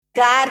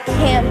God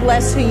can't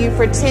bless who you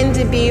pretend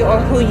to be or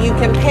who you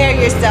compare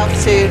yourself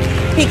to.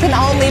 He can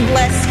only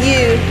bless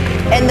you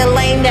in the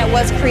lane that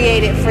was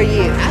created for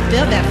you. I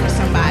feel that for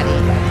somebody.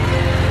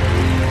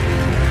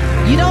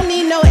 You don't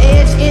need no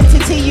edge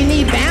entity, you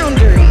need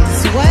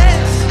boundaries. What?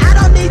 I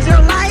don't need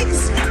your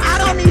likes,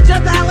 I don't need your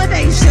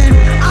validation.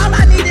 All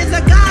I need is a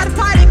God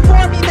fighting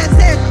for me that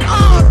says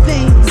all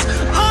things,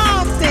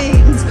 all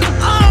things,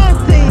 all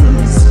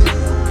things.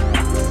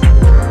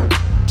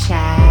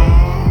 Child.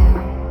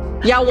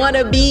 Y'all want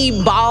to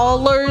be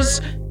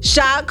ballers?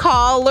 Shot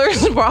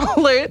callers,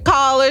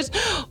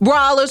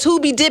 brawlers who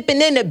be dipping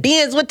in the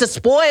bins with the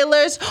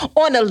spoilers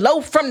on the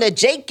low from the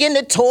Jake and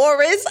the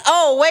Taurus.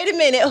 Oh, wait a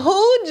minute.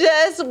 Who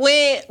just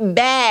went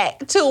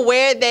back to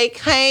where they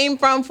came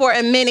from for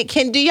a minute?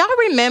 Do y'all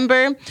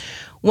remember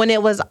when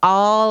it was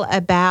all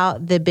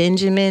about the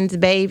Benjamins,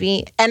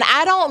 baby? And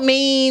I don't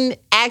mean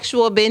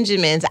actual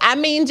Benjamins. I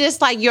mean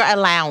just like your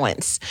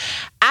allowance.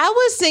 I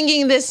was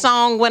singing this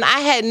song when I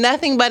had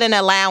nothing but an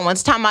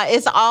allowance, talking about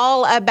it's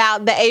all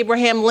about the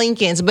Abraham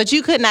Lincolns, but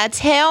you could not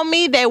tell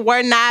me they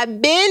were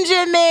not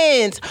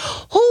Benjamins.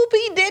 Who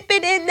be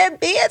dipping in the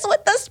bins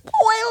with the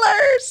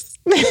spoilers?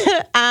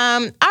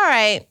 All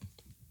right.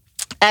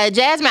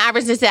 Jasmine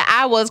Iverson said,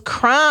 I was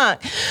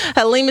crunk.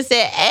 Halima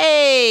said,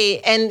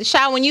 hey. And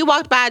Sha, when you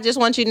walked by, I just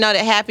want you to know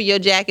that half of your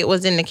jacket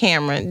was in the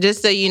camera.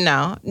 Just so you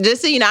know.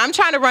 I'm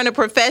trying to run a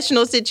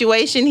professional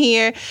situation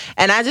here,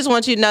 and I just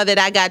want you to know that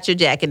I got your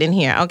jacket in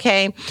here,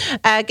 okay?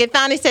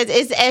 Gathani says,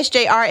 it's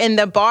SJR in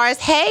the bars.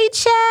 Hey,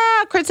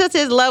 child. Crystal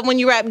says, love when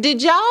you rap.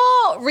 Did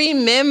y'all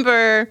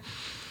remember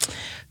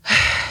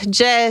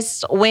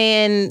just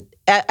when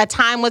a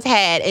time was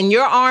had and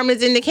your arm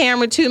is in the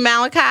camera too,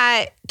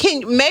 Malachi?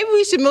 Maybe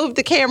we should move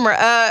the camera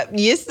up.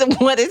 Yes,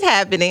 what is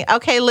happening?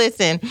 Okay,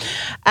 listen.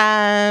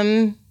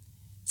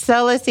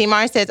 So let's see.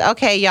 Mars says,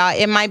 okay, y'all,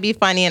 it might be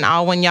funny and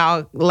all when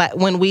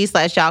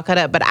we/y'all cut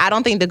up, but I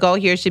don't think the goal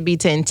here should be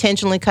to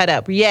intentionally cut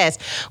up. Yes,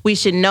 we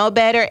should know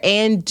better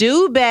and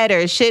do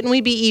better. Shouldn't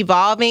we be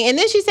evolving? And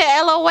then she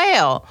said,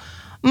 LOL.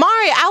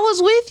 Mari, I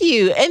was with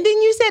you. And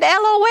then you said,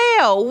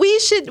 LOL. We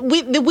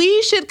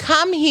should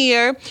come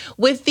here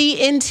with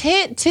the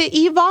intent to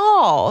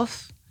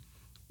evolve.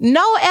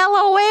 No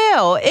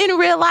LOL in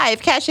real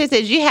life. Cassia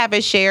says, you have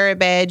a share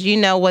badge. You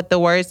know what the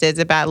word says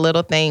about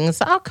little things.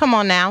 Oh, come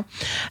on now.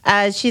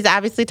 She's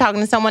obviously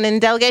talking to someone in the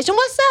delegation.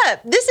 What's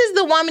up? This is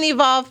the Woman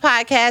Evolve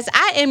podcast.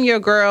 I am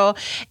your girl,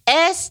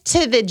 S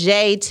to the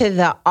J to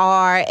the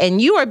R, and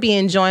you are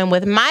being joined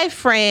with my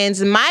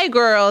friends, my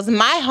girls,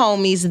 my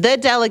homies, the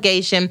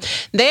delegation.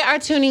 They are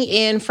tuning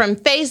in from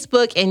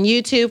Facebook and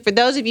YouTube. For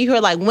those of you who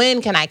are like,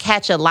 when can I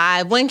catch a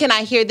live? When can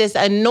I hear this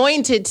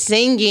anointed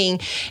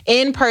singing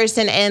in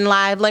person and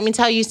live? Let me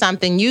tell you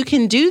something. You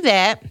can do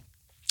that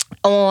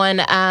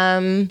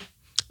on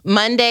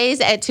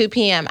Mondays at 2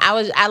 p.m.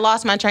 I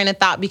lost my train of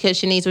thought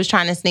because Shanice was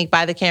trying to sneak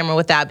by the camera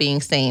without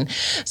being seen.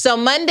 So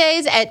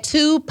Mondays at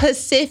 2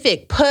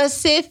 Pacific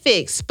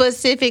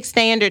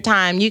Standard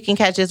Time, you can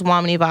catch this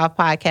Woman Evolve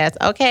podcast,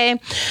 okay?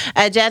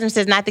 Jasmine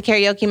says, not the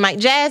karaoke mic.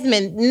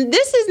 Jasmine,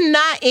 this is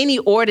not any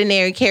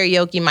ordinary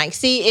karaoke mic.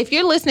 See, if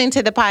you're listening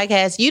to the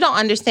podcast, you don't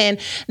understand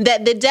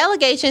that the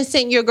delegation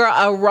sent your girl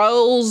a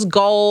rose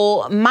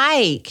gold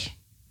mic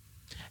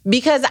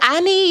because I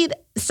need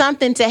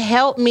something to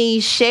help me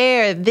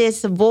share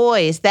this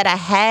voice that I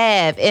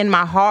have in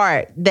my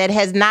heart that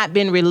has not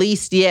been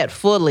released yet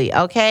fully,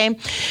 okay?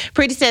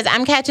 Pretty says,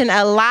 I'm catching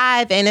a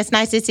live, and it's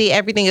nice to see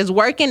everything is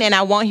working, and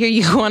I won't hear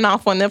you going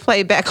off on the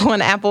playback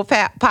on Apple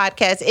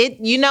Podcasts.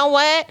 You know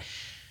what?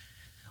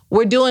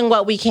 We're doing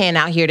what we can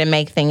out here to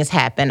make things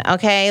happen,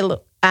 okay?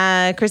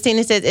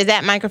 Christina says, is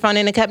that microphone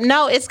in the cup?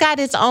 No, it's got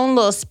its own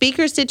little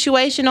speaker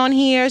situation on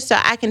here, so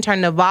I can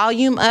turn the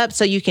volume up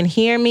so you can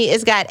hear me.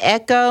 It's got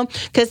echo,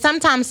 because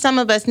sometimes some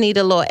of us need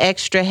a little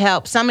extra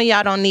help. Some of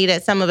y'all don't need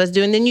it, some of us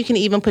do. And then you can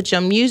even put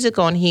your music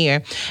on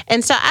here.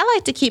 And so I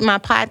like to keep my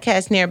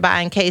podcast nearby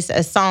in case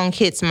a song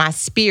hits my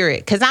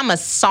spirit, because I'm a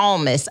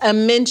psalmist, a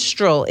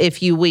minstrel,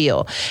 if you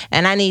will.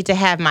 And I need to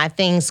have my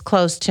things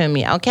close to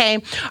me, okay?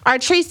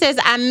 Artree says,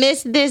 I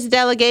miss this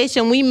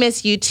delegation. We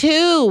miss you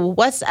too.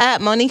 What's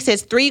up, Monique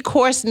says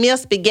 3-course meal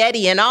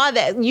spaghetti and all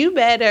that. You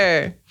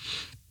better.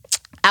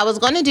 I was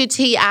going to do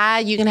T.I.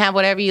 You can have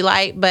whatever you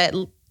like, but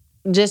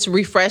just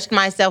refreshed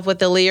myself with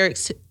the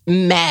lyrics.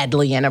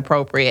 Madly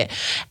inappropriate.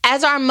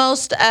 As are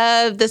most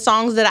of the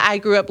songs that I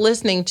grew up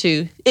listening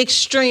to.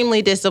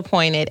 Extremely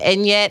disappointed.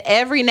 And yet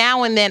every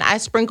now and then I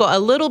sprinkle a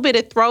little bit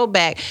of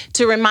throwback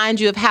to remind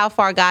you of how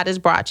far God has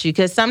brought you.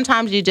 Because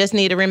sometimes you just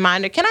need a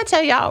reminder. Can I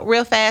tell y'all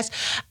real fast?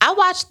 I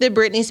watched the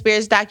Britney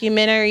Spears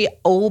documentary,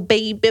 Oh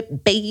Baby,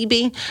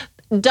 Baby.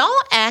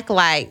 Don't act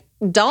like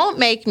don't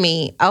make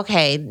me,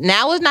 okay,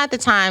 now is not the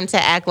time to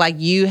act like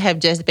you have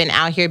just been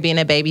out here being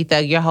a baby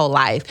thug your whole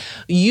life.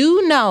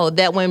 You know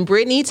that when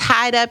Brittany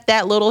tied up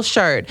that little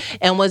shirt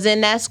and was in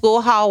that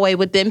school hallway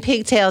with them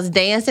pigtails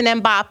dancing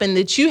and bopping,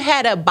 that you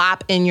had a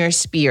bop in your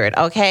spirit,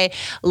 okay?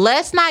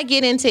 Let's not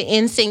get into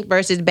NSYNC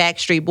versus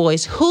Backstreet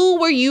Boys.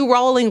 Who were you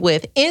rolling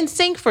with?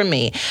 NSYNC for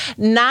me.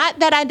 Not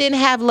that I didn't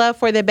have love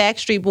for the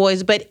Backstreet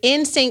Boys, but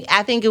NSYNC,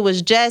 I think it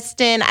was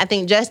Justin. I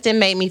think Justin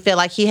made me feel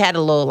like he had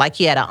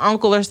an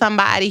uncle or something.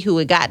 Somebody who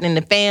had gotten in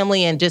the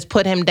family and just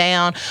put him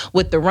down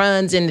with the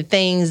runs and the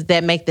things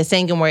that make the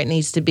singing where it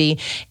needs to be.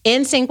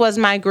 NSYNC was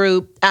my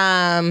group.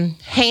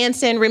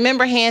 Hanson,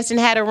 remember Hanson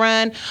had a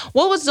run?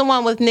 What was the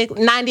one with Nick,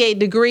 98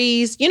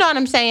 Degrees? You know what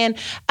I'm saying?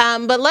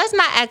 But let's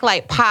not act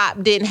like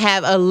pop didn't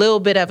have a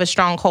little bit of a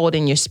stronghold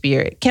in your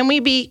spirit. Can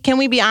we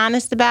be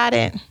honest about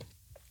it?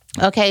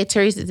 Okay,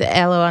 Teresa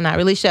said, LOL, not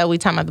really sure. We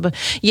talking about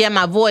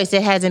my voice,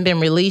 it hasn't been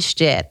released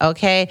yet,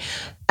 okay?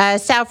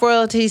 South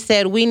Royalty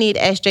said, we need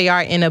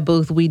SJR in a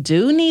booth. We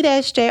do need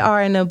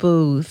SJR in a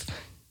booth.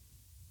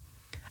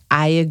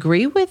 I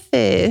agree with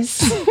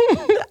this.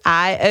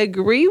 I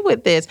agree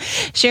with this.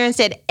 Sharon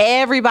said,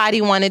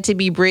 everybody wanted to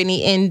be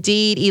Brittany.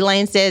 Indeed.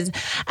 Elaine says,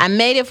 I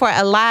made it for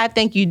Alive.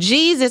 Thank you,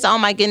 Jesus. Oh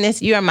my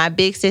goodness. You are my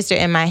big sister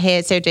in my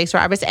head, Sarah Jakes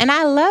Roberts. And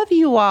I love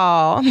you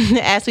all.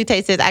 Ashley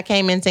Tate says, I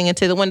came in singing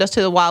to the windows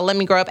to the wall. Let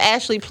me grow up.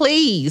 Ashley,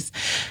 please.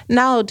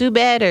 No, do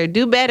better.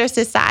 Do better,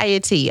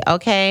 society.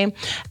 Okay.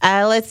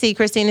 Let's see.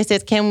 Christina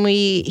says, can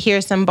we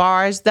hear some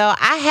bars though?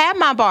 I have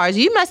my bars.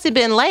 You must have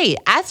been late.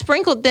 I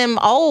sprinkled them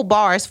old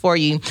bars for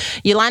you.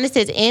 Yolanda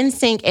says,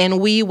 NSYNC, and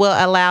we will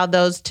allow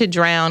those to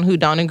drown who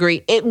don't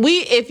agree.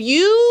 If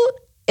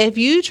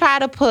you try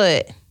to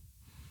put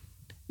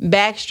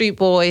Backstreet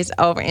Boys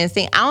over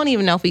NSYNC, I don't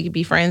even know if we could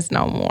be friends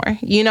no more.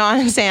 You know what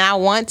I'm saying? I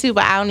want to,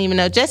 but I don't even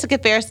know. Jessica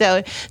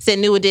Fairstell said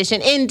New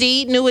Edition.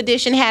 Indeed, New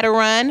Edition had a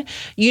run.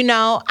 You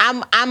know,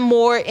 I'm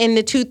more in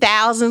the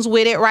 2000s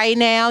with it right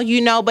now, you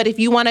know, but if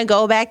you want to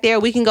go back there,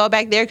 we can go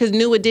back there because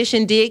New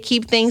Edition did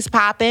keep things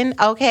popping,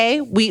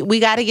 okay? We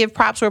got to give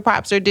props where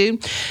props are due.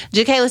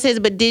 Jakayla says,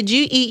 but did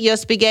you eat your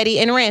spaghetti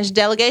and ranch?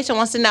 Delegation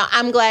wants to know.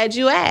 I'm glad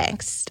you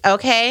asked,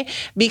 okay?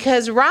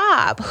 Because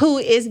Rob, who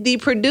is the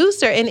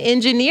producer and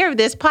engineer of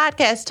this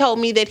podcast, told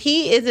me that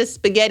he is a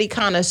spaghetti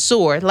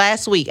connoisseur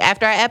last week.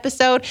 After our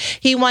episode,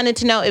 he wanted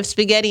to know if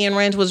spaghetti and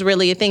ranch was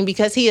really a thing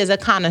because he is a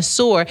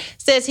connoisseur,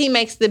 says he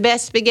makes the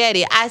best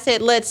spaghetti. I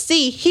said, let's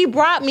see. He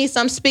brought me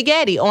some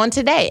spaghetti on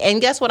today.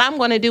 And guess what I'm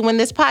going to do when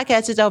this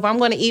podcast is over? I'm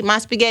going to eat my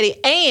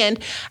spaghetti and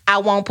I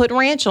won't put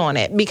ranch on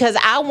it because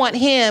I want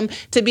him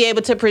to be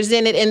able to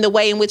present it in the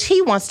way in which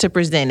he wants to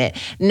present it.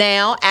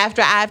 Now,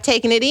 after I've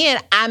taken it in,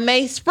 I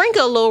may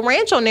sprinkle a little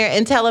ranch on there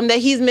and tell him that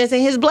he's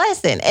missing his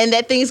blessing and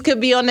that things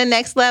could be on the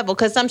next level,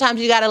 because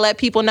sometimes you got to let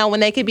people know when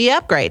they could be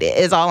upgraded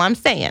is all I'm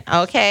saying,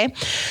 okay?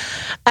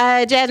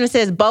 Jasmine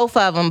says both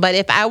of them, but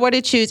if I were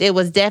to choose, it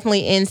was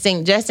definitely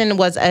NSYNC. Justin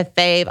was a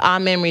fave. All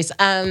memories.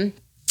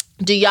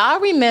 Do y'all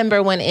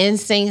remember when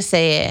NSYNC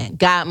said,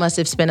 God must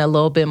have spent a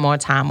little bit more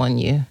time on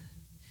you?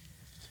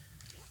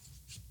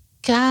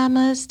 God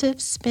must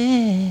have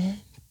spent...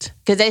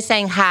 Because they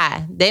sang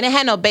high. They didn't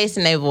have no bass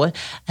in their voice.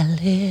 A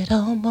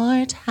little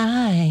more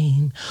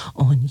time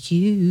on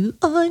you,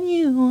 on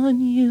you, on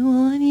you,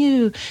 on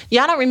you.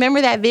 Y'all don't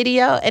remember that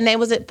video? And they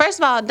was, first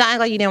of all, don't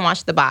like you didn't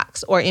watch The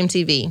Box or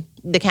MTV,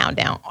 The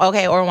Countdown,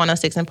 okay, or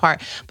 106 in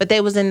Park. But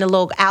they was in the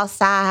little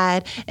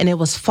outside, and it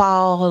was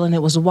fall, and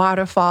it was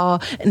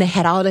waterfall, and they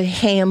had all the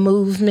hand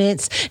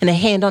movements, and the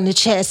hand on the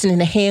chest, and then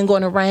the hand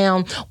going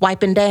around,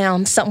 wiping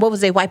down. What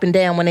was they wiping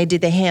down when they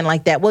did the hand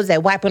like that? What was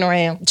that? Wiping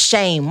around?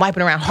 Shame,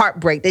 wiping around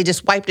heartbreak. They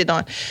just wiped it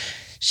on.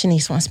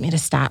 Shanice wants me to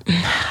stop.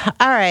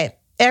 All right.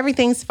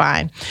 Everything's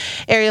fine.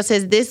 Ariel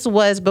says, this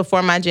was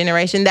before my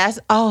generation.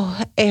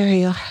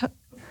 Ariel.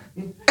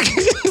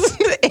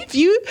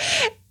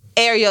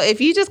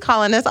 If you just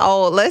calling us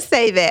old, let's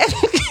say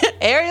that.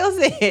 Ariel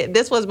said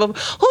this was before.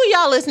 Who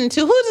y'all listening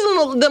to?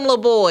 Who's them little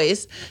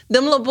boys?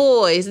 Them little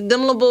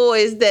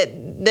boys that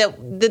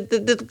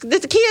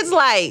the kids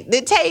like,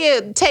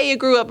 that Taya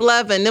grew up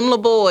loving, them little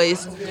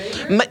boys.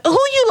 Who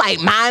you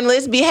like?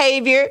 Mindless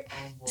Behavior?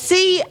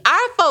 See,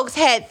 our folks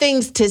had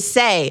things to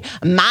say.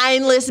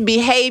 Mindless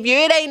behavior.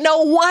 It ain't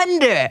no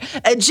wonder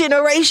a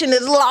generation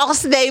has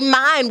lost their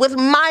mind with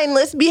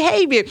mindless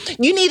behavior.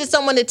 You needed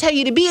someone to tell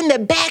you to be in the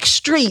back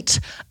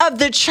street of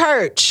the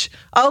church,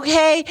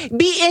 okay?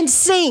 Be in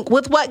sync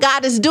with what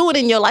God is doing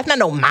in your life. Not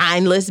no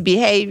mindless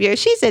behavior.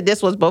 She said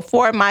this was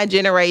before my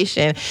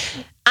generation.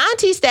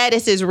 Auntie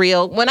status is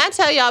real. When I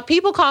tell y'all,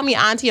 people call me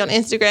auntie on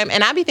Instagram,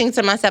 and I be thinking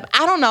to myself,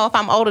 I don't know if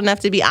I'm old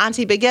enough to be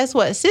auntie, but guess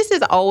what? Sis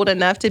is old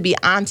enough to be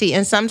auntie,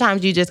 and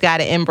sometimes you just got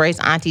to embrace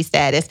auntie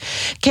status.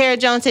 Kara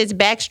Jones says,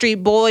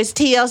 Backstreet Boys,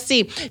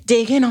 TLC,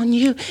 digging on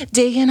you,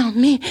 digging on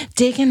me,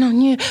 digging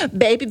on you,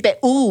 baby,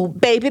 ooh,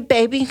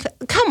 baby.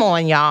 Come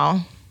on,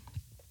 y'all.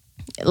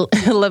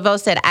 Laveau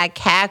said, I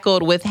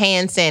cackled with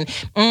Hanson.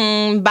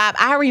 Bop.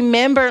 I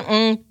remember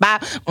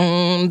bop,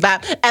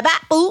 bop,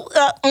 bop,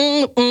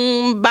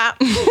 ooh,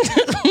 bop.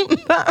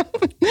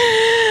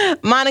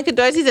 Monica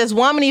Dorsey says,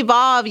 Woman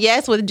Evolve,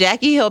 yes, with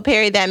Jackie Hill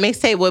Perry, that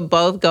mixtape would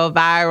both go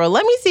viral.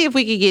 Let me see if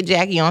we could get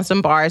Jackie on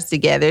some bars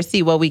together,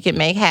 see what we can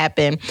make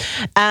happen.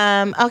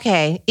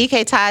 Okay,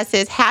 EK Todd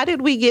says, how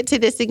did we get to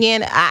this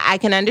again? I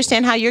can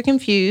understand how you're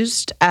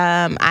confused.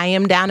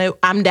 I'm down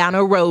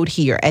a road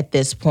here at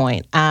this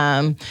point.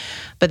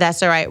 But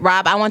that's all right.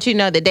 Rob, I want you to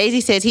know that Daisy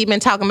says he's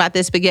been talking about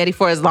this spaghetti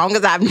for as long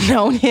as I've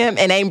known him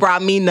and ain't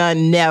brought me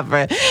none,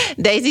 never.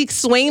 Daisy,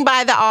 swing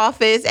by the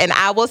office and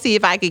I will see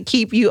if I can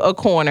keep you a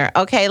corner.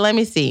 Okay, let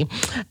me see.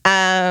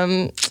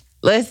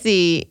 Let's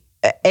see.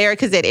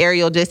 Erica said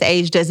Ariel just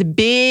aged us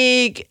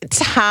big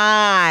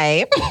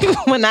time.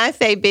 When I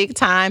say big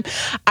time,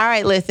 all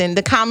right, listen,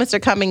 the comments are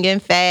coming in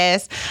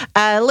fast.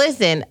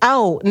 Listen,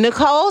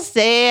 Nicole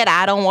said,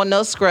 I don't want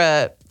no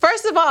scrub.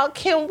 First of all,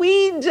 can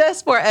we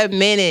just for a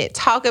minute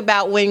talk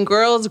about when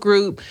Girls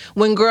Group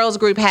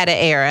had an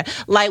era?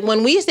 Like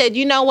when we said,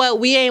 you know what,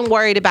 we ain't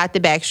worried about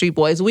the Backstreet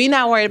Boys. We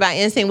not worried about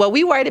NSYNC. What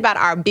we worried about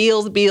are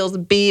bills.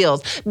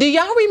 Do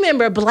y'all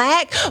remember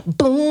Black?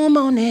 Boom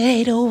on the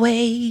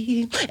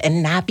 808.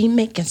 And I be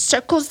making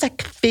circles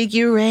like a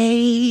figure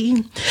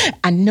eight.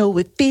 I know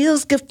it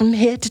feels good from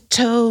head to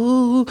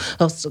toe.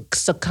 Oh,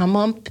 so come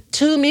on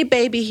to me,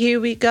 baby. Here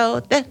we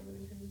go.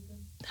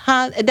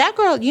 That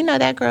girl,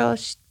 that girl,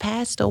 she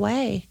passed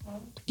away.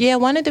 Yeah,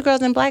 one of the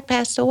girls in Black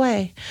passed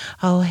away.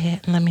 Oh,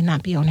 let me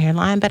not be on here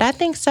lying, but I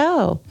think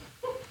so.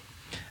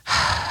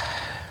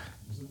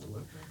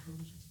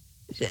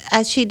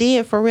 She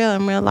did, for real,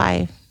 in real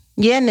life.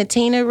 Yeah,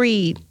 Natina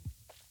Reed.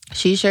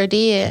 She sure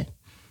did.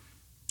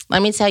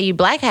 Let me tell you,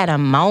 Black had a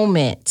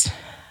moment.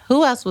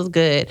 Who else was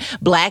good?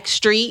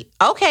 Blackstreet.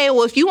 Okay,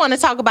 well, if you want to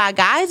talk about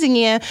guys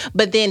again,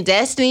 but then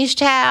Destiny's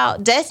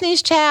Child,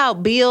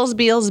 Bills.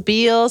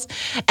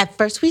 At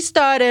first, we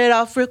started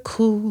off real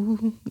cool.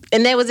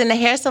 And they was in the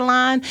hair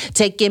salon,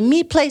 taking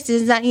me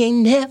places I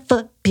ain't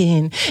never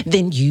been.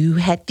 Then you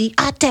had the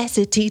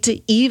audacity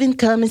to even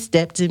come and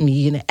step to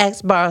me and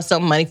ask borrow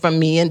some money from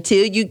me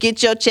until you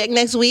get your check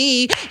next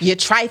week. You're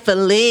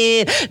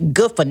trifling,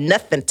 good for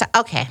nothing.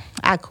 Okay,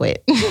 I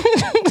quit.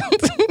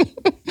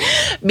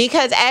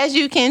 Because as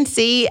you can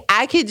see,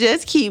 I could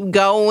just keep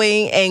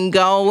going and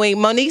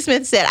going. Monique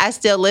Smith said, I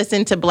still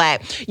listen to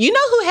Black. You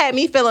know who had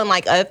me feeling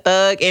like a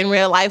thug in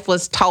real life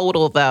was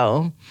Total,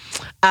 though.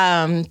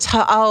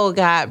 Oh,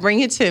 God, bring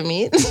it to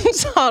me.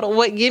 Total,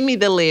 what? Give me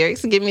the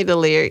lyrics.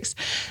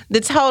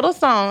 The Total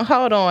song,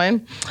 hold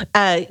on.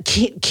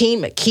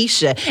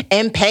 Keisha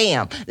and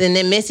Pam. And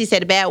then Missy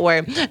said a bad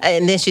word.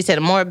 And then she said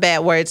more bad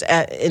words.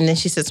 And then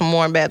she said some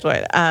more bad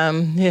words.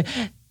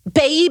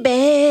 Baby,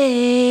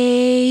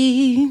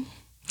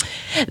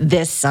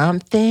 there's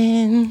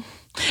something,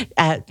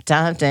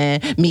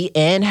 me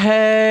and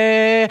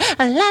her,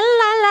 la la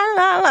la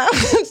la la.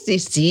 She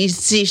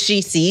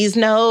sees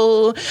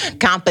no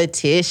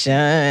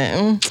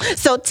competition,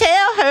 so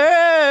tell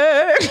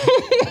her.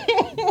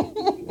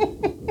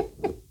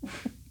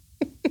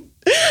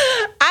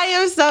 I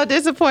am so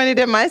disappointed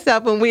in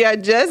myself, and we are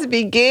just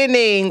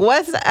beginning.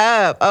 What's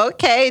up?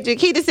 Okay,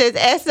 Jaquita says,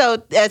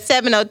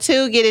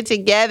 702, get it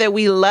together.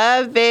 We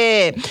love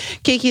it.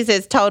 Kiki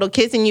says, Total,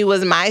 kissing you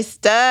was my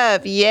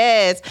stuff.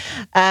 Yes.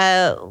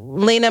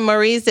 Lena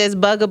Marie says,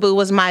 Bugaboo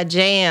was my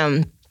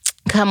jam.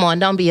 Come on,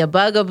 don't be a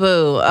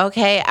bugaboo.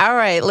 Okay, all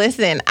right,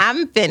 listen,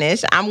 I'm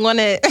finished. I'm going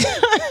to...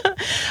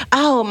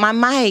 Oh, my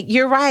mic.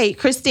 You're right.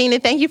 Christina,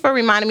 thank you for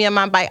reminding me of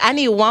my mic. I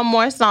need one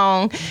more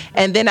song,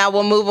 and then I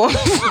will move on.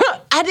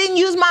 I didn't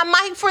use my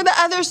mic for the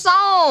other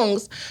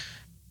songs.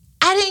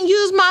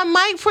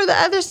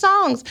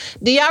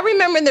 Do y'all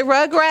remember the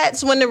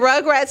Rugrats? When the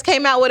Rugrats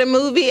came out with a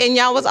movie, and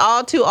y'all was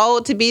all too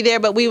old to be there,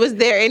 but we was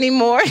there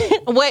anymore?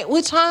 Wait,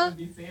 which one?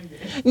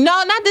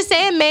 No, not the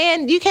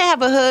Sandman. You can't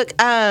have a hook.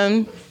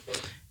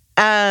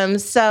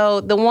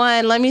 So the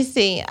one, let me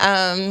see,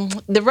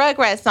 the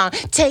Rugrats song,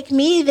 take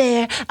me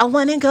there, I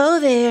want to go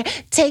there,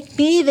 take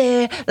me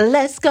there,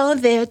 let's go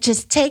there,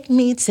 just take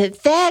me to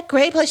that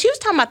great place. She was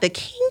talking about the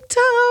kingdom.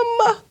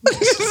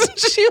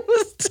 She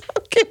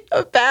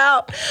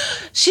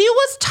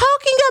was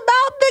talking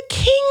about the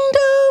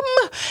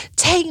kingdom.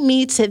 Take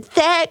me to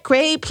that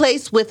great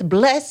place with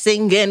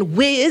blessing and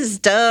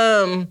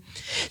wisdom.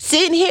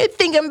 Sitting here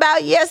thinking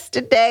about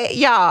yesterday.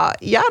 Y'all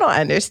don't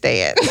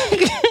understand.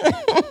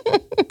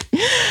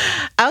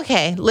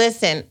 Okay,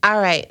 listen. All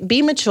right,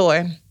 be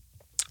mature.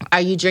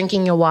 Are you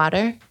drinking your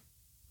water?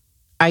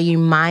 Are you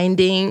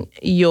minding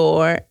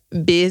your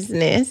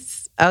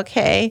business?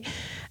 Okay.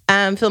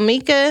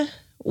 Filmisha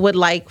would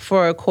like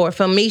for Core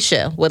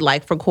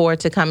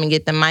to come and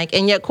get the mic,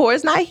 and yet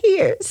Core's not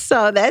here.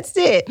 So that's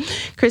it.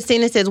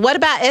 Christina says, what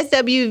about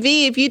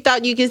SWV? If you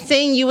thought you could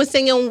sing, you were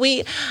singing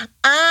weak.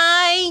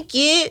 I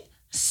get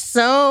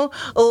so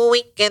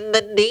weak in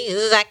the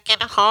knees, I can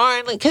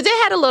hardly, because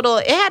it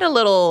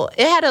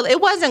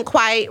wasn't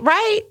quite,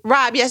 right?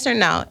 Rob, yes or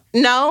no?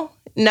 No?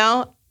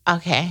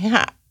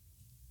 Okay.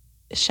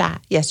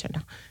 Shot, yes or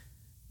no?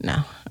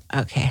 No.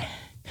 Okay.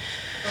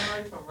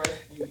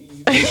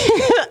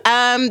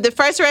 The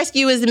first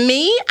rescue is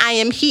me. I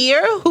am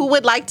here. Who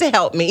would like to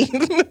help me?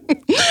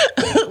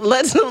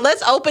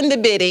 Let's open the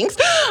biddings.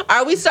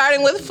 Are we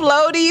starting with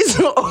floaties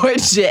or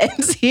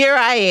jets? Here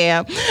I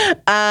am.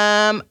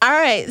 All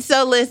right.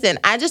 So listen,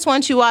 I just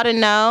want you all to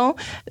know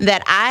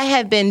that I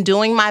have been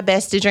doing my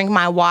best to drink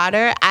my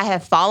water. I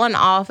have fallen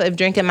off of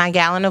drinking my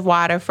gallon of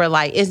water for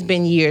it's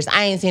been years.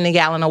 I ain't seen a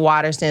gallon of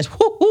water since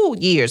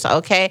years.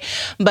 Okay.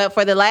 But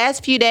for the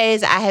last few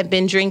days, I have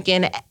been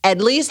drinking at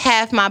least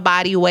half my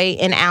body weight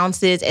in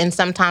ounces and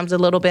sometimes a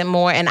little bit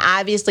more. And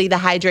obviously the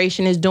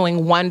hydration is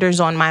doing wonders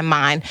on my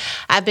mind.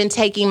 I've been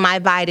taking my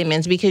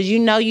vitamins because you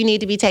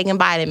need to be taking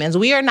vitamins.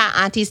 We are not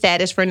auntie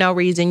status for no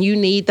reason. You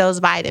need those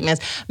vitamins.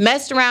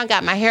 Messed around,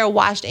 got my hair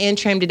washed and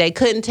trimmed today.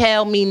 Couldn't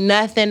tell me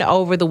nothing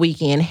over the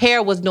weekend.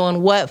 Hair was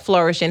doing what?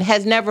 Flourishing.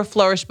 Has never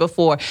flourished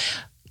before.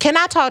 Can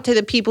I talk to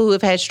the people who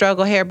have had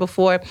struggle hair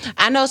before?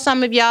 I know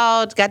some of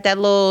y'all got that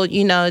little,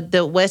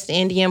 the West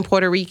Indian,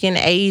 Puerto Rican,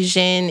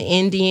 Asian,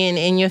 Indian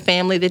in your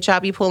family that y'all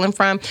be pulling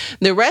from.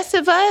 The rest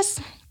of us,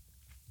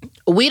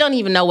 we don't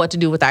even know what to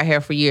do with our hair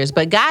for years,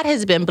 but God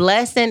has been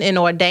blessing and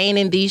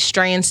ordaining these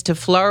strands to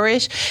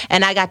flourish.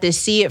 And I got to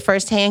see it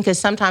firsthand because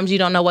sometimes you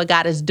don't know what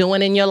God is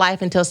doing in your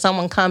life until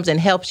someone comes and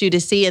helps you to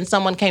see. And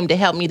someone came to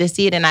help me to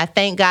see it. And I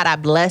thank God, I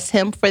bless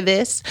him for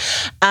this.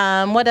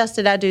 What else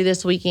did I do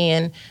this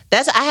weekend?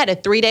 I had a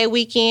 3-day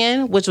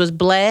weekend, which was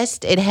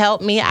blessed. It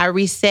helped me. I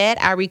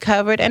reset, I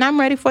recovered, and I'm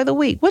ready for the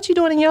week. What you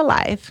doing in your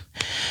life?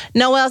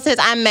 Noelle says,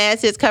 I'm mad.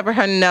 Sis covered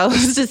her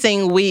nose to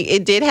sing weak.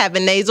 It did have a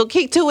nasal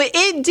kick to it.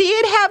 It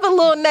did have a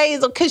little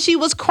nasal because she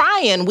was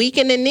crying, weak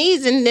in the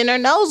knees, and then her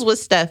nose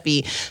was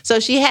stuffy. So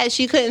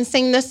she couldn't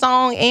sing the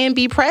song and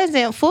be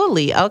present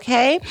fully,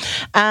 okay?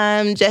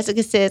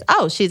 Jessica says,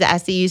 she's an I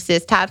See You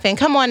Sis top fan.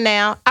 Come on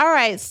now. All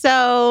right,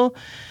 so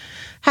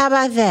how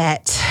about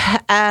that?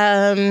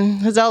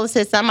 Zola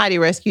says, somebody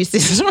rescue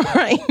sis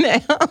right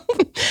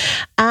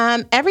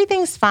now.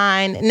 Everything's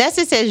fine.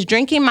 Nessa says,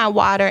 drinking my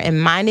water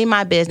and minding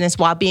my business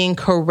while being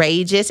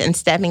courageous and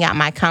stepping out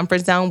my comfort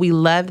zone. We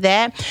love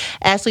that.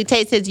 Ashley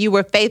Tate says, you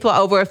were faithful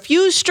over a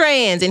few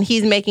strands and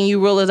he's making you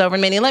rulers over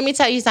many. Let me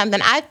tell you something.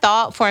 I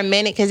thought for a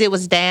minute because it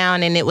was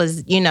down and it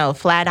was,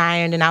 flat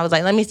ironed. And I was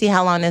like, let me see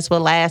how long this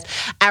will last.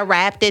 I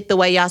wrapped it the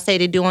way y'all say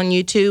to do on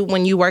YouTube.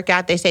 When you work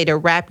out, they say to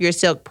wrap your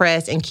silk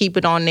press and keep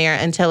it on there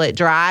until it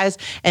dries,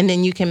 and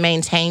then you can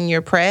maintain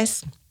your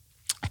press.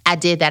 I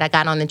did that. I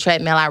got on the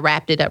treadmill. I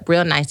wrapped it up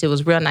real nice. It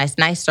was real nice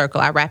circle.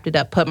 I wrapped it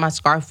up, put my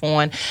scarf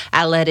on.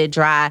 I let it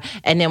dry.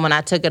 And then when I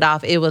took it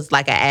off, it was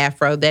like an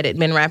afro that had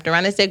been wrapped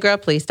around. I said, girl,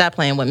 please stop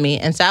playing with me.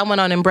 And so I went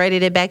on and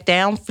braided it back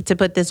down to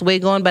put this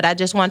wig on. But I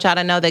just want y'all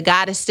to know that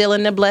God is still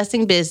in the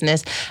blessing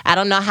business. I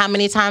don't know how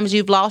many times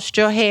you've lost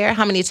your hair,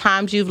 how many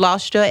times you've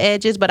lost your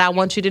edges, but I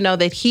want you to know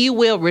that he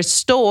will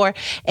restore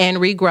and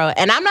regrow.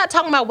 And I'm not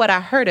talking about what I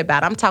heard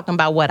about. I'm talking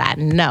about what I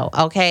know,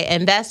 okay?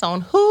 And that's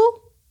on who?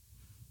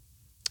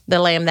 The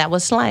lamb that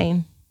was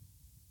slain.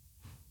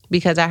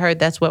 Because I heard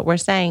that's what we're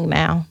saying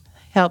now.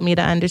 Help me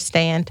to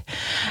understand.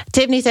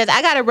 Tiffany says,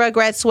 I got a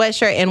Rugrats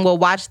sweatshirt and we'll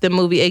watch the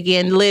movie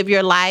again. Live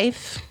your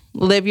life.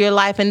 Live your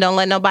life and don't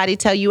let nobody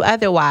tell you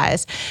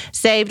otherwise.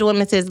 Saved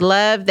Women says,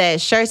 love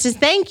that shirt. Says,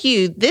 thank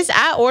you.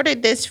 I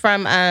ordered this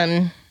from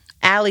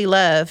Allie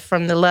Love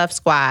from the Love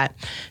Squad.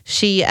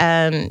 She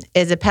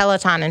is a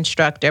Peloton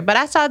instructor. But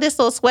I saw this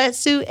little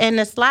sweatsuit and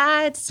the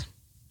slides.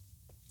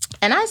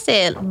 And I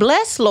said,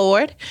 bless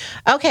Lord.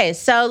 Okay,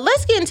 so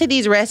let's get into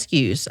these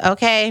rescues,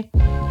 okay?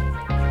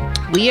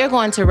 We are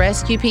going to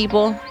rescue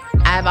people.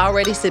 I've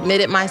already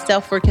submitted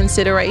myself for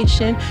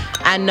consideration.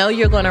 I know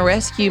you're going to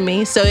rescue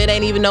me, so it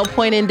ain't even no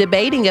point in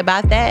debating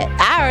about that.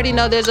 I already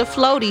know there's a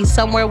floaty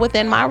somewhere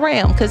within my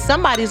realm because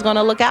somebody's going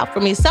to look out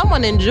for me.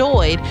 Someone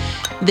enjoyed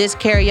this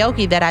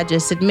karaoke that I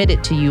just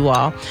submitted to you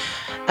all.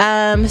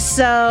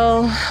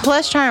 So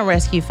let's try and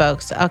rescue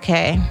folks,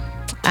 okay?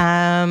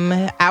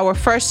 Our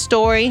first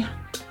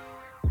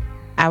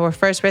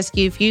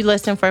rescue, if you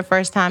listen for the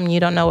first time and you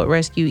don't know what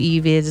Rescue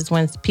Eve is, it's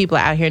when people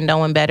are out here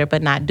knowing better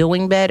but not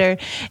doing better.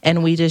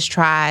 And we just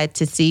try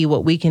to see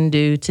what we can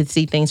do to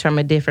see things from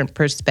a different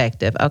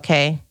perspective,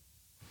 okay?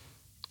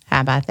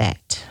 How about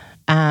that?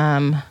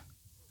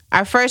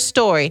 Our first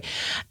story.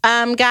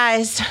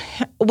 Guys,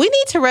 we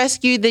need to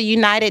rescue the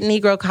United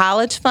Negro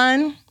College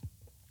Fund.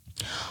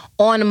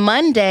 On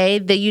Monday,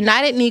 the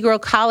United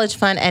Negro College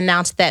Fund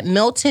announced that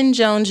Milton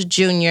Jones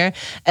Jr.,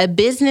 a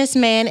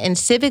businessman and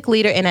civic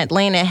leader in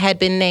Atlanta, had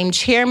been named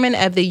chairman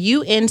of the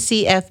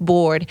UNCF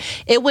board.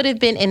 It would have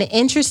been an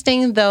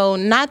interesting, though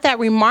not that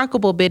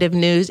remarkable bit of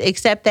news,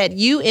 except that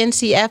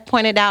UNCF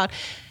pointed out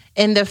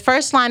in the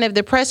first line of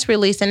the press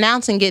release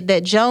announcing it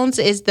that Jones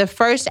is the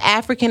first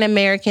African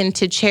American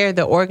to chair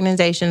the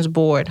organization's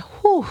board.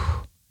 Whew.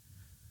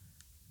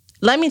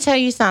 Let me tell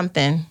you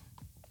something.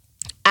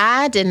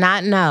 I did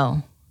not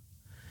know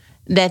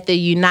that the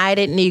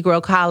United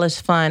Negro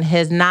College Fund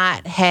has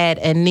not had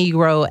a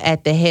Negro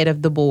at the head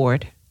of the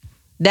board.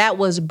 That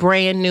was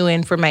brand new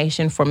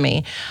information for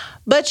me.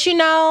 But, you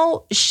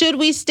know, should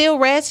we still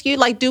rescue?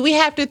 Like, do we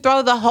have to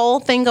throw the whole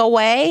thing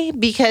away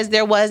because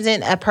there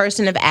wasn't a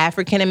person of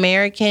African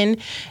American,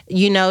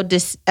 you know,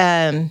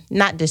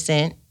 not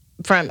descent,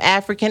 from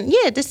African,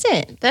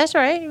 descent. That's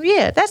right.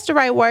 Yeah, that's the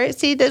right word.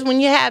 See, that's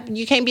when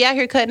you can't be out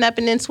here cutting up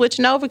and then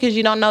switching over because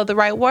you don't know the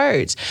right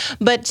words.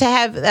 But to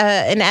have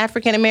an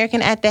African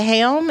American at the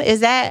helm,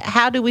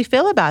 how do we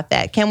feel about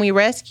that? Can we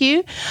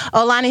rescue?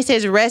 Olani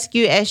says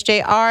rescue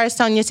SJR.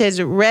 Sonia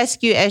says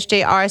rescue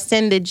SJR.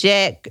 Send the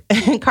jet.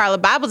 Carla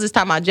Bibles is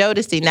talking about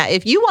Jodeci. Now,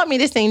 if you want me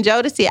to sing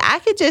Jodeci, I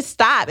could just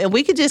stop and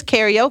we could just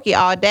karaoke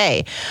all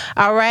day.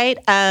 All right.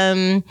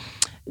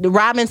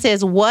 Robin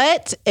says,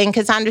 what? And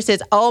Cassandra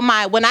says, oh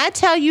my, when I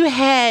tell you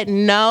had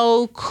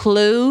no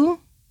clue,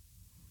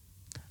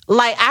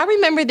 like I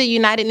remember the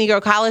United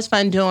Negro College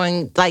Fund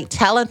doing like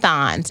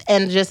telethons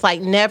and just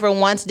like never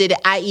once did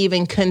I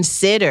even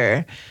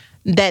consider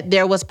that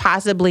there was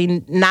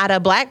possibly not a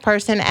Black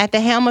person at the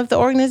helm of the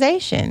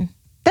organization.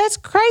 That's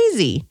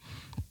crazy.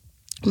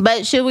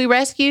 But should we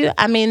rescue?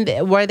 I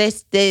mean, were they're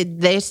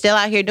still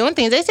out here doing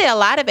things? They say a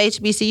lot of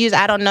HBCUs.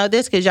 I don't know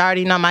this because you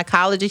already know my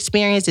college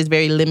experience is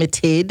very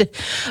limited.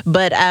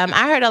 But I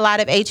heard a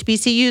lot of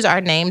HBCUs are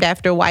named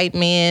after white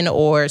men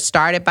or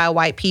started by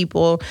white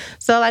people.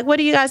 So, like, what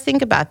do you guys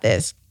think about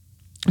this?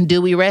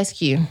 Do we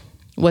rescue?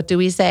 What do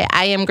we say?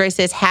 I Am Grace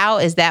says, how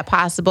is that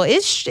possible?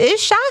 It's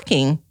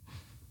shocking.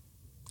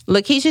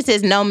 Lakeisha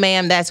says, no,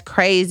 ma'am, that's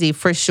crazy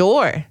for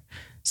sure.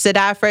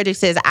 Sadar Frederick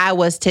says, I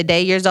was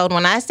today years old.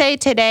 When I say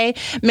today,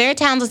 Mary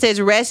Townsend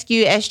says,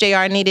 rescue.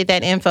 SJR needed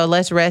that info.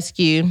 Let's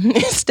rescue.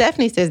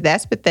 Stephanie says,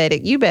 that's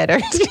pathetic. You better.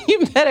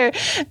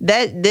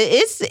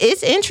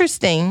 It's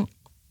interesting.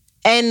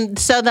 And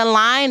so the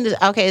line,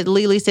 okay,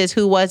 Lily says,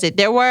 who was it?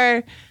 There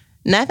were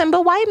nothing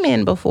but white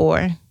men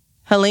before.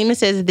 Halima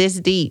says,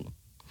 this deep.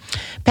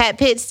 Pat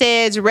Pitt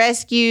says,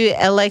 rescue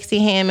Alexi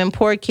Hammond,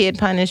 poor kid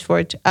punished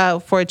for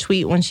a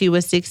tweet when she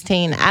was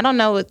 16. I don't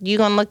know. You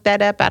going to look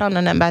that up? I don't know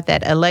nothing about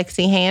that.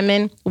 Alexi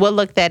Hammond. We'll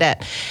look that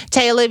up.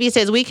 Tay Olivia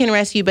says, we can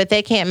rescue, but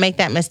they can't make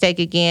that mistake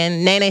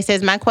again. Nene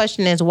says, my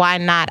question is, why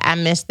not? I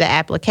missed the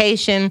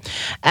application.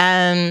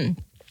 Destiny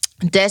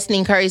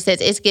Curry says,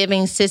 it's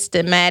giving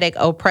systematic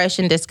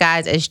oppression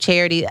disguised as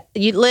charity.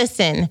 You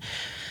listen,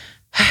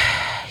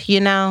 you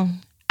know,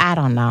 I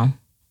don't know.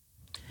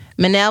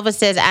 Minerva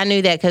says, I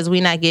knew that because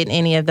we're not getting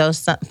any of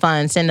those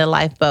funds. Send a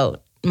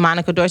lifeboat.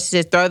 Monica Dorsey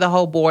says, throw the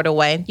whole board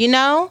away. You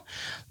know,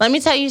 let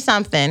me tell you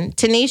something.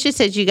 Tanisha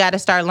says, you got to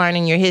start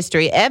learning your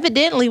history.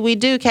 Evidently, we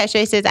do. Cache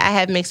says, I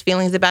have mixed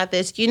feelings about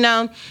this. You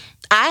know,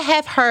 I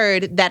have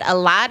heard that a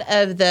lot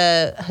of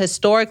the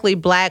historically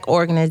Black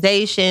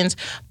organizations,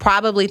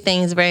 probably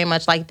things very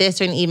much like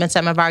this, and even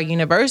some of our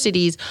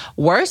universities,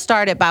 were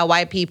started by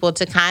white people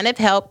to kind of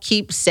help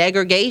keep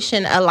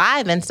segregation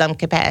alive in some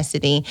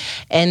capacity.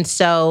 And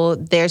so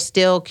they're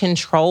still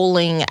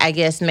controlling, I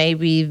guess,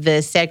 maybe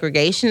the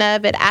segregation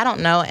of it. I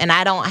don't know. And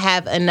I don't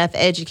have enough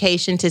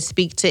education to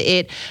speak to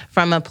it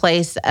from a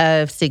place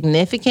of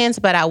significance.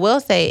 But I will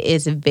say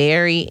it's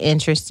very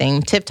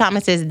interesting. Tiff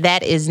Thomas says,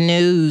 that is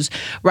news.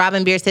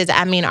 Robin Beard says,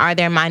 I mean, are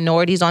there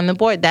minorities on the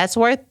board? That's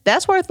worth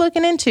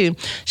looking into.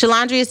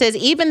 Shalandria says,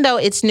 even though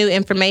it's new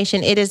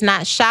information, it is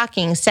not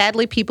shocking.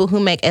 Sadly, people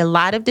who make a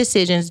lot of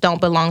decisions don't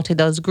belong to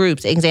those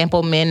groups.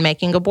 Example, men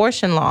making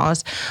abortion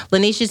laws.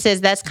 Lanisha says,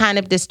 that's kind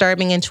of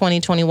disturbing in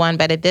 2021,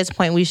 but at this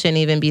point, we shouldn't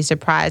even be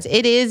surprised.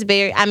 It is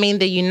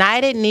the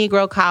United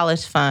Negro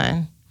College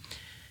Fund.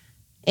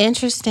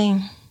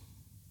 Interesting.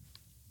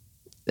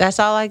 That's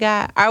all I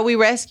got. Are we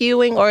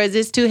rescuing or is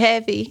this too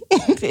heavy?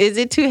 Is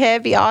it too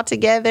heavy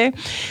altogether?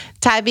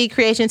 Ty V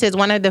Creation says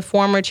one of the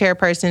former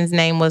chairperson's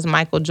name was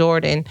Michael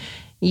Jordan.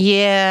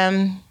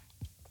 Yeah,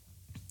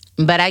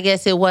 but I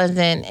guess it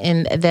wasn't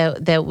in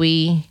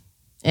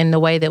the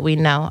way that we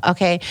know.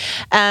 Okay.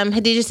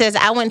 Hadija says,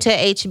 I went to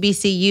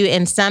HBCU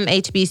and some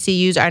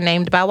HBCUs are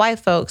named by white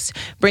folks.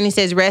 Brittany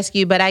says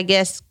rescue, but I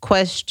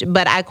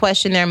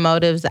question their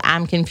motives.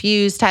 I'm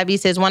confused. Tybee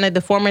says one of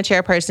the former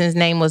chairperson's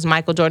name was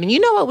Michael Jordan.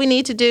 You know what we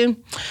need to do?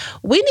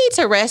 We need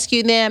to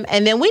rescue them,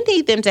 and then we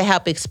need them to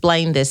help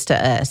explain this to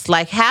us.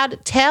 Like,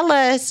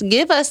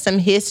 give us some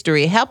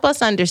history, help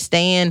us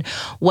understand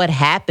what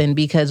happened,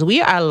 because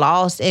we are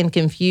lost and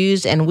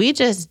confused and we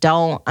just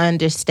don't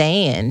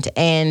understand.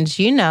 And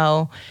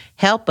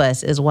help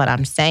us is what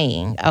I'm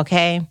saying,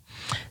 okay?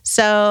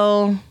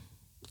 So,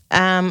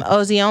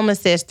 Ozioma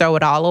says, throw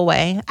it all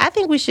away. I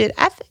think we should,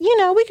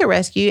 we could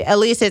rescue.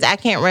 Elise says, I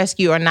can't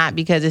rescue or not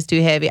because it's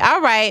too heavy.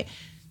 All right.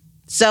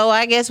 So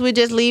I guess we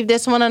just leave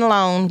this one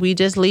alone. We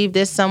just leave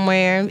this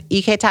somewhere.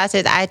 EK Todd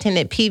says, I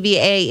attended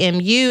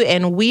PVA-MU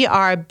and we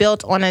are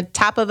built on the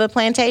top of a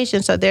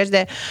plantation. So there's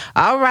that.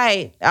 All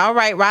right.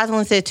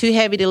 Rosalind said, too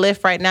heavy to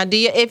lift right now.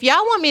 If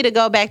y'all want me to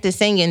go back to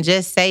singing,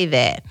 just say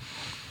that.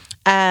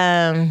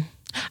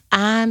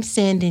 I'm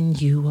sending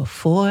you a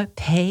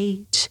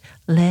 4-page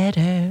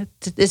letter.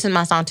 This is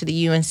my song to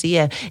the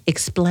UNCF.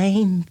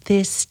 Explain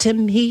this to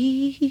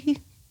me.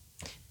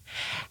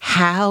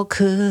 How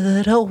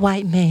could a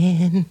white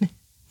man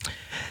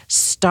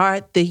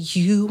start the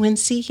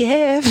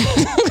UNCF.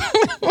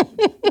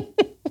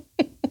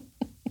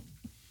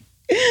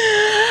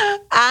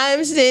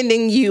 I'm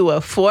sending you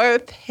a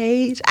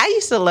 4-page. I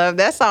used to love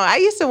that song. I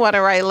used to want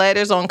to write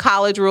letters on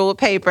college ruled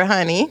paper,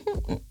 honey.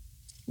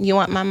 You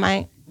want my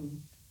mic?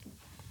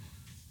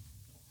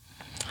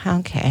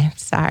 Okay,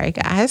 sorry,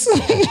 guys.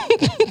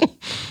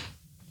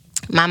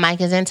 My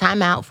mic is in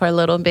timeout for a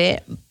little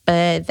bit,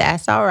 but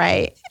that's all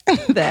right.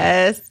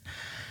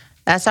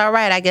 That's all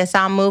right. I guess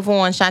I'll move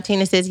on.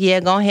 Shantina says, yeah,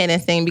 go ahead and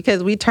sing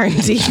because we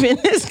turned deep in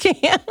this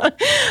camp.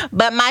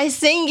 But my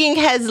singing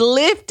has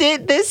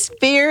lifted the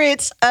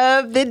spirits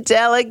of the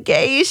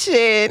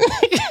delegation.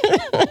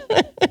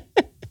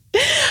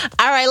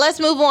 All right, let's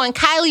move on.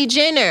 Kylie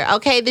Jenner,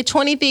 okay, the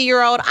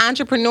 23-year-old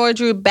entrepreneur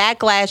drew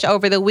backlash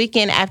over the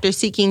weekend after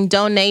seeking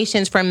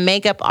donations from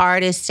makeup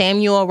artist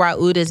Samuel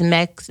Rauda's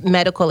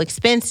medical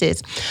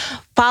expenses.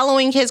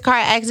 Following his car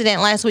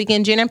accident last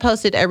weekend, Jenner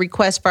posted a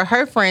request for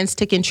her friends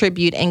to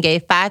contribute and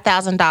gave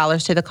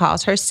 $5,000 to the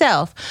cause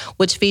herself,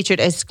 which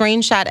featured a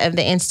screenshot of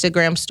the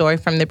Instagram story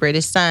from the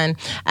British Sun.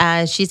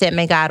 She said,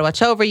 may God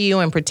watch over you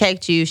and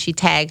protect you. She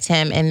tagged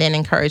him and then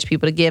encouraged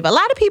people to give. A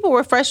lot of people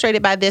were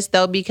frustrated by this,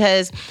 though,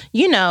 because,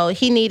 you know,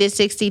 he needed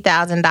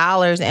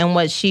 $60,000.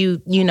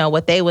 And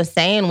what they were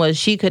saying was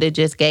she could have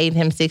just gave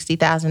him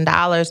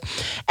 $60,000.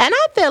 And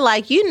I feel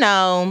like,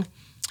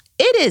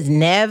 it is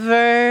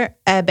never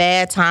a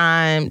bad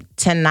time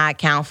to not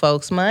count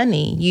folks'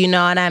 money. You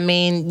know what I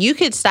mean? You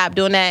could stop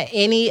doing that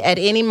at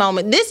any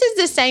moment. This is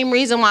the same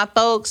reason why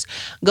folks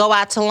go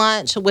out to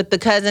lunch with the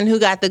cousin who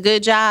got the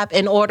good job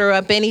and order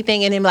up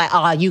anything and then be like,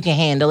 oh, you can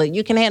handle it.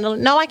 You can handle it.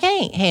 No, I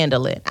can't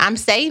handle it. I'm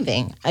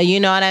saving. You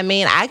know what I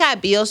mean? I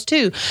got bills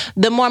too.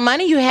 The more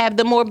money you have,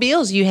 the more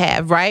bills you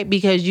have, right?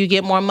 Because you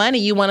get more money,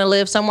 you want to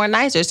live somewhere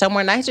nicer.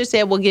 Somewhere nicer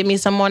said, well, give me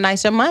some more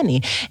nicer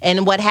money.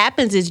 And what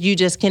happens is you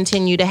just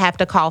continue to have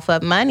to cough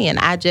up money. And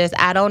I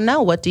don't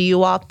know. What do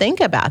you all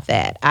think about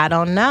that? I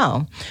don't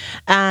know.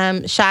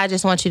 Shy, I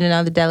just want you to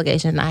know the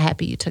delegation is not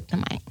happy you took the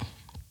mic.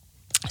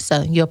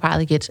 So you'll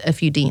probably get a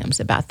few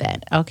DMs about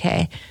that.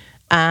 Okay.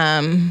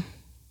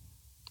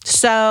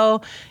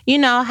 So,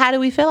 how do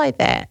we feel like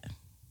that?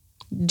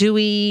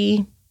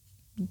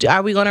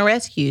 Are we going to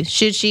rescue?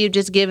 Should she have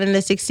just given the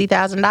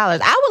 $60,000?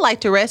 I would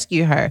like to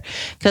rescue her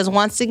because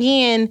once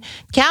again,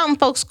 counting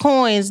folks'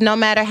 coins, no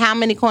matter how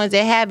many coins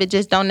they have, it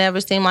just don't never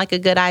seem like a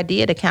good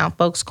idea to count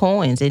folks'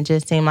 coins. It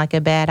just seemed like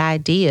a bad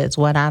idea is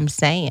what I'm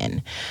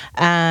saying.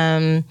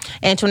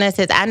 Antoinette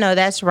says, I know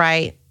that's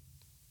right.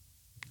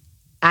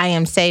 I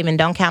am saving.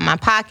 Don't count my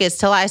pockets.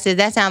 Talai says,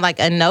 that sounds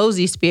like a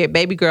nosy spirit.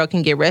 Baby girl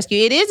can get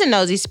rescued. It is a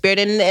nosy spirit.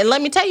 And let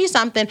me tell you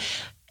something.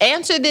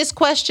 Answer this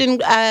question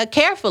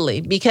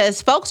carefully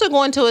because folks are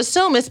going to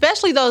assume,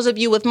 especially those of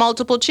you with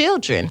multiple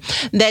children,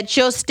 that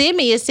your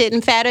stimmy is sitting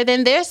fatter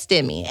than their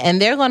stimmy.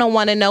 And they're going to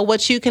want to know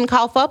what you can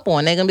cough up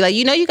on. They're going to be like,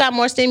 you got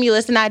more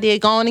stimulus than I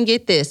did. Go on and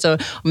get this. Or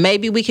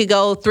maybe we could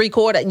go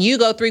 3/4. You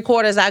go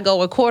 3/4, I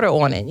go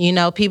 1/4 on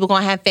it. People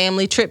going to have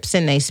family trips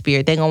in their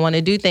spirit. They're going to want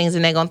to do things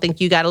and they're going to think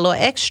you got a little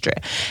extra.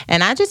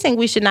 And I just think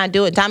we should not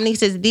do it. Dominique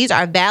says, these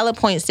are valid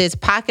points. Says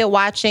pocket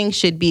watching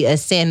should be a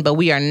sin, but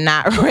we are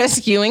not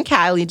rescuing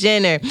Kylie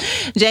Jenner.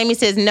 Jamie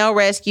says no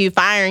rescue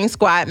firing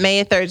squad.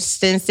 Maya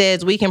Thurston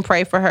says we can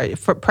pray for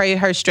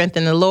her strength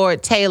in the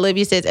Lord. Tay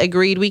Olivia says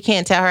agreed. We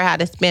can't tell her how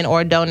to spend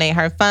or donate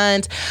her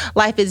funds.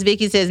 Life is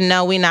Vicky says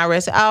no, we not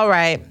rescue. All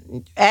right.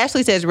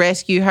 Ashley says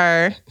rescue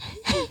her.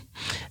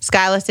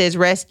 Skylar says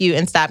rescue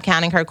and stop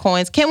counting her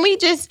coins. Can we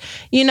just,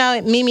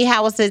 Mimi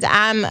Howell says,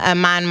 I'm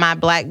mind my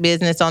black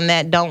business on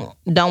that. Don't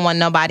want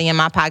nobody in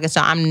my pocket,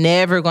 so I'm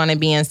never going to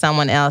be in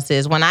someone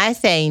else's. When I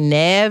say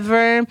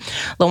never,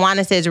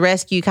 Luana says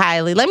rescue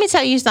Kylie. Let me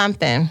tell you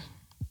something.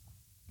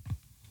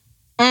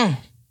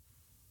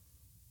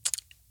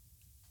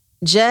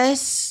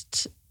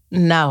 Just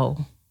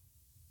know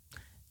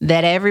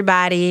that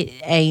everybody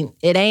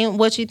ain't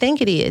what you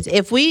think it is.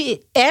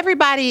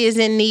 Everybody is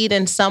in need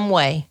in some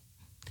way.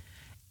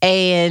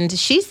 And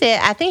she said,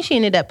 I think she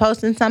ended up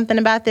posting something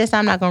about this.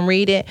 I'm not going to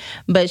read it.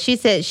 But she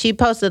said she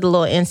posted a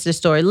little Insta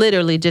story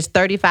literally just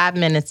 35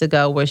 minutes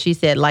ago where she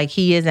said,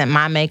 he isn't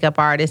my makeup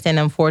artist. And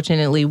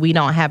unfortunately, we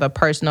don't have a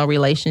personal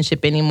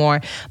relationship anymore.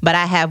 But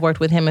I have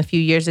worked with him a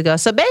few years ago.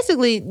 So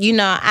basically,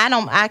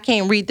 I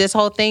can't read this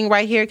whole thing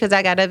right here because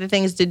I got other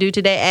things to do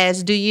today,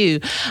 as do you.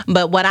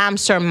 But what I'm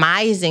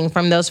surmising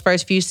from those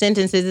first few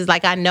sentences is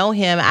I know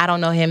him. I don't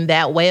know him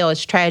that well.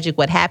 It's tragic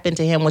what happened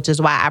to him, which is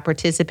why I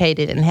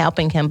participated in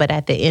helping him. But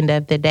at the end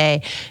of the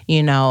day,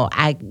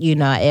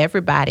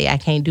 everybody, I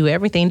can't do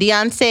everything.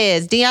 Dion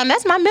says,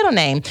 that's my middle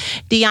name.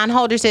 Dion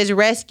Holder says,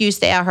 rescue,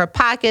 stay out her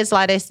pockets.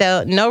 Like they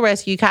said, no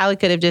rescue. Kylie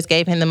could have just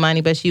gave him the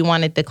money, but she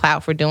wanted the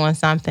clout for doing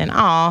something.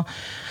 Aw.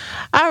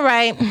 All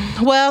right.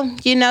 Well,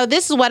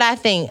 this is what I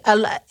think.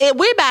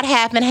 We're about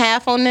half and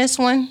half on this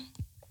one.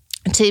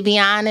 To be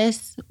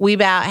honest, we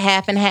about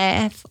half and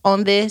half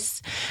on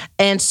this.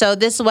 And so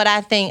this is what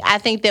I think. I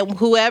think that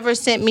whoever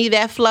sent me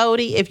that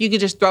floaty, if you could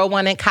just throw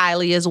one at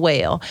Kylie as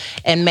well.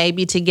 And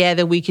maybe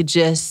together we could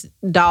just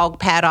dog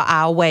paddle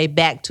our way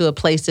back to a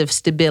place of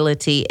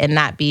stability and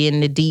not be in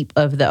the deep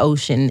of the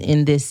ocean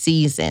in this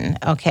season,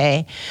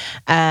 okay?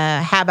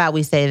 How about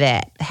we say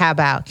that? How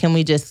about, can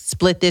we just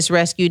split this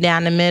rescue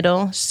down the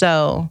middle?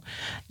 So,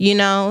 you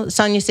know,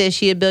 Sonia says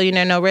she a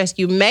billionaire, no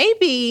rescue.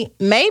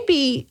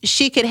 Maybe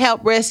she could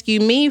help rescue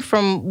me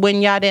from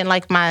when y'all didn't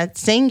like my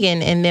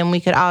singing, and then we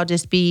could all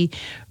just be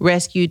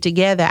rescued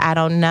together. I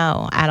don't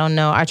know.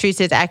 Artrice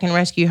says I can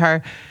rescue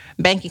her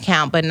bank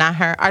account, but not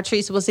her.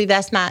 Artrice, well,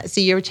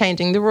 see, you're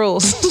changing the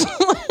rules.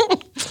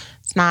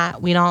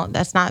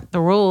 That's not the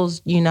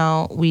rules.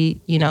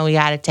 We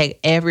got to take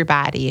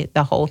everybody,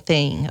 the whole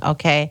thing.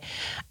 Okay.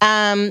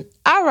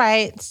 All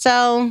right.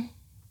 So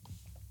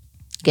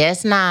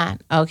guess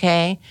not.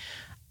 Okay.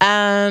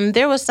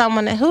 There was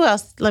someone, who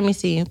else? Let me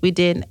see.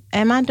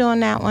 Am I doing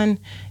that one?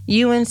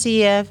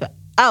 UNCF.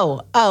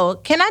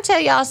 Oh, can I tell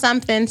y'all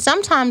something?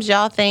 Sometimes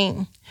y'all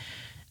think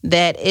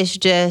that it's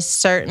just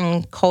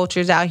certain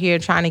cultures out here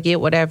trying to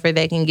get whatever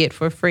they can get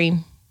for free.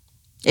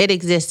 It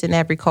exists in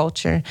every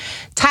culture.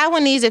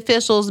 Taiwanese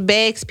officials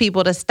begs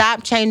people to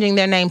stop changing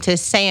their name to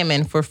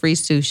salmon for free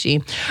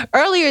sushi.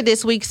 Earlier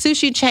this week,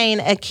 sushi chain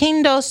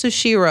Akindo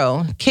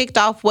Sushiro kicked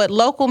off what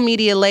local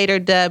media later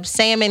dubbed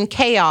salmon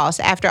chaos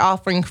after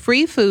offering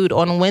free food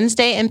on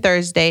Wednesday and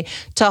Thursday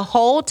to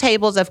whole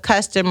tables of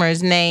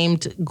customers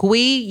named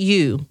Gui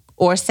Yu,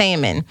 or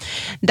salmon.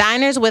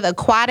 Diners with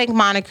aquatic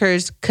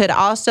monikers could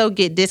also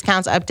get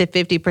discounts up to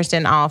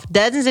 50% off.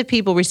 Dozens of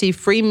people received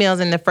free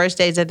meals in the first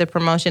days of the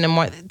promotion and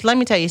more. Let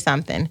me tell you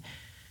something.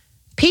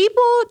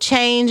 People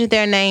change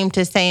their name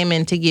to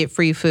salmon to get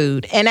free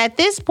food. And at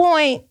this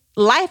point,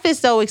 life is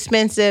so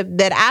expensive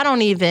that I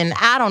don't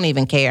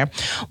even care.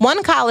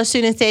 One college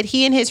student said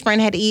he and his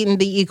friend had eaten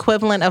the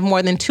equivalent of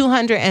more than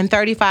 $235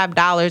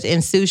 in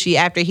sushi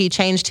after he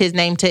changed his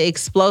name to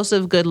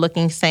Explosive Good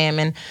Looking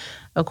Salmon,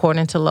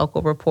 according to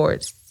local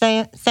reports.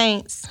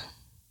 Saints,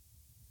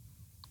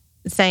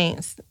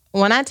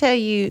 when I tell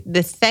you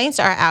the saints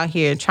are out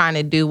here trying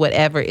to do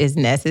whatever is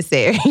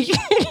necessary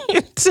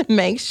to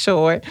make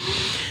sure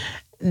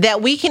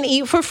that we can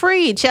eat for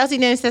free. Chelsea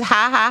Dennis says,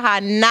 ha,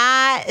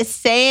 not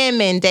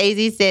salmon.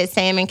 Daisy said,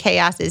 salmon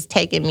chaos is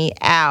taking me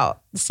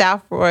out.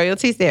 South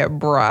Royalty said,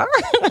 bruh.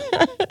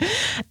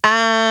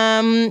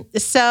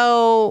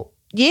 So,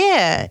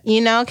 yeah,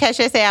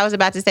 Kesha say I was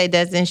about to say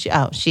doesn't she?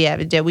 Oh, she have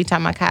it. We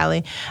talking about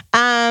Kylie.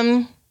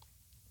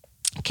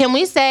 Can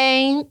we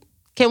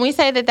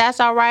say that that's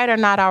all right or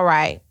not all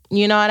right?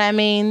 You know what I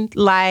mean?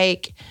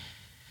 Like,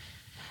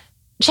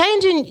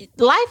 changing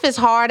life is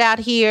hard out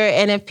here,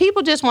 and if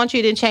people just want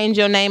you to change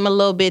your name a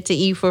little bit to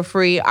eat for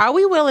free, are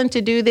we willing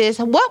to do this?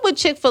 What would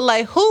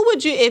Chick-fil-A? Who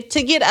would you, if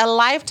to get a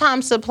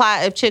lifetime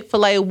supply of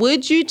Chick-fil-A,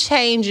 would you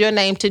change your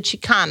name to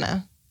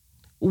Chicana?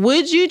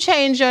 Would you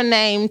change your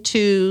name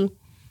to?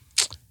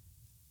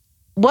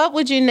 What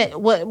would you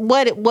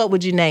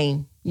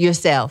name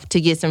yourself to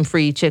get some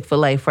free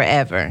Chick-fil-A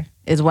forever,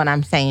 is what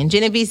I'm saying.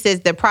 Genevieve says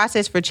the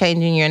process for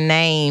changing your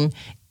name,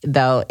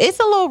 though, it's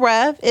a little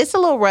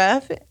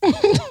rough.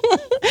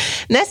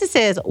 Nessa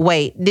says,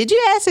 wait, did you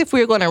ask if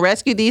we were going to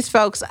rescue these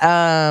folks?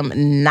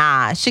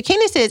 Nah.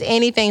 Shakina says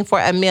anything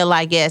for a meal,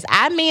 I guess.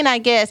 I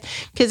guess,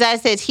 because I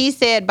said, he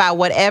said by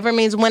whatever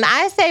means. When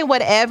I say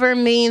whatever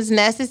means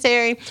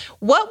necessary,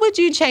 what would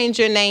you change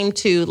your name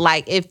to?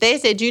 Like, if they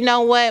said, you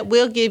know what,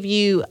 we'll give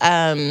you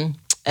a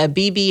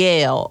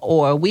BBL,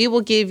 or we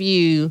will give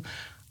you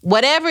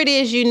whatever it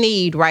is you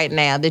need right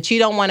now that you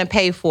don't want to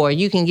pay for,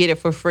 you can get it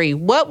for free.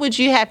 What would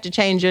you have to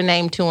change your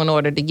name to in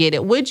order to get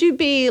it? Would you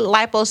be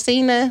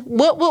Lipocena?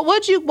 What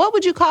would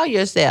you call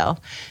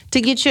yourself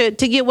to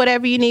get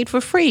whatever you need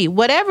for free?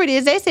 Whatever it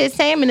is, they said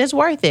salmon is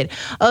worth it.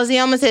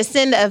 Ozioma says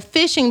send a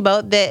fishing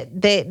boat that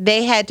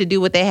they had to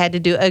do what they had to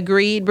do.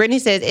 Agreed. Brittany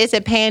says it's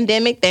a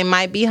pandemic. They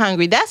might be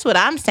hungry. That's what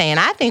I'm saying.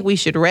 I think we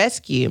should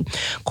rescue.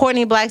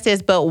 Courtney Black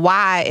says, but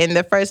why in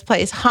the first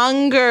place?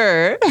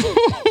 Hunger.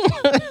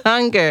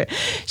 Hunger.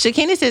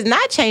 Shakina says,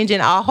 not changing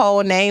a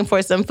whole name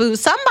for some food.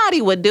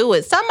 Somebody would do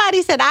it.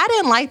 Somebody said, I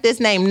didn't like this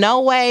name.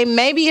 No way.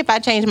 Maybe if I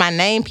change my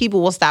name,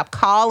 people will stop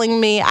calling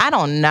me. I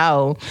don't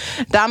know.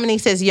 Dominique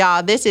says,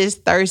 y'all, this is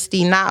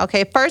thirsty. Not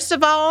okay. First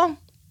of all,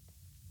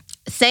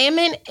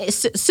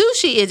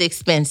 sushi is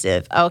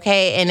expensive,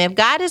 okay? And if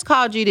God has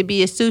called you to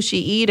be a sushi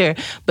eater,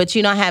 but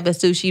you don't have a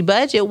sushi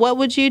budget, what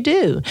would you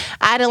do?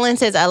 Idolin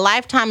says, a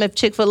lifetime of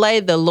Chick-fil-A,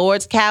 the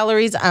Lord's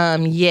calories?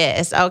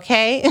 Yes,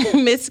 okay?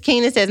 Miss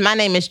Keena says, my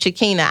name is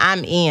Chiquina.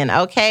 I'm in,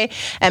 okay?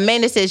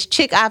 Amanda says,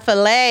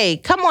 Chick-a-filet.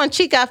 Come on,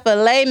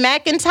 Chick-a-filet.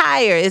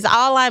 McIntyre is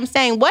all I'm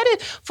saying. What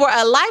if, for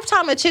a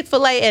lifetime of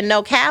Chick-fil-A and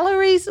no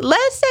calories,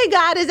 let's say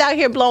God is out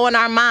here blowing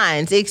our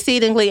minds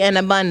exceedingly and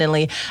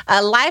abundantly.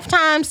 A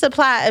lifetime supply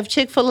supply of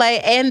Chick-fil-A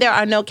and there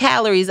are no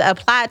calories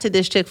applied to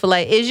this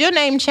Chick-fil-A. Is your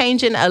name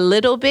changing a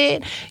little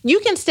bit? You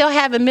can still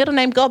have a middle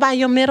name. Go by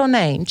your middle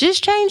name.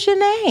 Just change your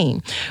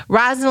name.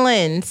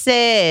 Rosalind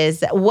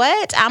says,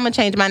 what? I'm going to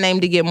change my name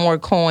to get more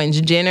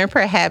coins. Jenner,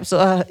 perhaps.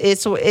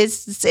 It's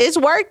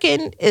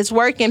working. It's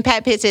working.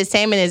 Pat Pitt says,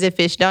 salmon is a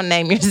fish. Don't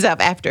name yourself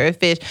after a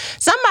fish.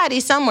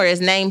 Somebody somewhere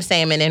is named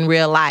Salmon in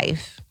real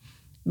life.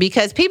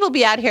 Because people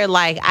be out here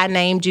like, I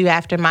named you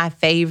after my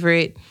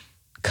favorite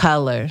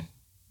color.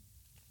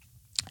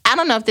 I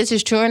don't know if this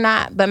is true or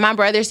not, but my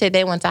brother said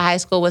they went to high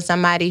school with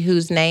somebody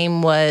whose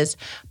name was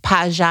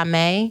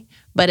Pajame,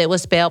 but it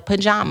was spelled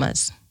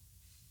pajamas.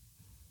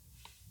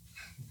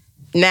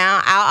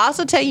 Now, I'll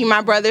also tell you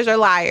my brothers are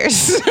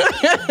liars.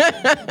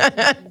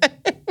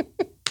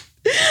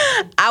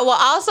 I will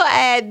also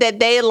add that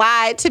they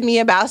lied to me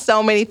about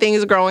so many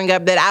things growing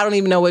up that I don't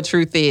even know what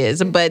truth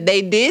is. But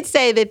they did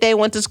say that they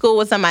went to school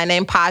with somebody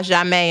named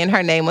Pajame and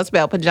her name was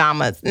spelled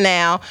pajamas.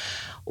 Now,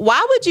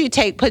 why would you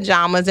take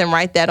pajamas and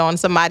write that on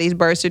somebody's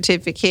birth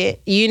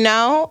certificate? You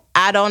know,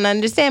 I don't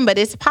understand, but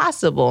it's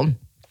possible.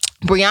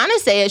 Brianna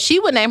said she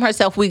would name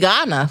herself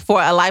Wigana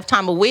for a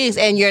lifetime of wigs,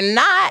 and you're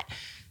not.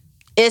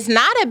 It's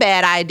not a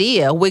bad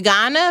idea.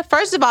 Wigana,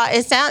 first of all,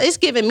 it's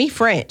giving me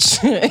French.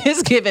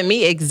 It's giving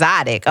me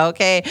exotic,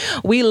 okay?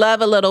 We love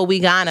a little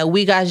Wigana.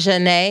 We got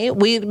Janae.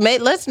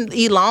 Let's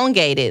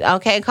elongate it,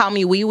 okay? Call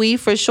me Wee Wee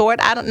for short.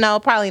 I don't know,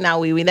 probably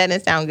not Wee Wee. That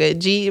didn't sound good.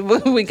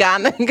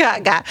 Wigana,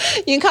 Gaga.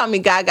 You can call me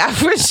Gaga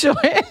for short.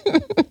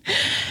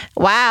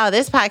 Wow,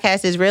 this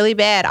podcast is really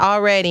bad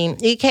already.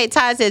 EK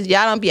Todd says,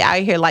 y'all don't be out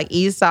here like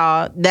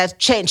Esau. That's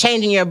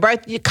changing your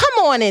birth.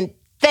 Come on and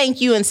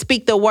thank you and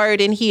speak the word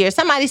in here.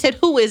 Somebody said,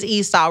 who is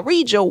Esau?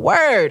 Read your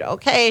word,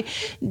 okay?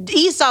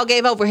 Esau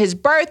gave over his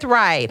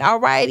birthright, all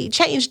right? He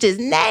changed his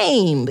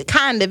name,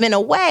 kind of, in a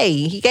way.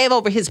 He gave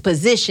over his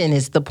position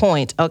is the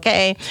point,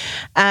 okay?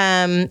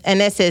 And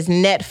that says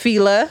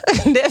Netfila.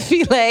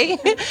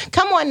 Netfile.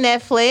 Come on,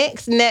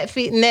 Netflix.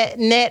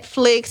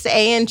 Netflix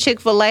and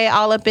Chick-fil-A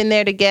all up in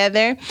there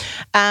together.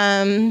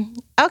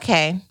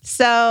 Okay,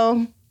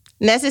 so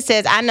Nessa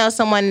says, I know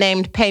someone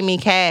named Pay Me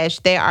Cash.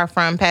 They are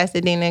from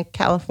Pasadena,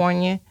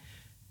 California.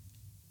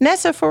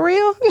 Nessa, for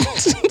real?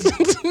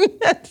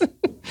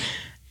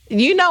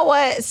 You know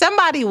what?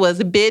 Somebody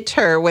was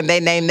bitter when they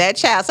named that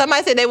child.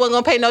 Somebody said they weren't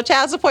going to pay no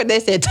child support. They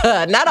said,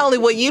 not only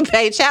will you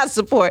pay child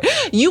support,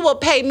 you will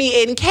pay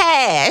me in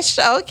cash.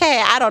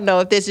 Okay, I don't know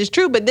if this is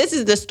true, but this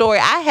is the story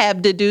I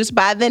have deduced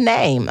by the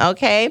name,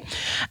 okay?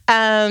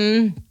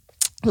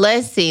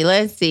 Let's see.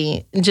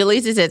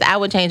 Jaleesa says, I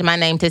would change my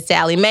name to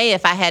Sally Mae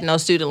if I had no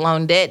student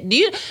loan debt.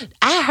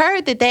 I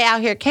heard that they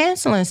out here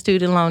canceling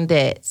student loan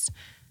debts.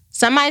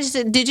 Somebody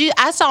said,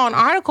 I saw an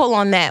article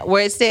on that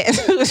where it said,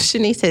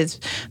 Shanice has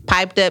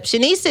piped up.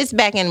 Shanice sits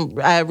back and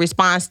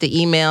responds to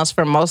emails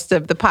from most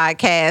of the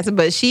podcasts,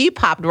 but she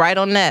popped right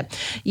on that.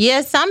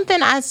 Yeah,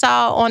 something I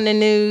saw on the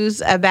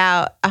news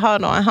about,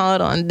 hold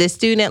on, the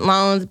student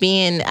loans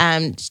being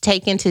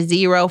taken to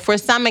zero for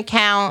some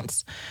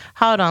accounts.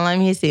 Hold on, let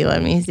me see.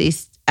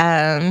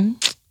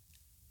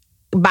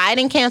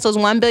 Biden cancels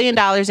 $1 billion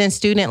in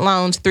student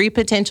loans, 3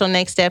 potential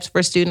next steps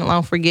for student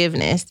loan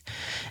forgiveness.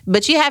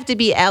 But you have to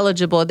be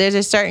eligible. There's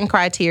a certain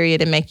criteria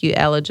to make you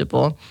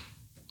eligible.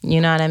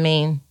 You know what I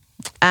mean?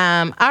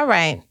 All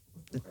right.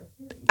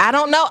 I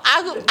don't know.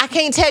 I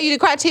can't tell you the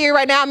criteria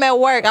right now. I'm at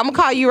work. I'm going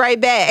to call you right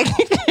back.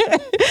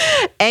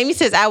 Amy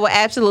says, I will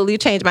absolutely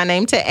change my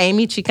name to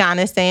Amy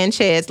Chicana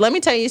Sanchez. Let me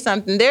tell you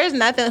something. There's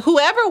nothing.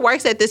 Whoever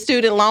works at the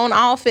student loan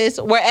office,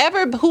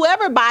 whoever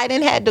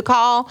Biden had to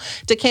call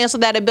to cancel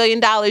that $1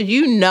 billion,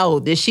 you know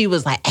that she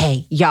was like,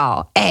 hey,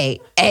 y'all, hey,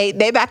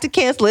 they about to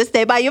cancel it.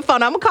 Stay by your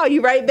phone. I'm going to call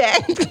you right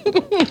back.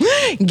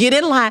 Get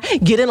in line.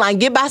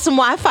 Get by some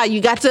Wi-Fi.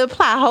 You got to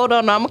apply. Hold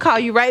on. I'm going to call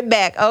you right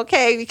back.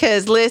 Okay?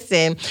 Because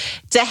listen,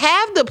 to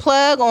have the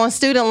plug on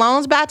student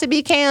loans about to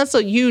be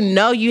canceled, you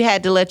know you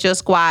had to let your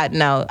squad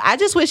know. I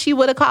just wish you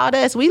would have called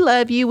us. We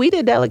love you. We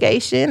did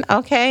delegation.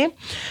 Okay.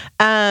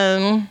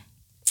 Brianna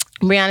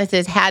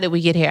says, how did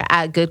we get here?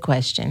 Good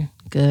question.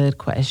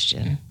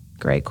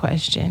 Great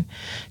question.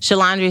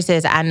 Shalandri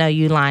says, I know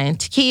you lying.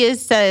 Takia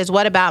says,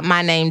 what about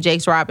my name,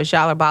 Jakes Roberts?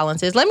 Y'all are balling.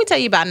 Says, let me tell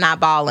you about not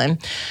balling.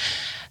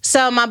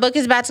 So my book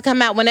is about to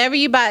come out. Whenever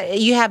you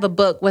have a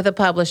book with a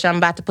publisher, I'm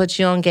about to put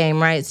you on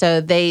game, right?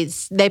 So they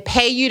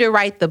pay you to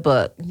write the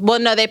book. Well,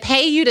 no, they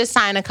pay you to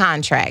sign a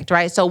contract,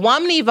 right? So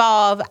Woman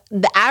Evolve,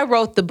 I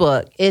wrote the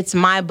book. It's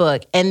my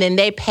book. And then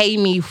they pay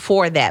me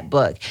for that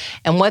book.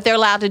 And what they're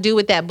allowed to do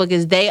with that book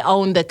is they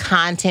own the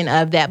content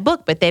of that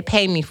book, but they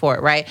pay me for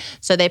it, right?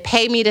 So they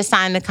pay me to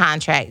sign the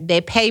contract.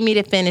 They pay me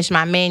to finish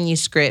my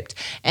manuscript.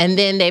 And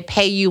then they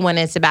pay you when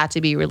it's about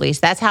to be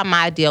released. That's how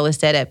my deal is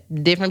set up.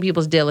 Different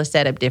people's deal is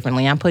set up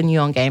differently. I'm putting you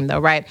on game though,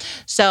 right?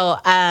 So,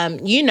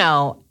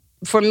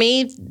 for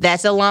me,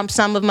 that's a lump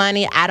sum of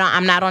money.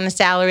 I'm not on a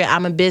salary.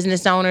 I'm a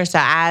business owner, so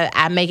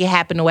I make it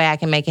happen the way I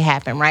can make it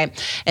happen, right?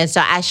 And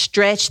so I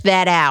stretch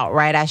that out,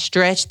 right? I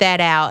stretch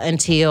that out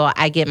until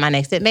I get my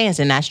next advance,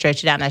 and I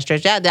stretch it out and I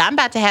stretch it out. I'm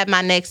about to have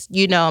my next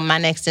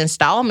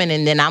installment,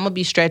 and then I'm gonna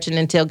be stretching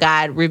until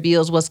God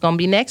reveals what's gonna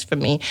be next for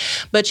me.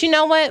 But you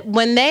know what?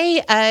 When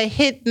they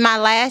hit my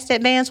last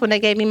advance, when they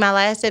gave me my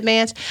last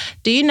advance,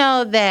 do you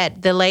know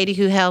that the lady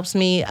who helps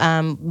me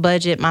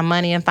budget my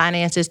money and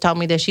finances told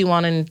me that she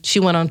went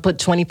on to put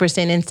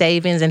 20% in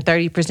savings and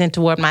 30%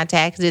 toward my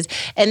taxes.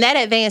 And that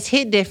advance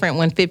hit different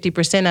when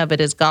 50% of it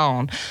is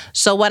gone.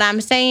 So what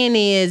I'm saying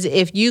is,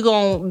 if you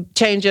going to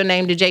change your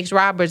name to Jakes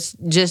Roberts,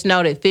 just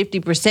know that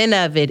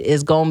 50% of it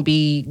is going to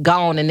be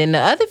gone. And then the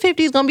other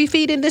 50 is going to be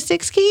feeding the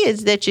 6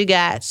 kids that you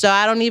got. So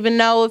I don't even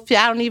know if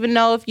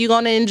you're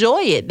going to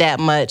enjoy it that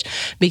much.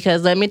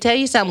 Because let me tell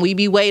you something, we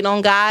be waiting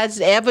on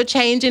God's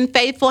ever-changing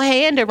faithful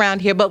hand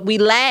around here, but we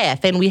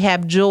laugh and we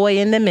have joy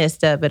in the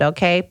midst of it,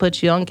 okay?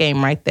 Put you on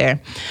game right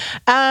there.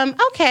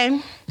 Okay.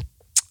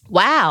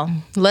 Wow.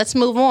 Let's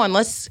move on.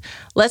 Let's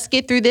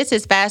get through this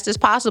as fast as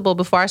possible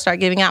before I start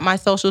giving out my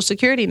social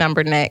security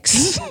number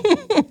next.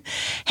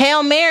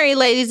 Hail Mary,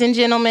 ladies and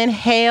gentlemen.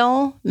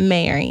 Hail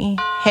Mary.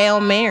 Hail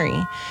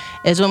Mary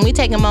is when we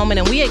take a moment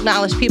and we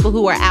acknowledge people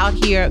who are out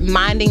here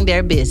minding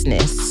their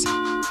business.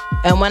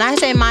 And when I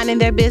say minding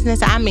their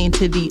business, I mean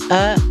to the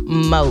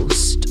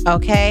utmost,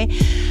 okay?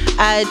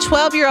 A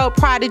 12-year-old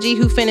prodigy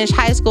who finished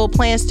high school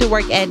plans to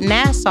work at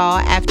Nassau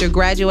after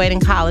graduating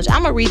college.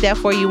 I'm going to read that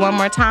for you one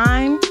more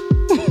time.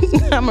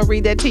 I'm going to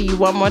read that to you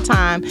one more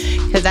time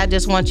because I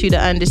just want you to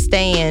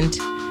understand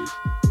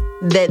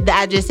that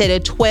I just said a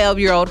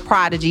 12-year-old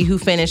prodigy who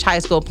finished high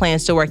school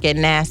plans to work at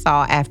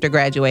Nassau after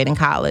graduating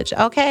college,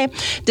 okay?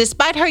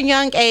 Despite her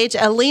young age,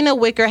 Alina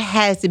Wicker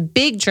has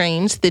big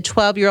dreams. The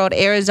 12-year-old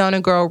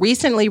Arizona girl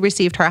recently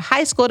received her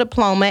high school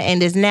diploma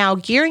and is now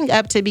gearing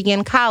up to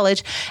begin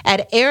college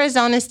at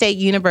Arizona State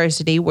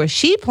University, where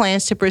she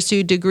plans to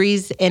pursue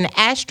degrees in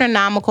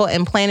astronomical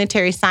and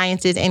planetary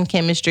sciences and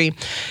chemistry.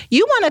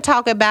 You want to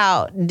talk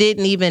about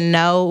didn't even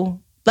know?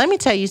 Let me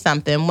tell you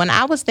something. When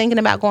I was thinking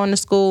about going to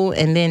school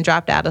and then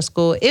dropped out of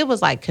school, it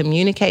was like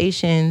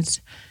communications,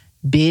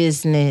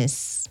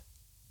 business,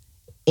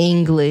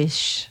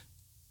 English,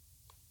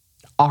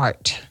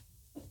 art.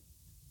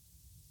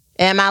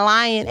 Am I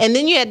lying? And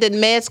then you had the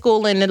med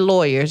school and the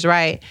lawyers,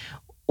 right?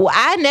 Well,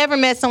 I never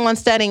met someone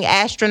studying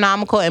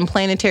astronomical and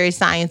planetary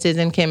sciences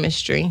and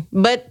chemistry.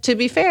 But to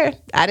be fair,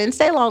 I didn't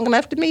stay long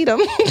enough to meet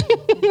them.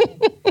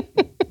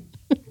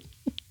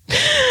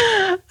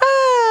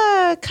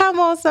 Come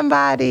on,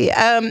 somebody.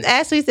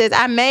 Ashley says,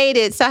 I made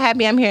it. So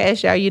happy I'm here,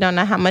 SR. You don't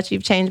know how much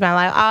you've changed my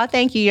life. Oh,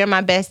 thank you. You're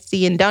my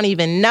bestie and don't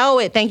even know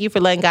it. Thank you for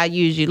letting God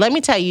use you. Let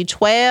me tell you,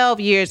 12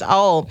 years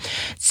old.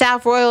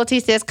 South Royalty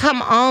says,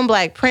 come on,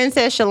 Black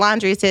Princess.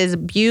 Shalandri says,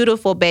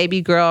 beautiful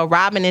baby girl.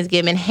 Robin is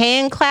giving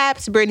hand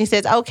claps. Brittany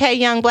says, okay,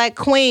 young Black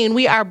queen.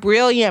 We are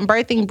brilliant.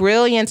 Birthing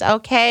brilliance.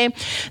 Okay.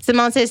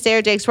 Simone says,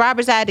 Sarah Jakes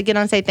Roberts. I had to get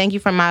on and say thank you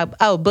for my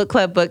book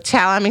club book.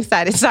 Child, I'm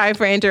excited. Sorry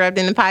for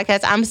interrupting the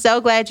podcast. I'm so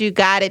glad you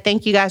got it.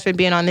 Thank you guys for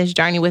being on this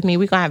journey with me.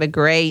 We're going to have a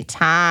great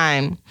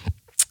time.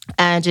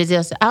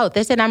 Giselle said,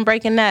 they said I'm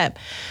breaking up.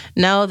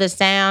 No, the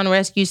sound,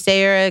 rescue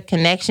Sarah,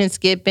 connection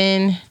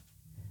skipping.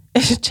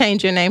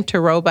 Change your name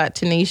to Robot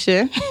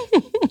Tanisha.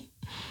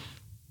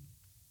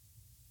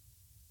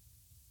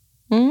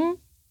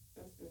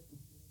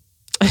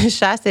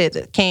 Shaw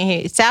said, can't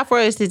hear you. South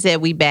Royalty said,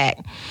 we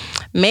back.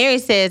 Mary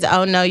says,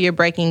 oh no, you're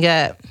breaking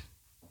up.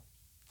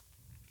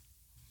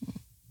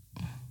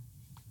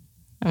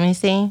 Let me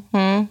see.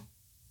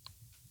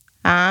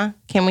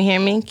 Can we hear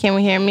me? Can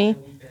we hear me?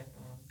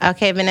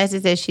 Okay, Vanessa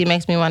says she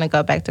makes me want to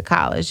go back to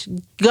college.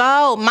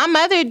 Go. My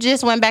mother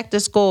just went back to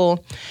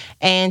school,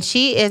 and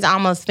she is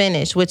almost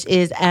finished, which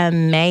is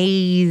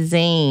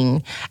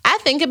amazing. I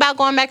think about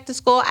going back to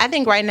school. I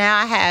think right now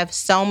I have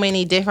so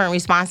many different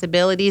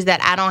responsibilities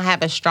that I don't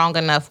have a strong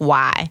enough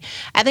why.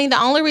 I think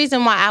the only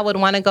reason why I would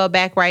want to go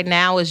back right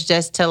now is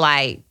just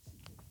to,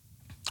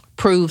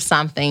 prove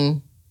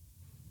something.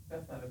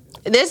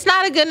 That's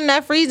not a good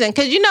enough reason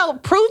because,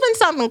 proving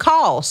something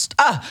costs.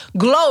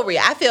 Glory.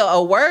 I feel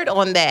a word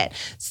on that.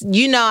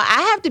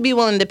 I have to be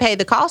willing to pay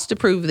the cost to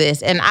prove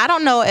this. And I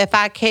don't know if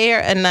I care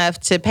enough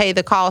to pay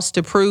the cost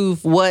to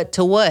prove what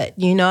to what.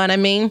 You know what I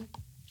mean?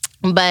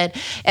 But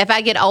if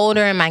I get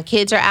older and my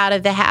kids are out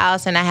of the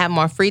house and I have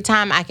more free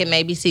time, I can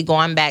maybe see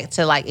going back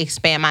to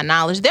expand my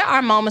knowledge. There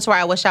are moments where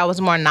I wish I was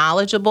more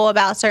knowledgeable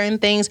about certain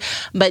things.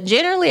 But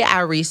generally, I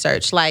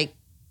research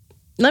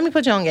let me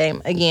put you on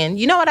game again.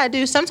 You know what I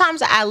do?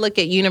 Sometimes I look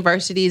at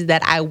universities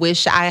that I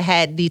wish I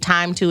had the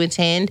time to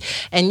attend,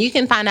 and you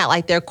can find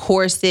out their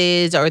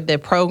courses or the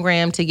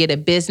program to get a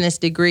business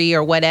degree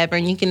or whatever,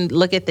 and you can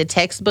look at the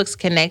textbooks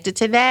connected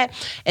to that,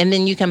 and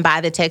then you can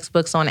buy the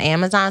textbooks on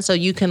Amazon so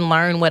you can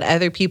learn what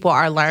other people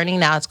are learning.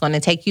 Now, it's going to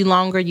take you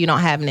longer. You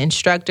don't have an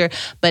instructor,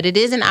 but it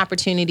is an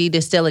opportunity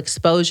to still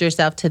expose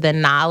yourself to the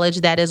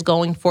knowledge that is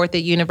going forth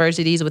at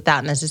universities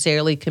without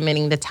necessarily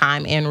committing the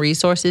time and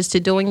resources to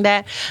doing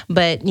that.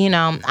 But But, you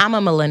know, I'm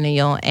a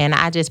millennial and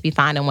I just be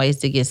finding ways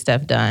to get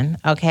stuff done.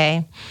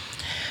 Okay.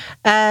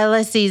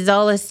 Let's see.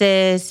 Zola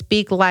says,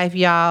 speak life,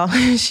 y'all.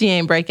 She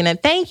ain't breaking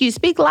up. Thank you.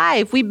 Speak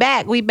life. We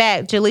back.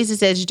 Jaleesa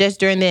says, just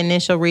during the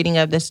initial reading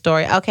of the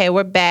story. Okay,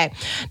 we're back.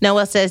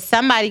 Noel says,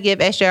 somebody give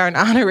SJR an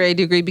honorary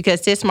degree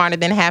because she's smarter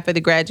than half of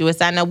the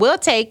graduates. I know. We'll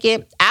take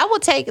it. I will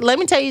take, let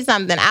me tell you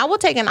something. I will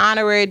take an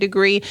honorary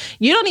degree.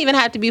 You don't even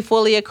have to be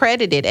fully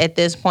accredited at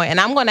this point. And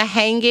I'm going to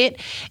hang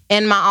it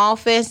in my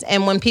office.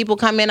 And when people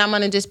come in, I'm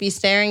going to just be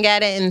staring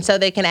at it. And so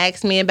they can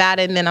ask me about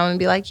it. And then I'm going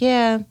to be like,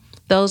 yeah.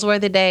 Those were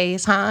the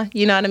days, huh?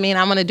 You know what I mean?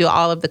 I'm going to do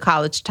all of the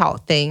college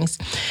talk things.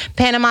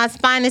 Panama's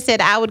Finest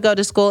said, I would go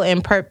to school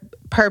in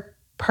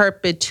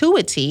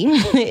perpetuity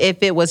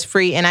if it was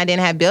free and I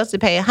didn't have bills to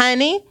pay.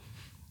 Honey,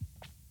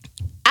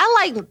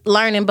 I like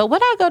learning, but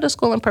would I go to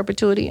school in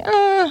perpetuity?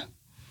 I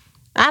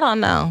don't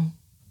know.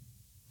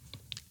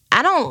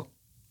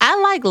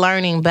 I like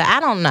learning, but I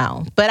don't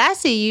know. But I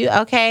see you,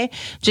 okay?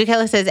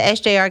 Jaquela says,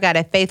 SJR got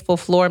a faithful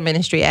floor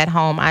ministry at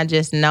home. I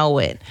just know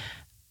it.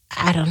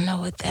 I don't know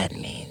what that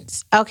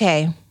means.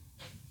 Okay.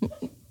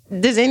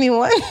 Does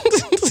anyone?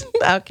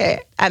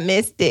 Okay. I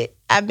missed it.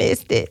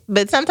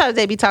 But sometimes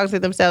they be talking to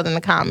themselves in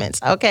the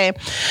comments. Okay.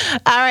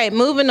 All right.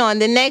 Moving on.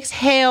 The next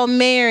Hail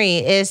Mary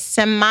is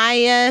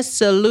Samia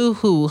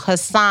Suluhu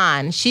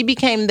Hassan. She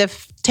became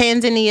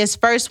Tanzania's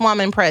first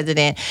woman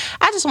president.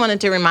 I just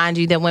wanted to remind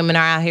you that women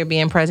are out here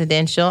being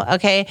presidential,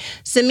 okay?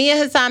 Samia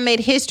Hassan made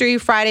history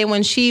Friday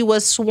when she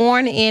was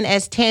sworn in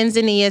as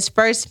Tanzania's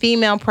first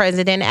female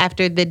president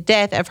after the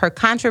death of her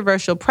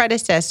controversial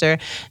predecessor,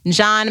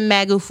 John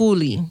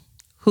Magufuli,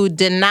 who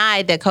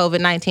denied that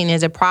COVID-19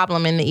 is a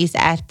problem in the East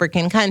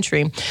African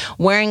country.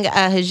 Wearing a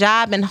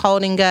hijab and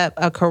holding up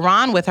a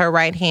Quran with her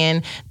right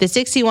hand, the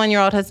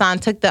 61-year-old Hassan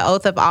took the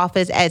oath of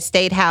office at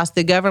State House,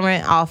 the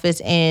government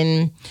office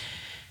in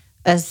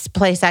a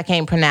place I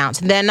can't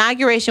pronounce. The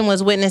inauguration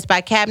was witnessed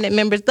by cabinet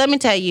members. Let me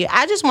tell you,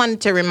 I just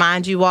wanted to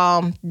remind you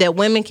all that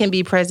women can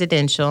be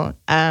presidential.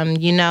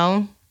 You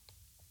know,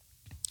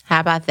 how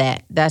about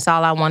that? That's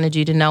all I wanted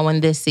you to know in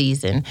this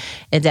season,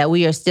 is that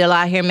we are still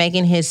out here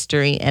making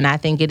history. And I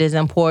think it is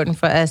important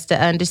for us to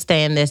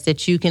understand this,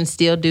 that you can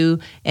still do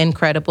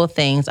incredible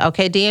things.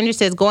 Okay, Deandra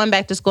says, going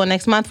back to school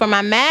next month for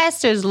my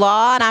master's,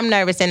 Lord, I'm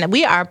nervous. And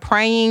we are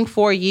praying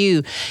for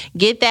you.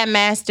 Get that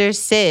master's,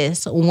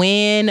 sis.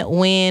 Win.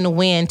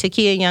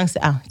 Takia Young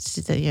says, oh,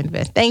 she said you're the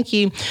best. Thank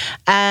you.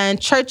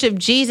 Church of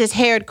Jesus,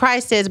 Herod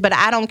Christ says, but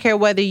I don't care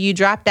whether you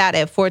dropped out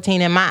at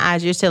 14. In my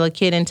eyes, you're still a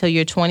kid until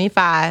you're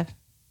 25.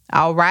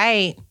 All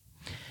right.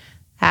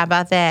 How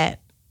about that?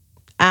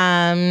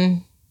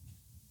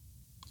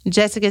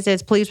 Jessica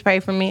says, please pray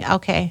for me.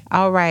 Okay.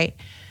 All right.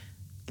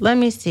 Let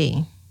me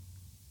see.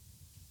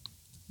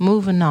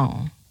 Moving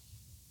on.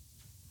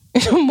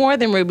 More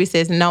Than Ruby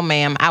says, no,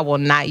 ma'am, I will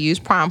not use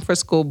prom for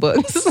school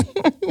books.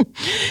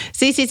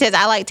 Cece says,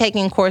 I like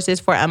taking courses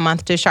for a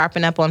month to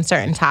sharpen up on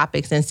certain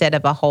topics instead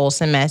of a whole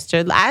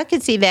semester. I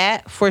could see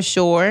that for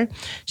sure.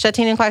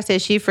 Shatina Clark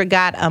says she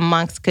forgot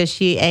amongst because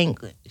she ain't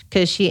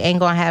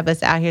gonna have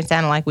us out here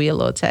sounding like we a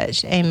little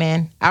touched.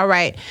 Amen. All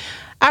right.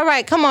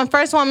 Come on.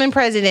 First woman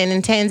president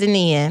in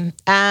Tanzania.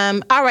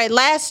 All right.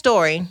 Last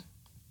story.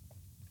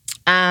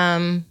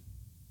 And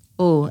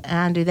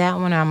I'll do that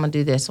one or I'm going to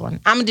do this one.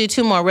 I'm going to do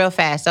two more real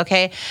fast,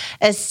 okay?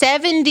 A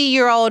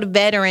 70-year-old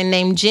veteran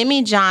named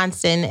Jimmy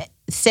Johnson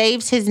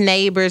saves his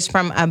neighbors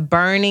from a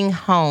burning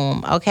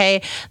home,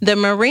 okay? The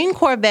Marine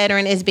Corps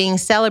veteran is being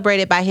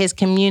celebrated by his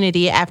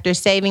community after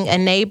saving a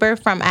neighbor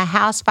from a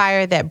house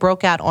fire that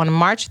broke out on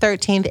March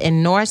 13th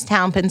in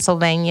Norristown,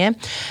 Pennsylvania.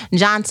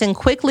 Johnson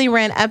quickly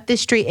ran up the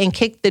street and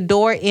kicked the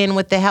door in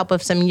with the help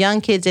of some young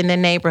kids in the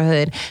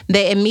neighborhood.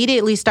 They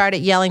immediately started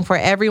yelling for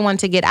everyone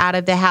to get out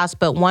of the house,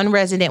 but one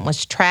resident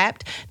was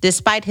trapped.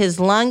 Despite his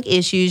lung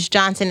issues,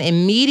 Johnson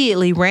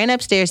immediately ran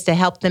upstairs to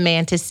help the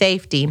man to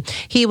safety.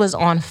 He was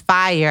on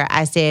fire.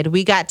 I said,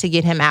 we got to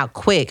get him out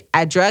quick.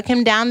 I drug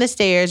him down the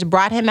stairs,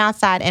 brought him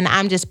outside, and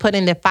I'm just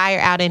putting the fire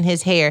out in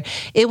his hair.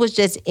 It was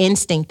just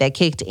instinct that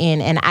kicked in,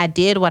 and I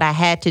did what I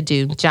had to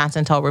do,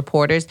 Johnson told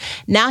reporters.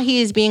 Now he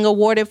is being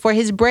awarded for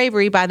his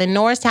bravery by the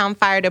Norristown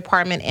Fire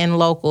Department and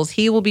locals.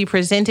 He will be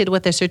presented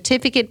with a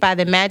certificate by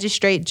the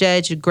magistrate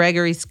judge,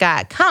 Gregory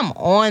Scott. Come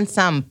on,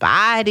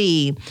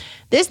 somebody.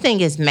 This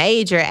thing is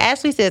major.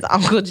 Ashley says,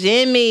 Uncle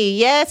Jimmy.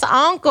 Yes,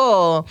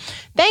 Uncle.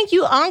 Thank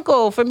you,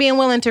 Uncle, for being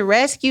willing to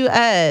rescue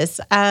us.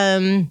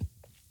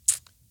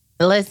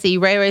 Let's see.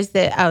 Ray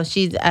said,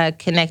 she's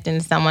connecting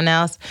to someone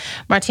else.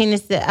 Martina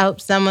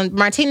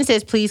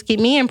says, please keep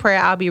me in prayer.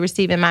 I'll be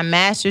receiving my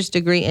master's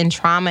degree in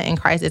trauma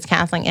and crisis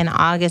counseling in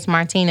August.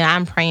 Martina,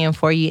 I'm praying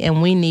for you,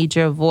 and we need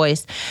your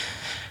voice.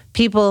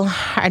 People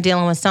are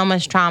dealing with so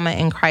much trauma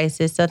and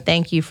crisis, so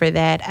thank you for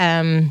that.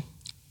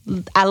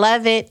 I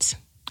love it.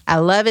 I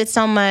love it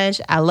so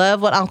much. I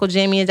love what Uncle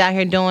Jimmy is out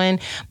here doing.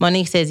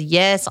 Monique says,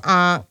 yes,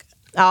 Unc.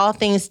 All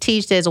Things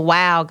Teach says,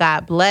 wow,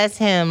 God bless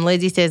him.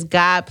 Lizzie says,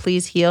 God,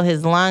 please heal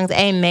his lungs.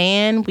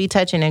 Amen. We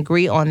touch and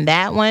agree on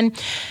that one.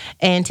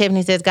 And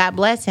Tiffany says, God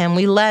bless him.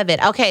 We love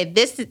it. Okay,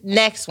 this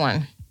next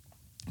one.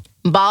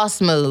 Boss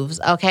moves,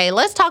 okay?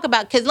 Let's talk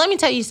about, because let me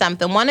tell you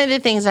something. One of the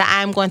things that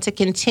I'm going to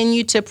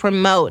continue to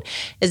promote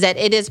is that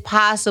it is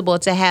possible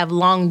to have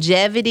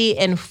longevity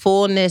and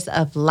fullness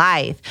of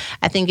life.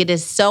 I think it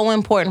is so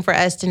important for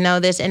us to know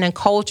this. In a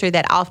culture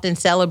that often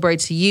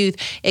celebrates youth,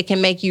 it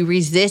can make you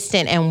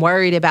resistant and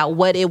worried about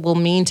what it will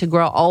mean to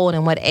grow old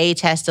and what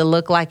age has to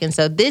look like. And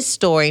so this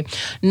story,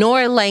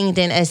 Nora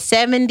Langdon, a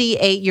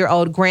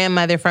 78-year-old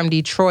grandmother from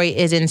Detroit,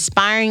 is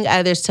inspiring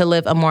others to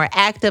live a more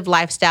active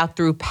lifestyle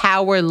through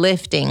powerlifting.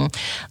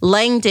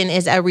 Langdon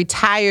is a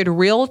retired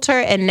realtor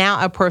and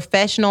now a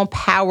professional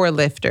power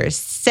lifter.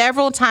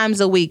 Several times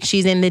a week,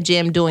 she's in the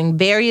gym doing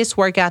various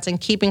workouts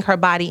and keeping her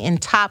body in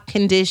top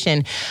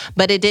condition.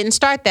 But it didn't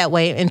start that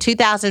way. In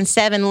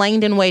 2007,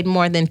 Langdon weighed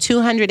more than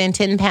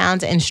 210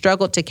 pounds and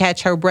struggled to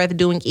catch her breath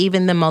doing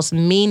even the most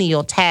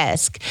menial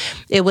task.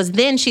 It was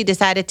then she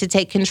decided to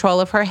take control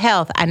of her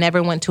health. I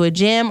never went to a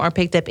gym or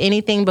picked up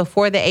anything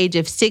before the age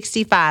of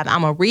 65.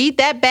 I'm going to read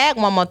that back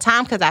one more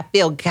time because I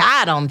feel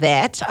God on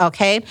that.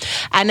 Okay.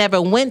 I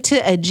never went to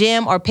a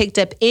gym or picked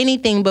up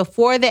anything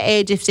before the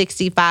age of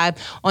 65.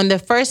 On the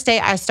first day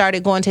I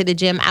started going to the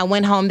gym, I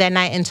went home that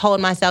night and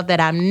told myself that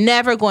I'm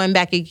never going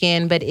back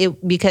again,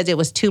 because it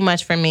was too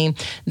much for me.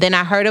 Then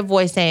I heard a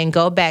voice saying,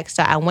 go back.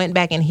 So I went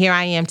back and here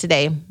I am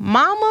today.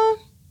 Mama,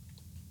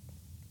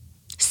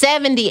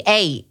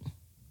 78.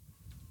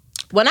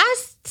 When I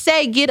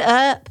say get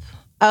up,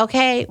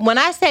 okay, when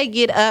I say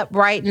get up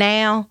right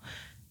now,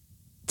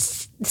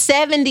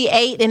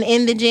 78 and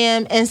in the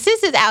gym, and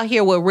sis is out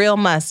here with real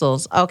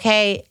muscles,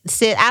 okay?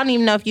 Sis, I don't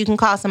even know if you can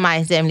call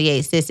somebody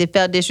 78, sis. It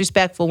felt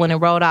disrespectful when it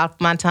rolled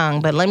off my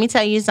tongue, but let me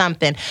tell you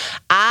something.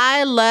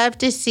 I love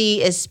to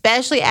see,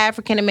 especially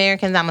African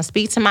Americans, I'm going to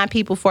speak to my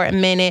people for a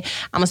minute.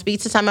 I'm going to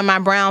speak to some of my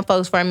brown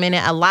folks for a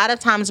minute. A lot of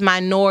times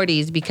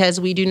minorities, because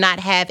we do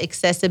not have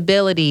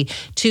accessibility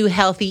to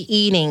healthy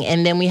eating,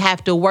 and then we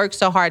have to work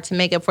so hard to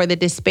make up for the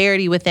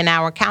disparity within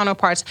our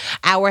counterparts.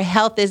 Our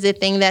health is the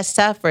thing that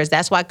suffers.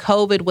 That's why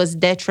COVID was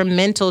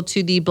detrimental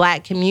to the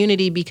Black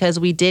community, because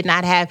we did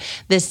not have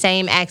the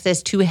same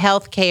access to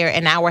health care,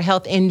 and our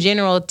health in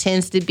general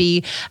tends to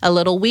be a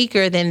little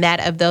weaker than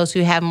that of those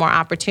who have more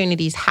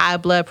opportunities. High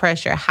blood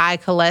pressure, high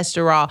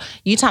cholesterol.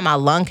 You talking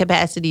about lung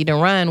capacity to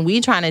run. We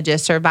trying to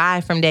just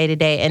survive from day to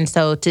day. And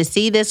so to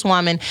see this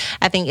woman,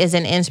 I think, is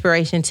an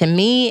inspiration to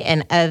me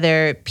and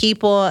other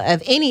people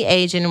of any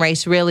age and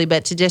race, really.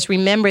 But to just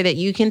remember that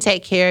you can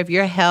take care of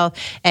your health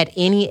at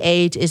any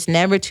age. It's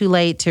never too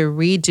late to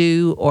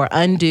redo or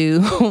undo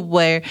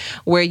where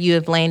you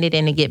have landed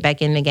and to get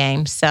back in the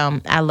game. So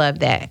I love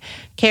that.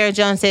 Kara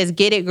Jones says,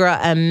 get it, girl.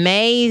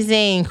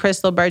 Amazing.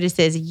 Crystal Burgess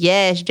says,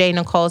 yes. Jay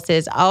Nicole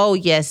says, oh,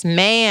 yes,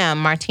 ma'am.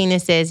 Martina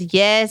says,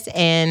 yes.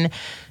 And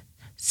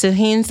So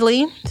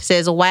Hensley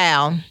says,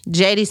 wow.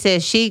 JD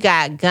says she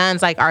got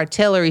guns like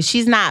artillery.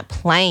 She's not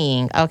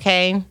playing,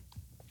 okay?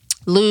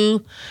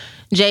 Lou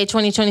J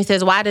 2020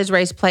 says, why does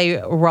race play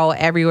a role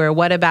everywhere?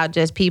 What about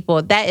just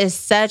people? That is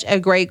such a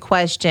great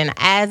question.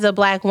 As a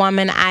Black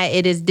woman,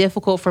 it is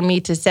difficult for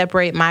me to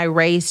separate my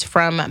race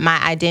from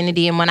my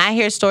identity. And when I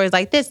hear stories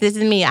like this is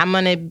me. I'm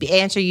going to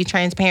answer you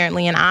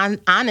transparently and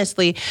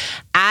honestly.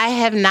 I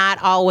have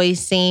not always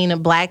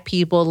seen Black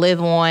people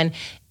live on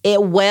it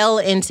well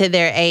into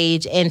their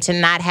age and to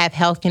not have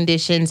health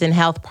conditions and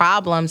health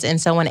problems.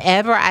 And so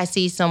whenever I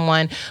see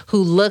someone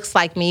who looks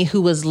like me,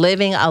 who was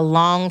living a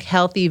long,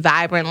 healthy,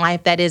 vibrant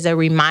life, that is a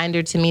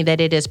reminder to me that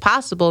it is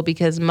possible,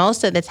 because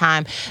most of the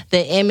time,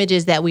 the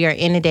images that we are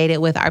inundated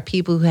with are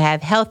people who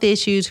have health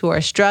issues, who are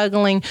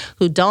struggling,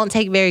 who don't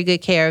take very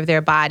good care of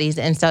their bodies.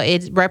 And so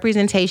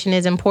representation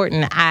is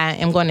important. I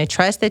am going to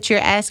trust that you're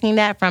asking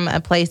that from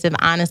a place of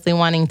honestly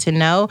wanting to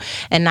know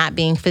and not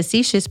being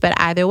facetious. But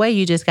either way,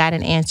 you just got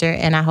an answer,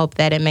 and I hope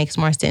that it makes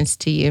more sense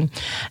to you.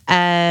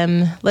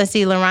 Let's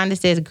see. LaRonda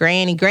says,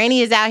 Granny. Granny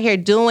is out here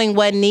doing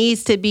what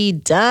needs to be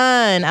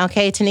done.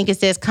 Okay. Tanika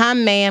says,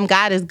 come, ma'am.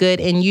 God is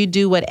good, and you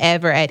do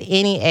whatever at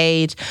any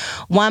age.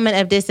 Woman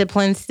of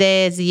Discipline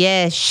says,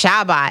 yes,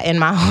 Shabbat in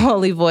my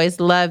holy voice.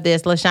 Love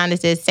this. LaShonda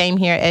says, same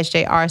here,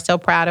 SJR. So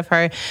proud of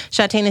her.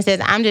 Shantina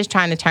says, I'm just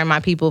trying to turn my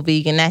people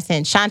vegan. That's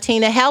it.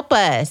 Shantina, help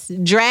us.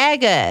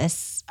 Drag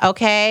us.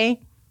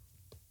 Okay.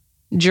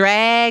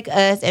 Drag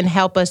us and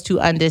help us to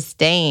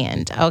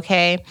understand,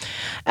 okay?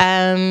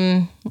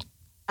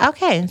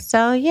 Okay,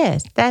 so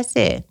yes, that's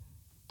it.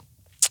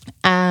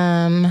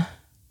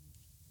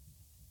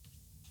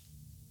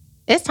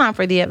 It's time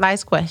for the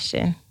advice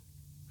question.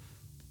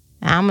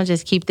 I'm going to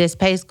just keep this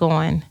pace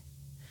going,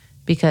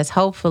 because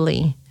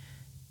hopefully,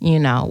 we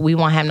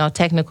won't have no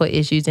technical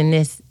issues, and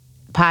this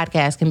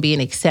podcast can be an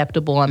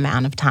acceptable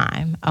amount of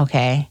time,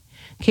 okay?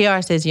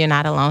 Kiara says, you're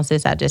not alone,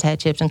 sis. I just had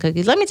chips and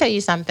cookies. Let me tell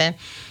you something.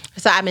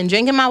 So I've been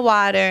drinking my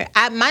water.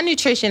 My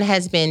nutrition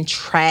has been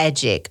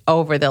tragic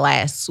over the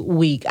last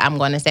week, I'm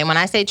going to say. When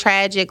I say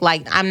tragic,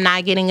 like I'm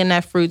not getting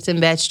enough fruits and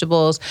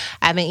vegetables.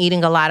 I've been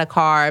eating a lot of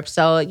carbs.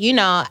 So,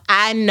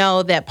 I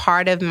know that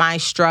part of my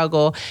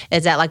struggle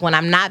is that like when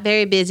I'm not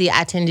very busy,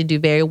 I tend to do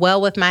very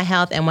well with my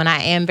health. And when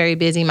I am very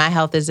busy, my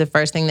health is the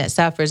first thing that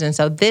suffers. And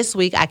so this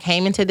week, I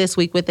came into this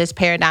week with this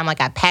paradigm.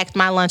 Like I packed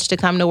my lunch to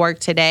come to work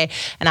today.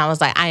 And I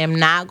was like, I am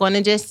not going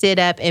to just sit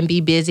up and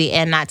be busy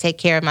and not take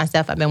care of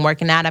myself. I've been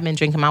working out. I've been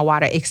drinking my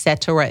water, et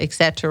cetera, et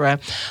cetera.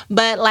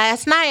 But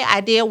last night I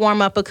did warm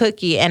up a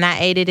cookie and I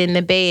ate it in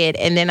the bed.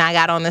 And then I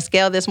got on the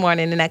scale this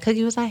morning and that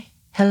cookie was like,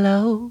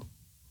 hello,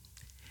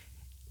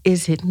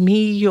 is it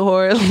me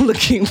you're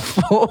looking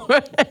for?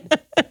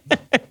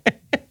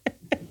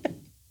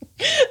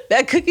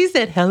 That cookie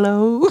said,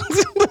 hello.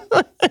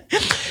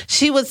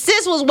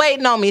 Sis was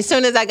waiting on me as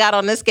soon as I got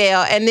on the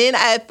scale. And then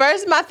at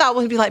first my thought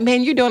would be like,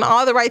 man, you're doing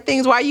all the right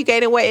things. Why are you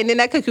gaining weight? And then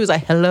that cookie was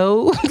like,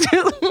 hello.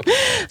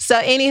 So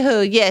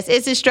anywho, yes,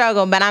 it's a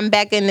struggle, but I'm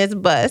back in this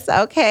bus.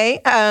 Okay.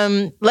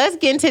 Let's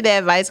get into the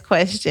advice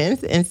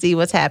questions and see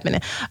what's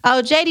happening.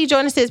 Oh, JD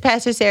Jordan says,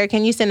 Pastor Sarah,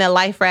 can you send a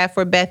life raft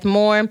for Beth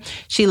Moore?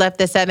 She left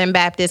the Southern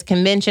Baptist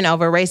Convention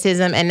over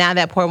racism. And now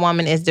that poor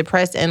woman is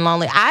depressed and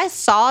lonely. I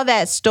saw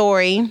that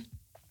story.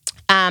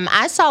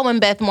 I saw when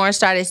Beth Moore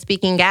started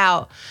speaking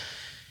out,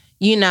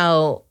 in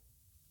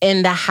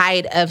the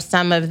height of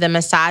some of the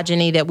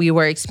misogyny that we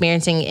were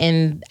experiencing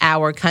in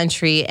our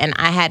country. And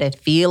I had a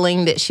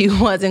feeling that she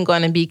wasn't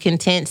going to be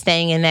content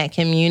staying in that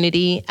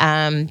community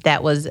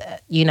that was,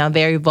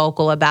 very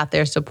vocal about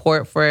their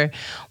support for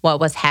what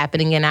was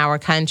happening in our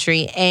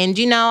country. And,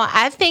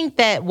 I think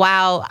that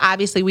while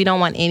obviously we don't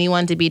want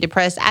anyone to be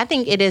depressed, I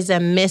think it is a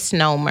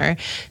misnomer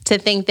to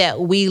think that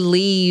we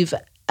leave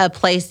a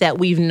place that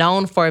we've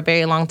known for a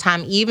very long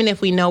time, even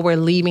if we know we're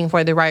leaving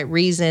for the right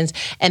reasons,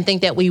 and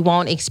think that we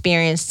won't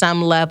experience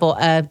some level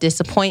of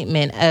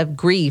disappointment, of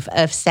grief,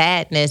 of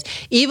sadness,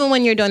 even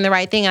when you're doing the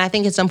right thing. And I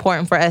think it's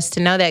important for us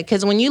to know that,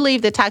 because when you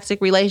leave the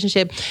toxic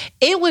relationship,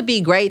 it would be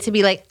great to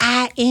be like,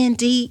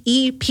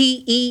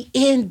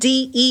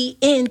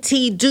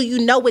 INDEPENDENT. Do you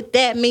know what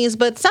that means?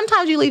 But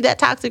sometimes you leave that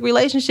toxic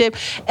relationship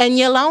and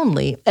you're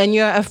lonely and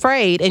you're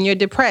afraid and you're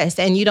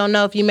depressed and you don't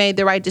know if you made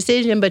the right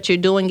decision, but you're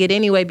doing it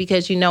anyway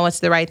because you know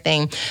it's the right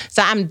thing.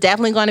 So I'm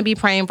definitely going to be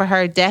praying for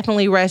her,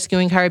 definitely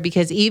rescuing her,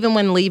 because even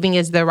when leaving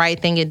is the right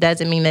thing, it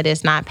doesn't mean that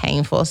it's not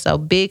painful. So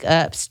big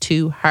ups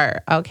to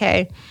her.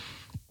 Okay.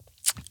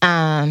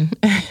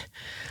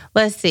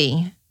 Let's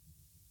see.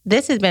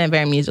 This has been a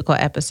very musical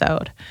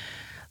episode.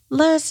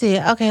 Let's see.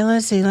 Okay,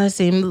 let's see.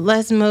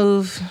 Let's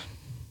move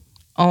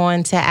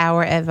on to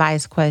our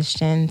advice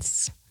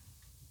questions.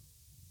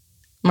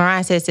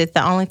 Mariah says it's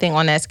the only thing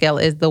on that scale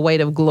is the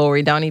weight of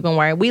glory. Don't even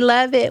worry. We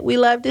love it. We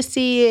love to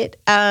see it.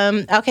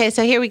 Okay,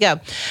 so here we go.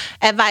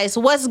 Advice.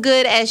 What's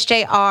good,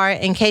 SJR?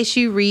 In case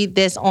you read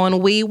this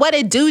on What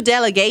a do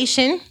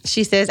delegation.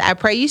 She says, I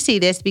pray you see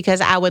this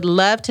because I would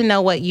love to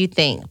know what you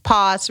think.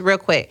 Pause real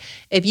quick.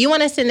 If you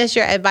want to send us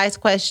your advice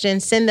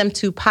questions, send them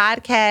to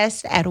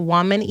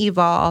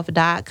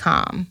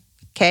podcast@womanevolve.com.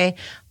 Okay?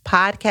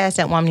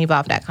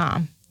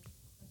 podcast@womanevolve.com.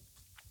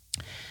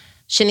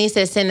 Shanice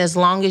says, send as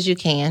long as you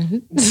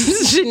can.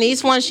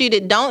 Shanice wants you to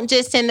don't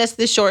just send us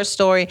the short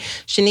story.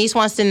 Shanice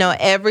wants to know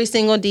every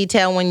single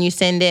detail when you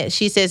send it.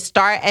 She says,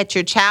 start at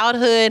your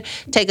childhood,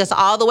 take us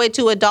all the way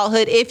to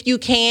adulthood. If you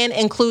can,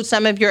 include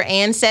some of your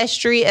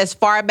ancestry as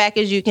far back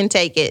as you can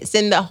take it.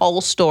 Send the whole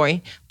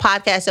story.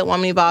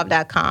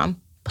 podcast@womanevolve.com.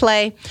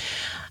 Play.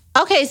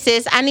 Okay,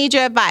 sis, I need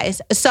your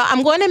advice. So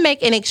I'm going to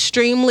make an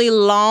extremely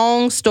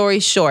long story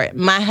short.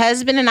 My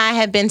husband and I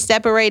have been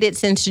separated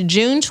since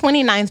June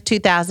 29th,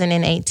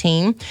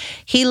 2018.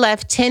 He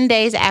left 10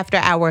 days after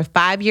our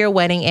 5-year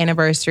wedding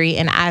anniversary,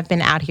 and I've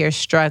been out here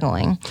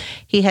struggling.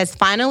 He has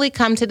finally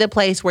come to the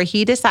place where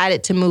he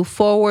decided to move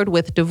forward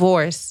with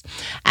divorce.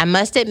 I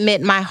must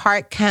admit, my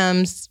heart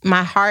is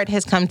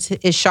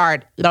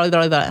shattered.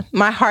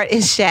 My heart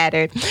is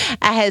shattered.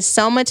 I had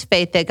so much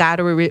faith that God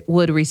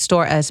would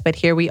restore us, but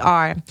here we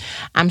are.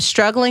 I'm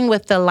struggling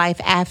with the life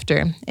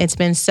after. It's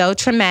been so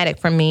traumatic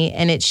for me,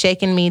 and it's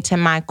shaken me to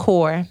my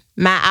core.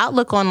 My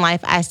outlook on life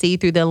I see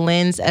through the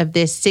lens of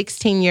this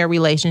 16-year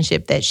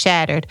relationship that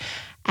shattered.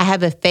 I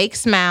have a fake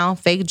smile,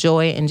 fake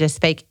joy, and just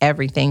fake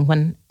everything.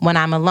 When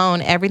I'm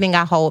alone, everything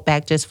I hold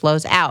back just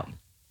flows out.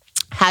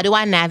 How do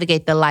I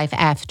navigate the life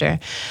after?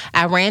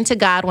 I ran to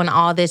God when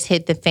all this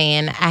hit the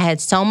fan. I had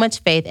so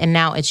much faith, and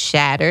now it's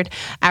shattered.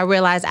 I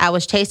realized I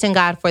was chasing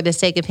God for the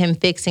sake of him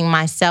fixing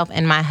myself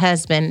and my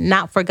husband,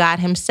 not for God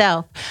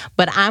himself.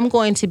 But I'm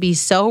going to be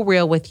so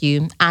real with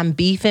you. I'm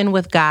beefing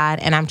with God,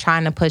 and I'm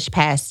trying to push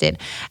past it.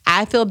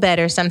 I feel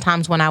better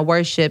sometimes when I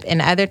worship,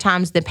 and other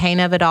times the pain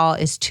of it all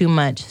is too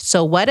much.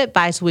 So what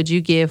advice would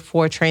you give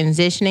for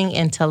transitioning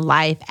into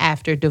life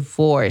after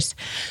divorce?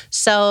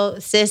 So,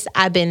 sis,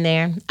 I've been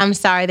there. I'm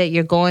sorry that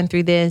you're going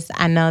through this.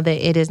 I know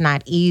that it is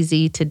not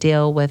easy to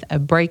deal with a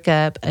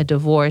breakup, a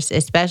divorce,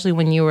 especially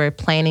when you were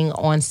planning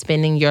on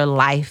spending your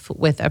life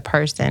with a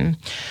person.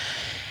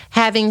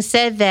 Having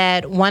said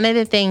that, one of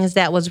the things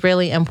that was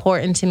really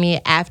important to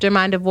me after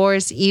my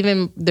divorce,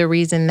 even the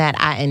reason that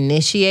I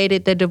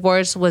initiated the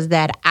divorce, was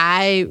that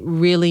I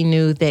really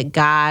knew that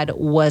God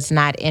was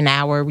not in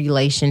our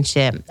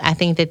relationship. I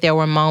think that there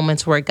were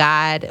moments where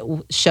God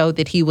showed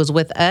that he was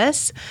with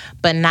us,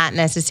 but not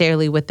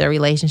necessarily with the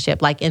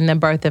relationship. Like in the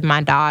birth of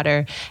my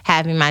daughter,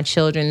 having my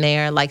children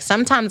there. Like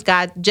sometimes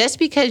God, just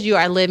because you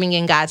are living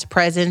in God's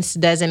presence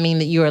doesn't mean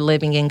that you are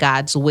living in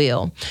God's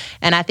will.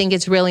 And I think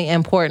it's really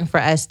important for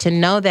us to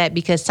know that,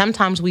 because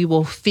sometimes we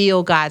will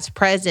feel God's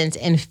presence,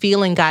 and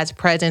feeling God's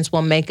presence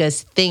will make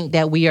us think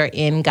that we are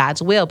in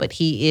God's will, but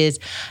he is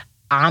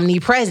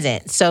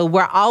omnipresent. So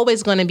we're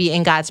always going to be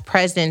in God's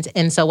presence.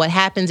 And so what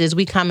happens is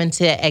we come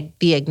into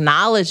the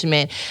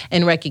acknowledgement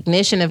and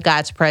recognition of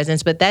God's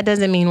presence, but that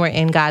doesn't mean we're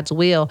in God's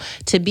will.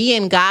 To be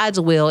in God's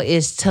will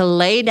is to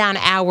lay down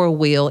our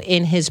will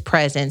in his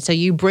presence. So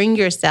you bring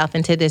yourself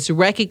into this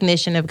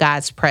recognition of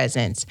God's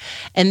presence.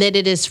 And that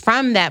it is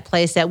from that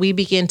place that we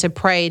begin to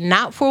pray,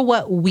 not for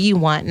what we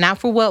want, not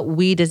for what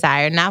we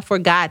desire, not for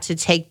God to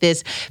take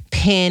this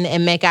pen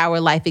and make our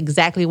life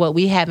exactly what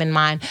we have in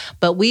mind,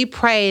 but we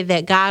pray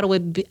that God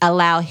would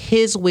allow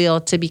his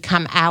will to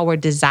become our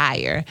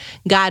desire.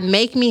 God,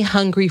 make me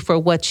hungry for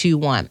what you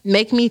want.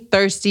 Make me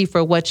thirsty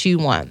for what you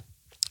want.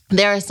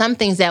 There are some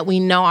things that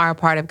we know are a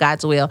part of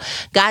God's will.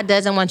 God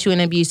doesn't want you in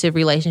an abusive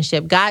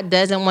relationship. God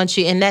doesn't want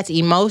you, and that's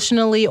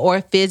emotionally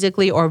or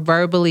physically or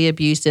verbally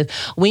abusive.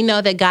 We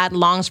know that God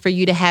longs for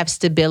you to have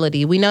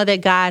stability. We know that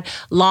God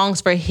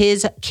longs for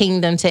his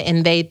kingdom to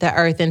invade the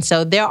earth. And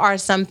so there are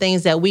some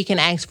things that we can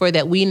ask for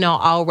that we know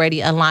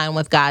already align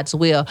with God's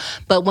will.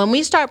 But when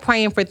we start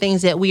praying for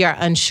things that we are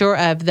unsure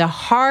of, the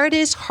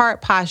hardest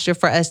heart posture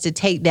for us to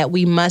take that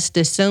we must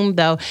assume,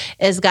 though,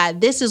 is,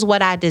 God, this is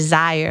what I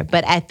desire.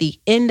 But at the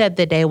end of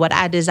the day, what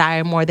I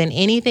desire more than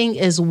anything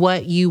is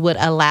what you would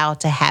allow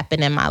to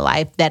happen in my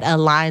life that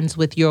aligns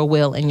with your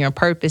will and your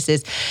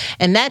purposes.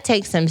 And that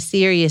takes some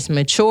serious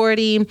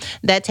maturity.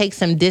 That takes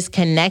some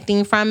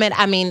disconnecting from it.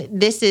 I mean,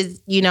 this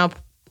is,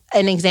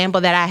 an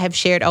example that I have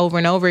shared over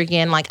and over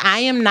again. Like, I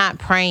am not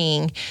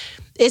praying.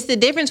 It's the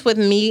difference with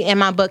me and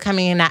my book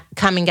coming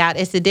out.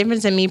 It's the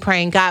difference in me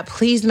praying, God,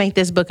 please make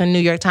this book a New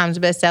York Times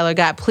bestseller.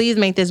 God, please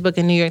make this book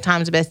a New York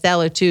Times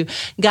bestseller too.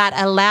 God,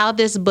 allow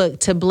this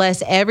book to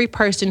bless every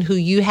person who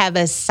you have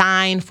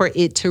assigned for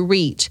it to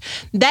reach.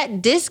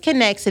 That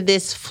disconnects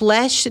this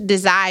flesh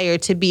desire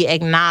to be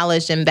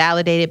acknowledged and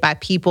validated by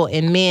people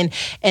and men,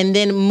 and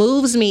then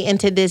moves me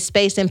into this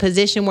space and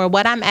position where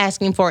what I'm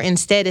asking for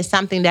instead is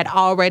something that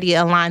already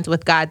aligns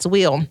with God's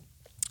will.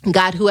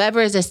 God,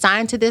 whoever is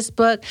assigned to this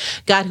book,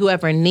 God,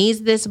 whoever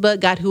needs this book,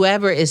 God,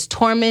 whoever is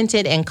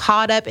tormented and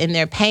caught up in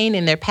their pain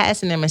and their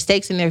past and their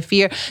mistakes and their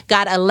fear,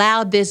 God,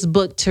 allow this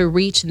book to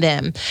reach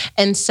them.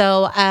 And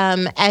so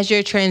as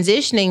you're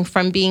transitioning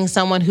from being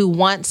someone who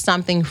wants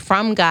something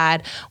from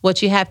God,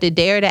 what you have to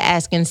dare to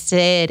ask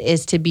instead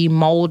is to be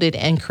molded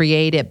and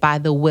created by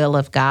the will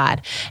of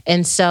God.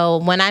 And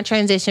so when I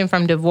transitioned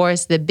from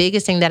divorce, the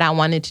biggest thing that I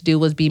wanted to do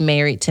was be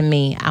married to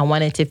me. I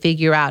wanted to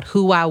figure out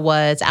who I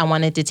was. I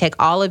wanted to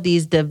take all of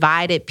these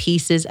divided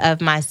pieces of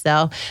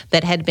myself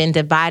that had been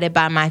divided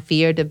by my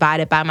fear,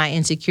 divided by my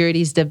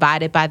insecurities,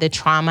 divided by the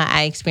trauma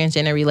I experienced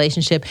in a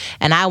relationship.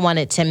 And I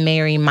wanted to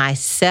marry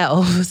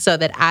myself so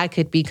that I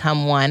could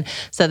become one,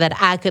 so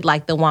that I could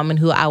like the woman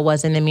who I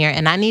was in the mirror.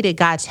 And I needed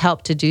God's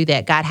help to do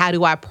that. God, how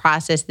do I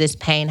process this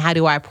pain? How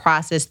do I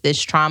process this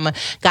trauma?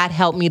 God,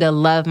 help me to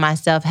love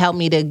myself. Help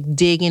me to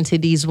dig into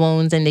these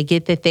wounds and to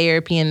get the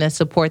therapy and the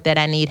support that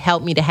I need.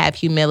 Help me to have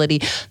humility.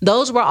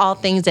 Those were all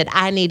things that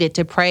I needed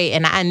to pray.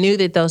 And I knew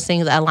that those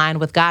things aligned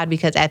with God,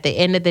 because at the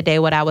end of the day,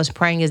 what I was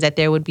praying is that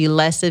there would be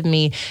less of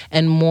me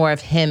and more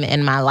of him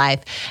in my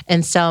life.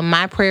 And so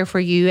my prayer for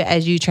you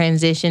as you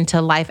transition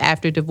to life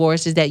after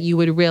divorce is that you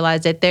would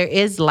realize that there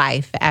is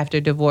life after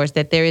divorce,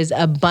 that there is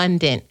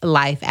abundant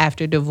life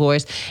after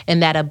divorce,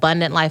 and that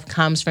abundant life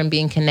comes from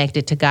being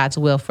connected to God's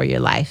will for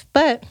your life.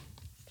 But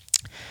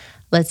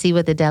let's see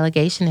what the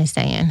delegation is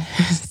saying.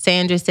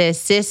 Sandra says,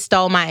 sis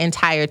stole my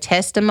entire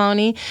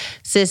testimony.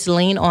 Sis,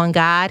 lean on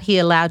God. He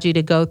allowed you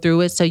to go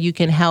through it so you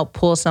can help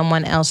pull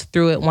someone else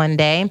through it one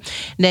day.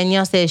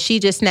 Danielle says, she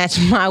just snatched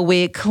my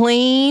wig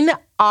clean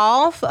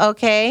off.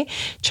 Okay.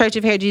 Church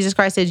of Hair Jesus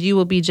Christ says you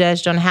will be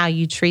judged on how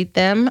you treat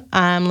them.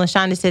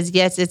 LaShonda says,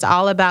 yes, it's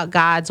all about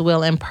God's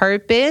will and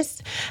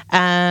purpose.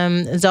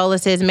 Zola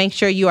says, make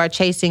sure you are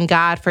chasing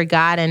God for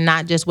God and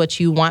not just what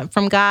you want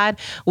from God.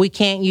 We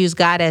can't use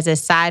God as a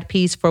side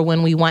piece for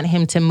when we want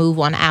him to move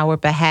on our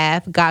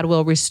behalf. God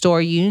will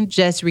restore you.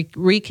 Just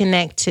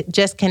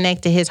just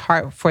connect to his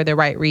heart for the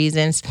right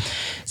reasons.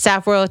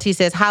 South Royalty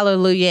says,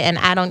 hallelujah. And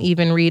I don't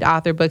even read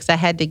author books. I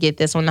had to get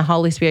this one. The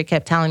Holy Spirit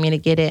kept telling me to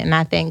get it. And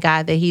I thank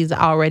God that he's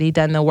already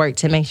done the work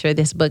to make sure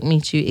this book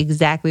meets you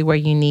exactly where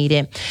you need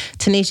it.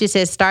 Tanisha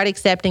says, start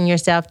accepting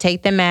yourself.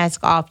 Take the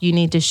mask off. You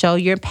need to show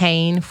your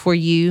pain for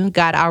you.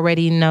 God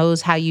already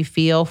knows how you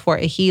feel for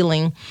a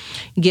healing.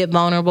 Get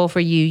vulnerable for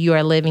you. You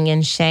are living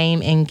in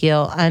shame and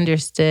guilt.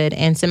 Understood.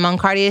 And Simone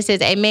Cartier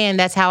says, amen.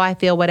 That's how I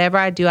feel. Whatever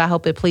I do, I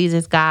hope it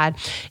pleases God.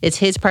 It's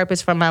his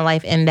purpose for my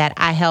life and that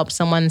I help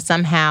someone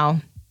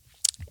somehow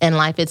in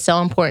life. It's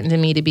so important to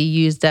me to be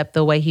used up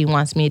the way he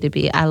wants me to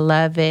be. I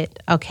love it.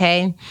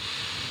 Okay.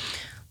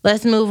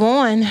 Let's move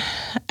on.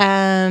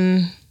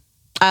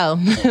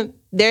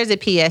 There's a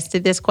PS to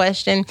this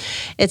question.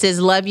 It says,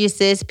 love you,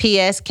 sis.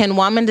 PS, can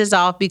Woman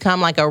Dissolve become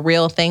like a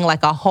real thing,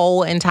 like a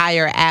whole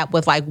entire app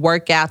with like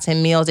workouts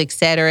and meals,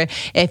 etc.?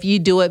 If you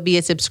do it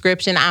via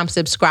subscription, I'm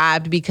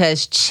subscribed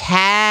because,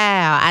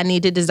 child, I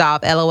need to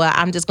dissolve. LOL.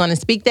 I'm just going to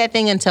speak that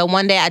thing until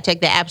one day I check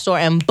the app store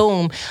and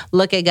boom,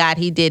 look at God,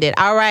 he did it.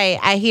 All right,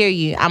 I hear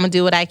you. I'm going to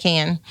do what I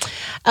can.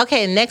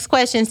 Okay, next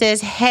question says,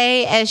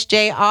 hey,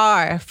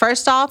 SJR.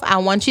 First off, I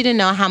want you to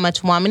know how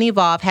much Woman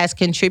Evolve has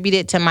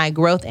contributed to my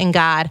growth in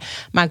God,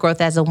 my growth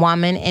as a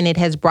woman, and it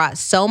has brought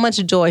so much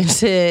joy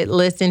to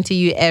listen to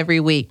you every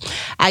week.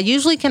 I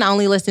usually can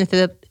only listen to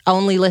the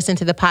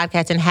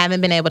podcast and haven't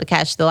been able to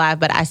catch the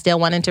live, but I still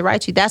wanted to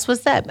write you. That's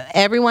what's up.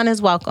 Everyone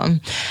is welcome.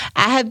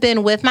 I have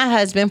been with my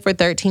husband for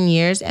 13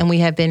 years, and we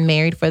have been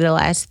married for the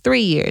last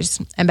 3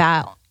 years.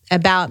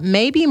 About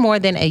maybe more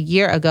than a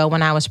year ago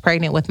when I was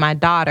pregnant with my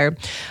daughter,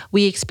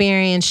 we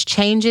experienced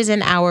changes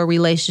in our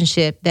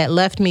relationship that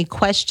left me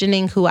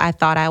questioning who I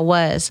thought I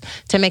was.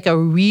 To make a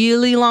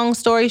really long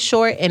story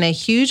short, in a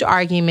huge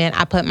argument,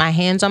 I put my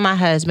hands on my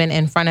husband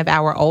in front of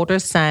our older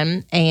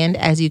son, and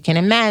as you can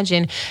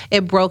imagine,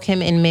 it broke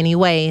him in many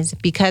ways.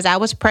 Because I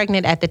was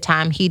pregnant at the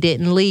time, he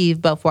didn't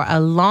leave, but for a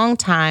long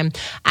time,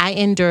 I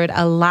endured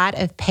a lot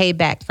of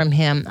payback from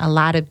him, a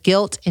lot of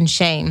guilt and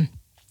shame.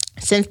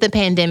 Since the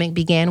pandemic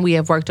began, we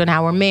have worked on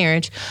our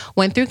marriage,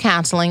 went through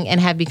counseling, and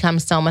have become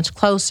so much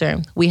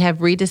closer. We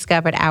have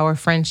rediscovered our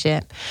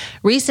friendship.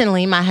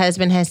 Recently, my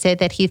husband has said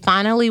that he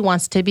finally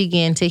wants to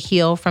begin to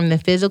heal from the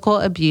physical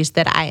abuse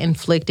that I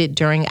inflicted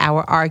during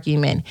our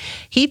argument.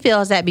 He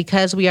feels that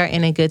because we are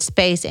in a good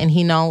space and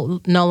he no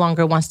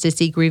longer wants to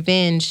seek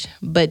revenge,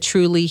 but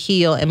truly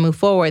heal and move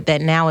forward, that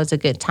now is a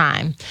good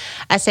time.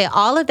 I say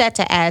all of that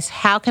to ask,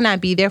 how can I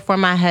be there for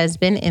my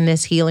husband in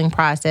this healing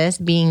process,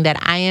 being that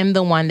I am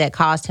the one that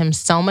caused him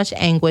so much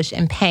anguish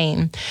and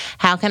pain?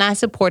 How can I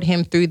support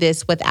him through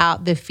this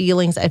without the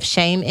feelings of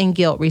shame and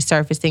guilt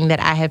resurfacing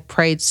that I have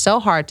prayed so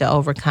hard to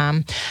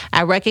overcome?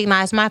 I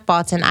recognize my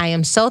faults and I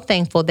am so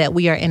thankful that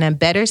we are in a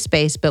better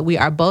space, but we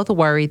are both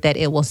worried that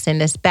it will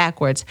send us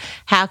backwards.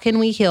 How can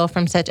we heal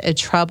from such a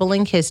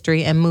troubling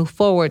history and move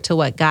forward to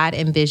what God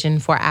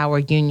envisioned for our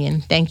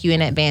union? Thank you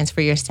in advance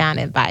for your sound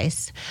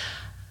advice.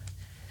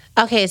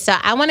 Okay, so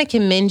I want to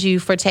commend you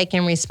for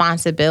taking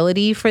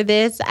responsibility for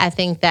this. I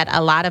think that a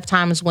lot of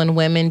times when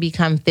women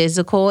become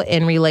physical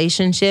in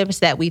relationships,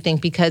 that we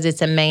think because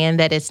it's a man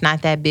that it's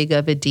not that big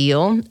of a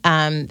deal.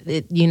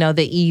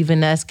 The Eve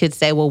in us could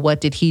say, well, what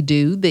did he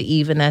do? The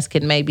Eve in us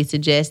could maybe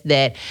suggest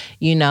that,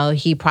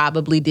 he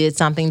probably did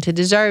something to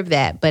deserve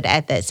that. But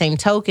at that same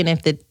token,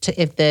 if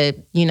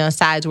the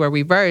sides were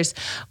reversed,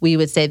 we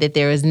would say that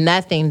there is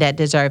nothing that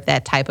deserved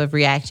that type of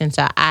reaction.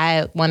 So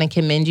I want to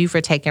commend you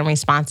for taking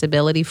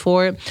responsibility for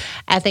it.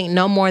 I think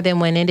no more than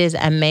when it is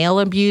a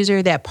male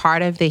abuser, that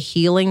part of the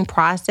healing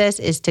process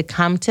is to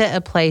come to a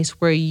place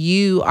where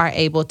you are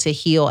able to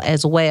heal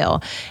as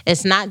well.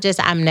 It's not just,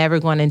 I'm never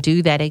going to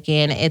do that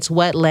again. It's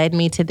what led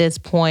me to this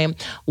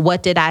point.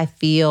 What did I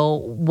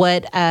feel?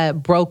 What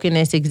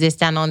brokenness exists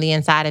down on the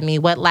inside of me?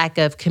 What lack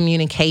of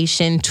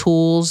communication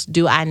tools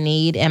do I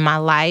need in my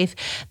life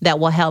that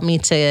will help me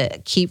to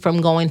keep from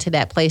going to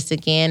that place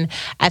again?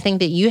 I think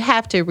that you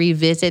have to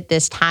revisit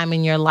this time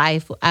in your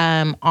life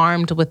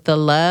armed with the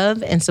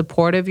love and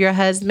support of your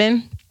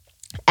husband,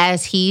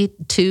 as he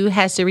too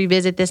has to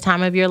revisit this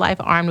time of your life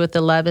armed with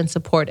the love and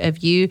support of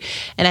you.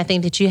 And I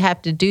think that you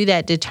have to do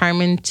that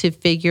determined to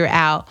figure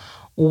out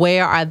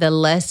where are the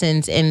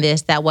lessons in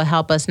this that will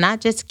help us not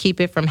just keep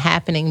it from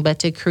happening, but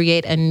to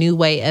create a new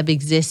way of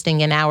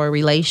existing in our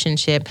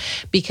relationship.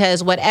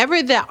 Because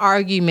whatever the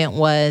argument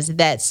was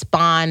that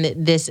spawned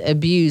this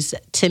abuse,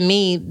 to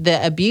me,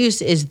 the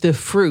abuse is the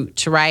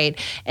fruit, right?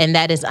 And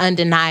that is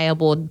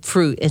undeniable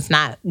fruit. It's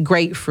not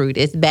great fruit.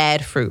 It's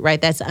bad fruit,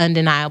 right? That's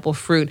undeniable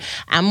fruit.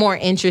 I'm more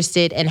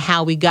interested in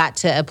how we got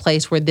to a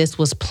place where this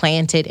was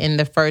planted in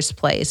the first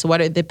place.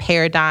 What are the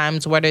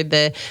paradigms? What are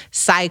the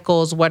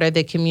cycles? What are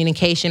the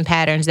communication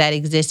patterns that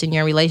exist in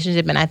your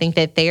relationship? And I think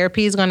that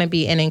therapy is going to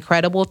be an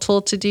incredible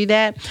tool to do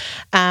that.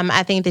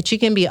 I think that you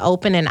can be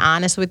open and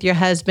honest with your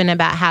husband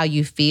about how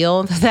you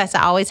feel. That's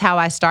always how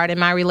I start in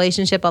my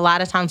relationship. A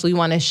lot of times we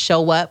want to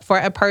show up for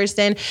a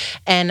person,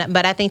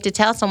 but I think to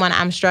tell someone,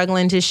 I'm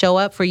struggling to show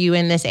up for you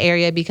in this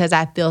area because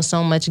I feel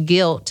so much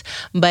guilt.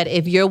 But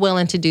if you're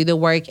willing to do the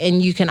work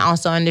and you can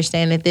also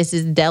understand that this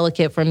is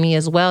delicate for me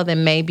as well,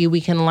 then maybe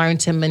we can learn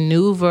to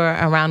maneuver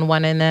around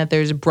one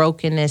another's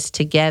brokenness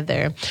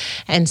together.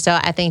 And so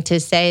I think to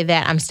say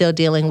that I'm still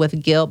dealing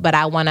with guilt, but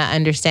I want to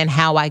understand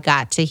how I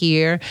got to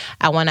here.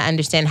 I want to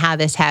understand how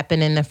this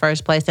happened in the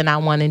first place, and I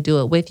want to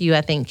do it with you,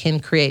 I think can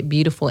create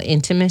beautiful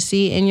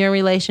intimacy in your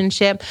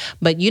relationship.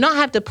 But you don't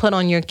have to put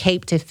on your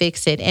cape to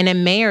fix it. And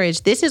in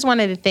marriage, this is one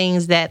of the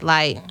things that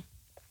I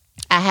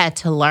had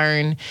to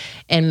learn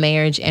in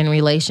marriage and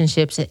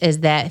relationships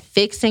is that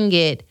fixing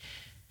it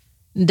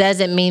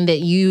doesn't mean that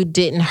you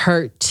didn't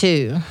hurt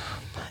too.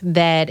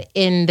 That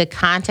in the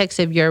context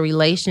of your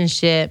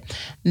relationship,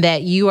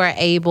 that you are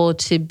able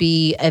to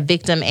be a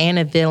victim and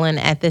a villain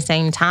at the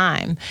same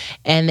time,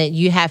 and that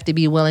you have to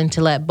be willing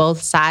to let both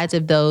sides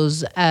of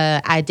those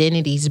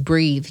identities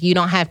breathe. You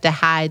don't have to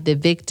hide the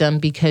victim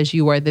because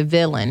you are the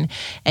villain,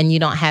 and you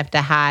don't have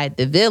to hide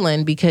the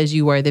villain because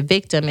you are the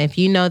victim. If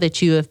you know that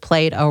you have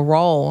played a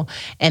role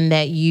and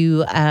that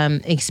you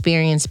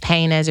experience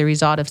pain as a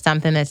result of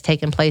something that's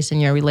taken place in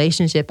your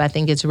relationship, I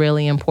think it's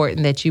really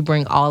important that you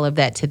bring all of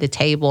that to the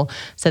table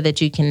so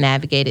that you can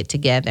navigate it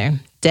together.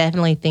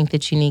 Definitely think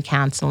that you need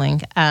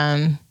counseling.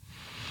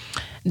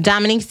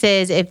 Dominique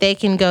says, if they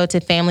can go to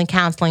family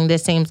counseling,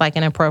 this seems like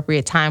an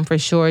appropriate time for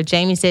sure.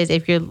 Jamie says,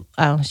 if you're,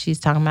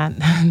 she's talking about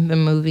the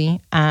movie.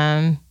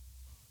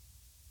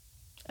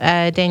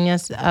 Daniel,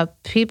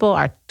 people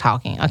are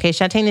talking. Okay,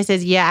 Shantina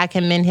says, yeah, I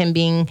commend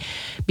him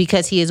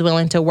because he is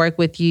willing to work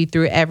with you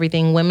through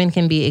everything. Women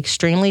can be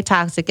extremely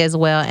toxic as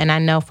well. And I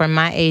know from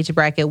my age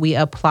bracket, we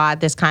applaud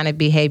this kind of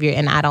behavior,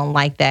 and I don't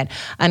like that.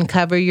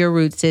 Uncover your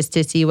roots, sis,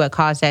 to see what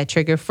caused that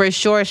trigger. For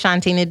sure,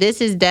 Shantina, this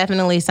is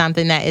definitely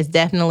something that is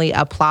definitely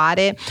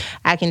applauded.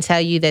 I can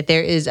tell you that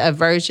there is a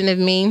version of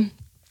me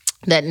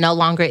that no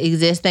longer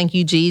exists. Thank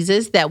you,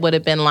 Jesus. That would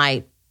have been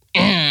like,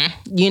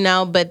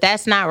 but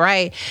that's not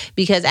right,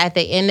 because at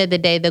the end of the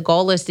day, the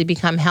goal is to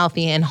become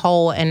healthy and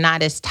whole and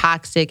not as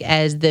toxic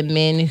as the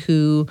men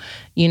who,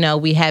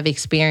 we have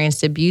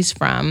experienced abuse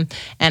from.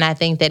 And I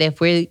think that if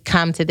we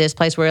come to this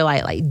place where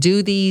like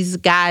do these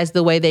guys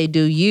the way they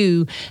do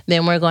you,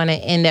 then we're going to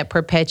end up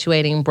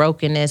perpetuating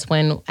brokenness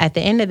when at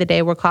the end of the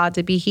day, we're called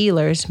to be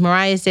healers.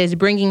 Mariah says,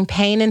 bringing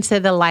pain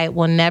into the light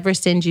will never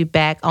send you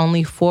back,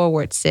 only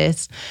forward,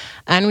 sis.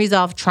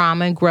 Unresolved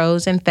trauma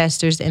grows and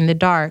festers in the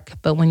dark,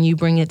 but when you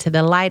bring it to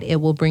the light,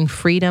 it will bring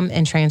freedom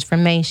and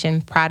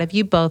transformation. Proud of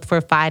you both for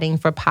fighting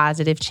for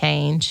positive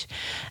change.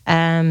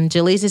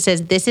 Jaleesa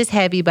says, this is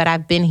heavy, but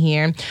I've been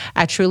here.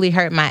 I truly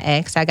hurt my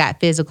ex. I got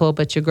physical,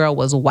 but your girl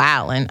was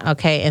wilding,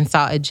 okay, and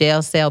saw a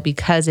jail cell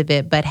because of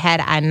it. But had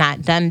I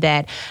not done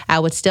that, I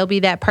would still be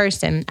that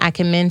person. I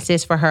commend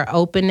sis for her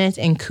openness,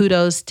 and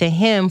kudos to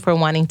him for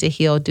wanting to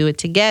heal. Do it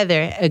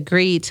together.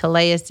 Agreed.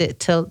 Talia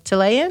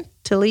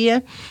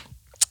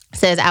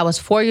says, I was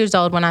 4 years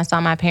old when I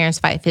saw my parents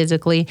fight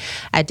physically.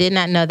 I did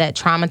not know that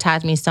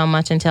traumatized me so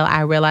much until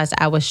I realized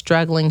I was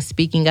struggling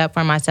speaking up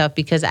for myself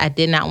because I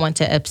did not want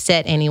to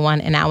upset anyone,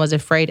 and I was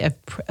afraid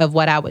of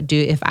what I would do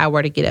if I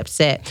were to get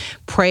upset.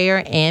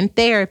 Prayer and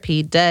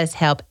therapy does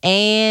help,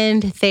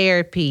 and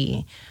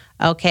therapy.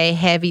 Okay,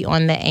 heavy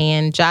on the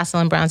and.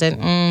 Jocelyn Brown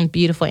said,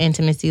 beautiful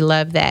intimacy,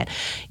 love that.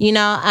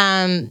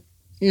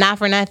 Not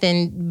for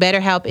nothing,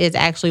 BetterHelp is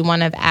actually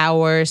one of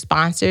our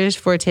sponsors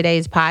for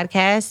today's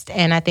podcast,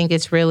 and I think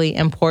it's really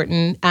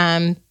important.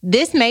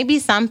 This may be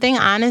something,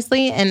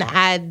 honestly, and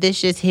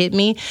this just hit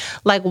me.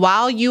 Like,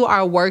 while you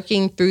are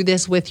working through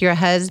this with your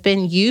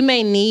husband, you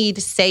may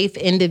need safe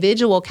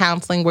individual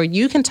counseling where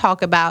you can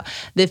talk about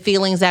the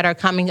feelings that are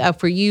coming up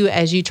for you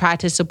as you try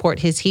to support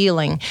his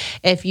healing.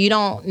 If you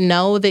don't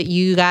know that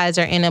you guys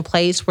are in a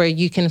place where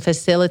you can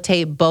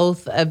facilitate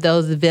both of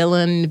those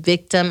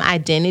villain-victim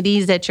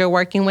identities that you're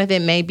working with,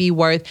 it may be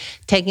worth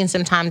taking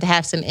some time to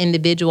have some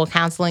individual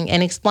counseling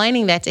and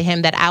explaining that to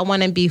him, that I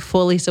want to be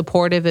fully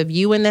supportive of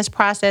you in this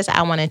process.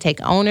 I want to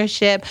take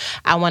ownership.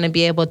 I want to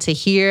be able to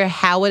hear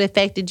how it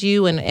affected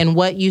you and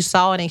what you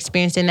saw and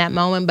experienced in that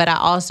moment. But I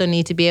also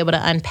need to be able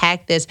to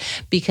unpack this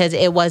because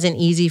it wasn't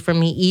easy for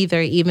me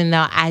either. Even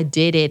though I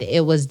did it,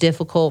 it was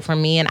difficult for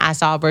me, and I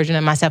saw a version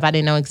of myself I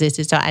didn't know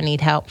existed, so I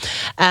need help.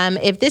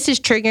 If this is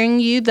triggering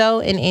you, though,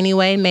 in any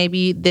way,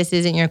 maybe this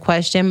isn't your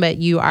question, but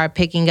you are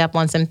picking up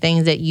on some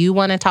things that you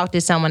want to talk to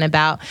someone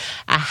about,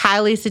 I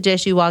highly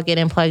suggest you all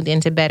getting plugged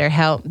into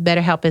BetterHelp.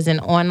 BetterHelp is an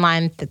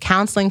online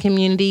counseling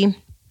community.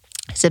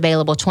 It's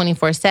available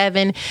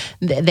 24/7.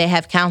 They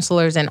have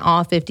counselors in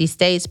all 50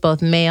 states,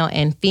 both male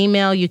and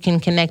female. You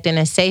can connect in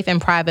a safe and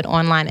private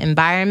online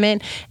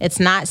environment. It's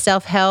not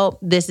self-help.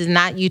 This is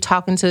not you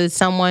talking to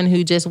someone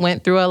who just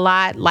went through a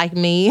lot like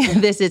me.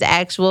 This is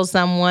actual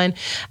someone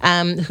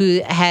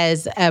who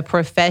has a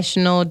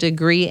professional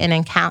degree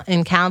in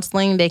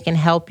counseling. They can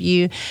help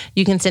you.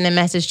 You can send a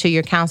message to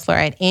your counselor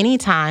at any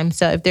time.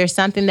 So if there's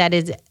something that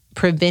is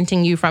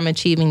preventing you from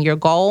achieving your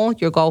goal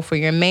for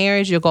your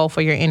marriage, your goal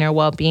for your inner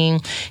well-being,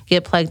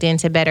 get plugged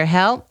into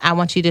BetterHelp. I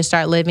want you to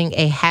start living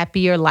a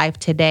happier life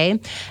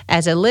today.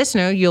 As a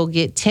listener, you'll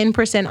get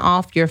 10%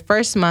 off your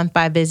first month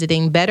by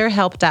visiting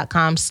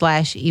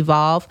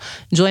betterhelp.com/evolve.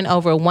 Join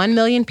over 1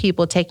 million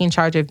people taking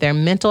charge of their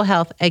mental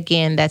health.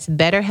 Again, that's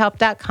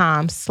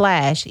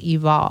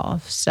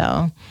betterhelp.com/evolve.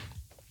 So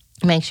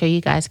Make sure you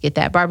guys get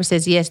that. Barbara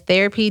says, yes,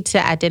 therapy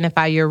to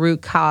identify your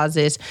root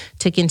causes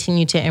to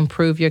continue to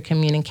improve your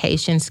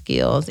communication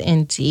skills.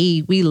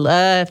 Indeed, we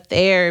love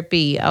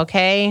therapy,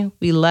 okay?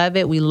 We love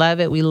it, we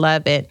love it, we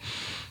love it.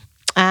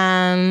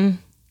 All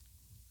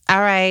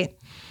right.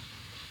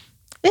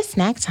 It's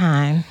snack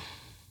time.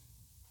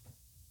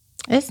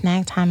 It's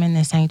snack time in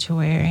the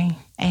sanctuary.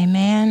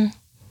 Amen.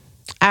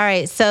 All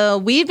right, so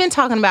we've been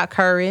talking about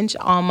courage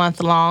all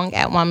month long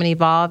at Woman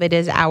Evolve. It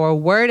is our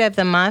word of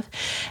the month.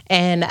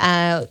 And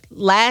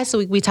last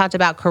week we talked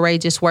about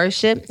courageous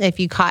worship. If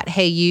you caught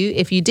Hey You,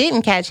 if you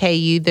didn't catch Hey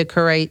You, the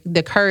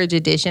Courage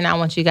edition, I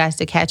want you guys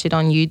to catch it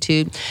on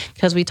YouTube,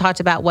 because we talked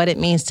about what it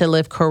means to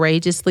live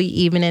courageously,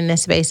 even in the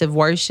space of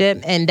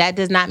worship. And that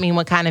does not mean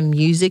what kind of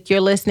music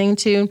you're listening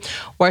to.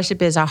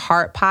 Worship is a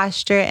heart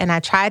posture. And I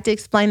tried to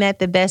explain that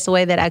the best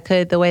way that I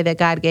could, the way that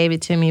God gave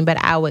it to me.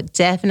 But I would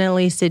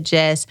definitely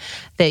suggest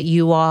that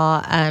you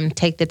all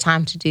take the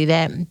time to do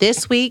that.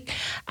 This week,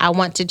 I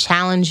want to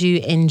challenge you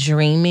in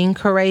dreaming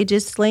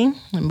courageously.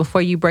 And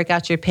before you break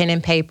out your pen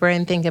and paper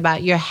and think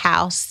about your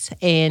house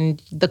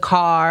and the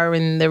car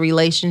and the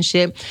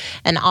relationship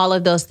and all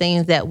of those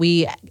things that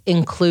we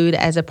include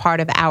as a part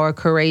of our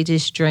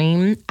courageous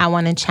dream, I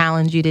want to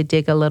challenge you to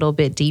dig a little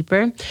bit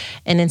deeper.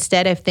 And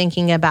instead of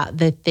thinking about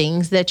the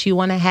things that you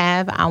want to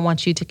have, I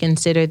want you to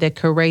consider the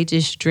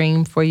courageous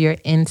dream for your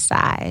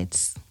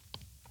insides.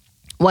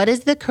 What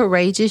is the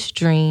courageous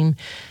dream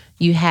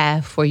you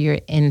have for your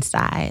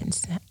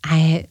insides?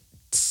 I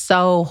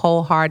so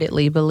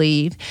wholeheartedly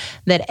believe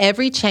that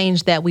every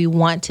change that we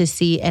want to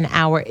see in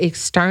our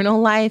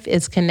external life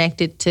is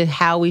connected to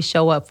how we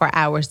show up for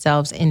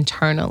ourselves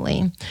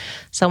internally.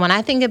 So when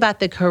I think about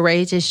the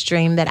courageous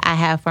dream that I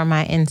have for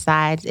my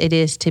insides, it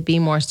is to be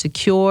more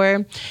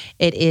secure.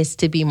 It is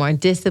to be more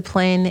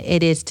disciplined.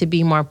 It is to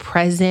be more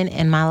present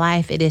in my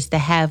life. It is to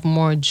have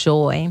more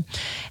joy.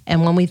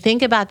 And when we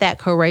think about that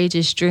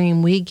courageous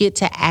dream, we get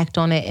to act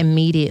on it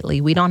immediately.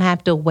 We don't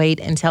have to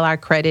wait until our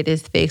credit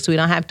is fixed. We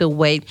don't have to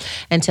wait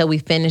until we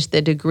finish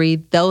the degree.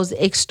 Those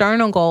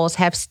external goals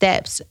have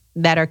steps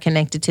that are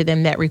connected to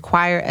them that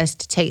require us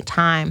to take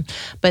time.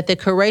 But the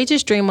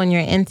courageous dream on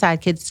your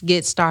inside could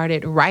get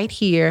started right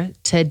here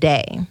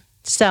today.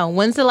 So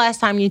when's the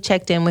last time you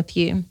checked in with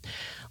you?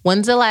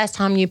 When's the last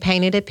time you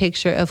painted a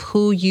picture of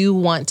who you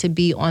want to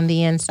be on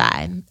the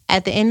inside?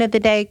 At the end of the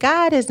day,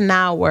 God is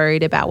not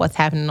worried about what's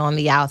happening on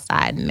the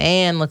outside.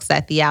 Man looks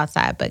at the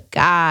outside, but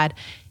God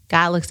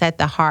looks at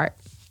the heart.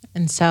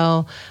 And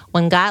so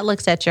when God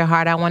looks at your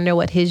heart, I wonder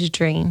what his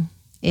dream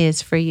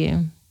is for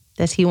you.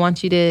 Does he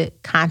want you to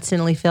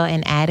constantly feel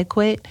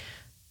inadequate,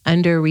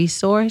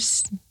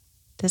 under-resourced?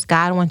 Does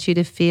God want you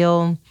to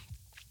feel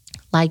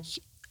like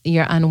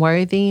you're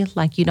unworthy,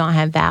 like you don't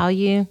have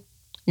value?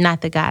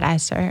 Not the God I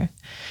serve.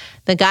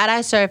 The God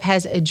I serve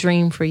has a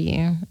dream for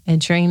you, a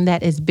dream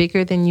that is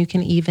bigger than you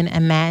can even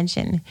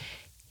imagine.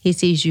 He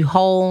sees you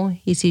whole.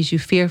 He sees you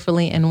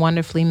fearfully and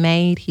wonderfully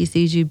made. He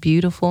sees you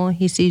beautiful.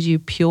 He sees you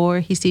pure.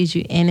 He sees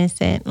you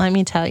innocent. Let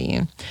me tell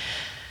you,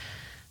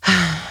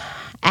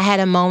 I had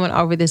a moment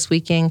over this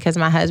weekend because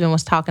my husband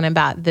was talking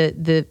about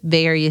the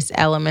various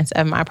elements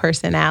of my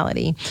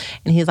personality.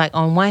 And he's like,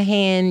 on one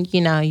hand,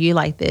 you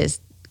like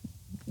this,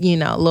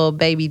 little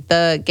baby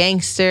thug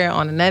gangster.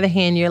 On another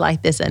hand, you're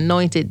like this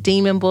anointed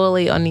demon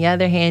bully. On the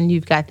other hand,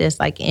 you've got this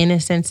like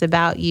innocence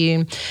about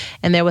you.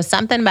 And there was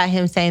something about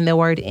him saying the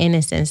word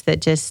innocence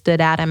that just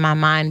stood out in my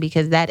mind,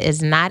 because that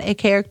is not a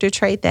character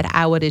trait that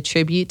I would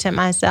attribute to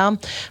myself.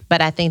 But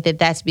I think that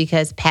that's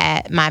because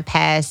my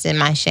past and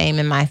my shame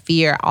and my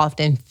fear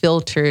often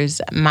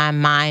filters my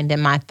mind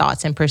and my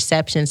thoughts and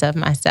perceptions of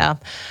myself.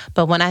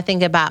 But when I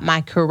think about my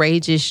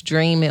courageous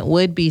dream, it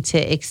would be to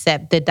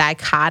accept the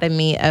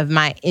dichotomy of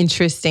my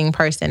interesting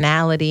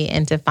personality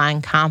and to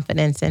find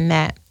confidence in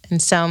that. And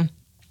so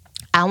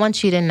I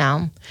want you to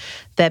know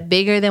that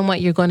bigger than what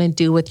you're going to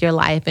do with your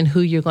life and who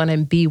you're going to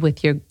be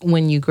with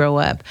when you grow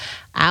up,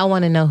 I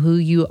want to know who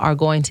you are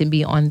going to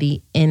be on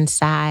the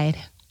inside.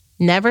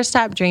 Never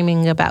stop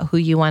dreaming about who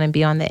you want to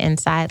be on the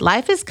inside.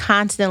 Life is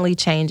constantly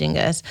changing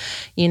us.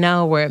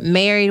 We're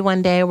married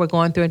one day, we're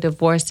going through a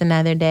divorce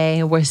another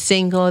day. We're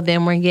single,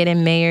 then we're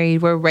getting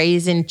married. We're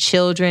raising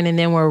children, and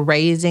then we're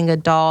raising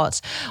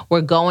adults.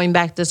 We're going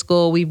back to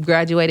school. We've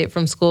graduated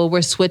from school.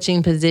 We're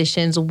switching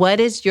positions. What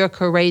is your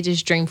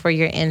courageous dream for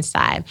your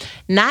inside?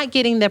 Not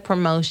getting the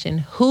promotion.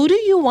 Who do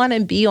you want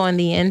to be on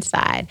the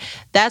inside?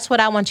 That's what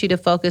I want you to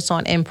focus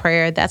on in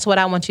prayer. That's what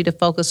I want you to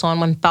focus on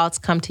when thoughts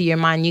come to your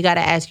mind. You got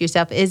to ask yourself,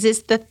 is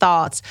this the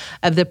thoughts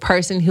of the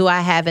person who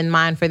I have in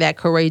mind for that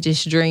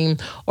courageous dream?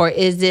 Or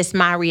is this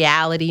my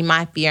reality,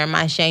 my fear,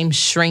 my shame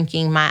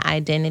shrinking my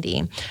identity?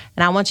 And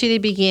I want you to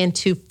begin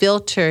to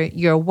filter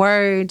your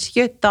words,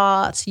 your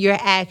thoughts, your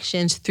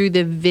actions through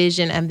the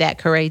vision of that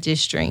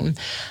courageous dream.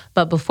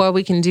 But before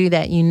we can do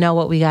that, you know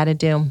what we got to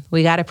do?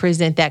 We got to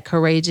present that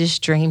courageous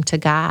dream to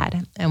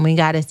God. And we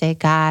got to say,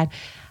 God,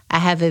 I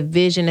have a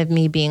vision of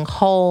me being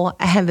whole.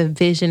 I have a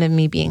vision of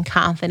me being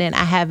confident.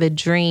 I have a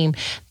dream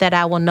that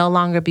I will no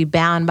longer be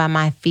bound by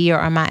my fear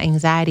or my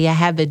anxiety. I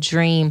have a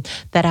dream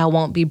that I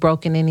won't be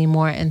broken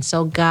anymore. And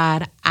so,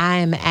 God, I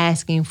am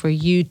asking for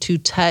you to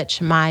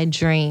touch my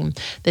dream,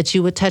 that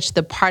you would touch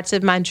the parts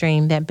of my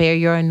dream that bear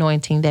your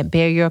anointing, that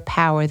bear your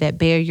power, that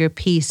bear your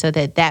peace, so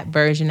that that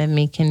version of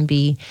me can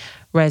be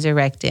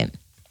resurrected.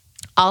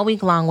 All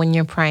week long when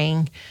you're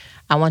praying,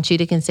 I want you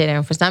to consider,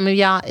 and for some of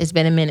y'all, it's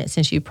been a minute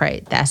since you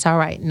prayed. That's all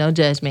right. No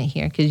judgment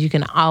here, because you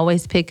can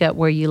always pick up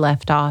where you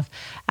left off.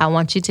 I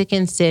want you to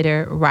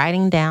consider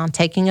writing down,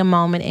 taking a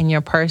moment in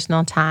your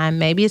personal time.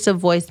 Maybe it's a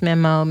voice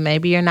memo.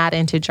 Maybe you're not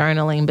into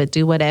journaling, but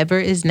do whatever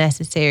is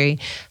necessary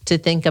to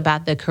think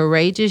about the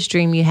courageous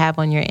dream you have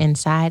on your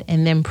inside,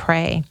 and then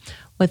pray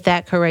with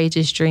that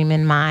courageous dream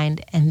in mind,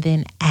 and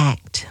then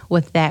act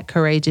with that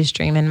courageous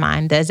dream in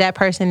mind. Does that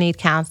person need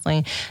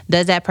counseling?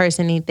 Does that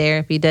person need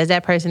therapy? Does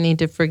that person need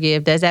to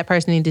forgive? Does that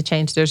person need to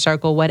change their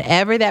circle?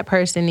 Whatever that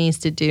person needs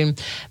to do,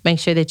 make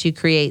sure that you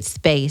create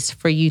space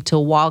for you to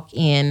walk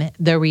in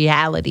the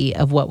reality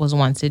of what was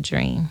once a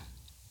dream.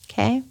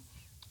 Okay?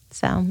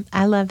 So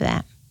I love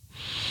that.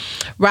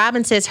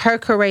 Robin says her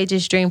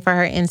courageous dream for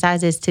her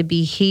insides is to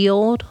be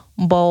healed,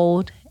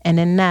 bold, and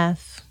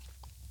enough.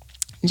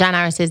 John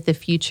Ira says the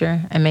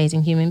future,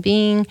 amazing human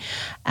being.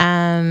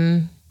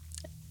 Noma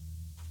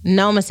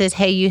says,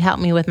 hey, you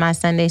helped me with my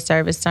Sunday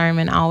service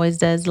sermon. Always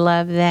does.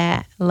 Love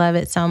that. Love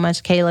it so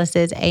much. Kayla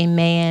says,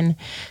 amen.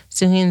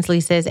 Sue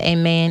Hensley says,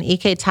 amen.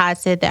 E.K. Todd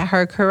said that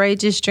her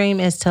courageous dream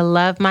is to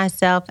love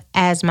myself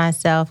as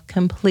myself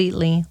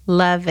completely.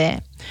 Love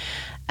it.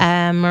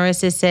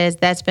 Marissa says,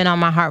 that's been on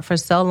my heart for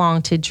so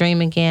long to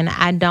dream again.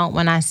 I don't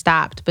when I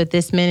stopped, but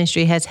this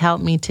ministry has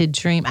helped me to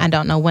dream. I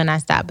don't know when I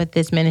stopped, but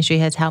this ministry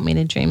has helped me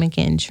to dream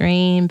again.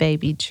 Dream,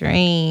 baby,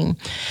 dream.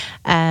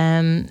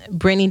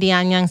 Brittany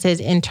Dion Young says,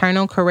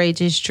 internal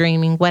courageous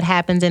dreaming. What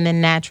happens in the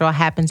natural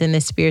happens in the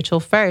spiritual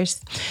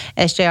first.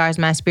 SJR is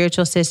my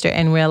spiritual sister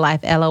in real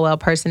life, LOL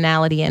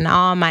personality, and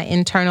all. My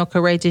internal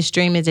courageous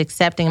dream is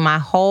accepting my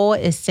whole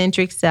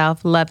eccentric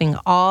self, loving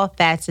all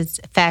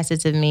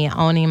facets of me,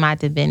 owning my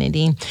divinity.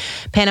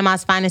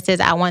 Panama's Finest says,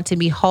 I want to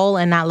be whole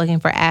and not looking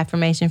for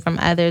affirmation from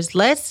others.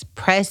 Let's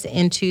press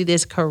into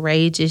this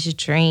courageous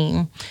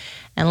dream,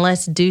 and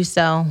let's do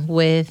so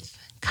with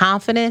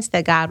confidence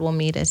that God will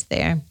meet us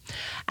there.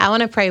 I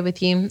want to pray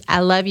with you.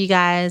 I love you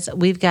guys.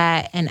 We've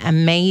got an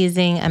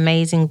amazing,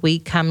 amazing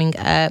week coming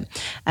up.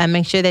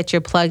 Make sure that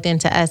you're plugged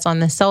into us on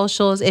the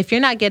socials. If you're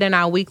not getting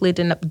our weekly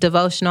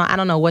devotional, I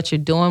don't know what you're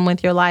doing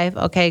with your life.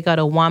 Okay, go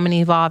to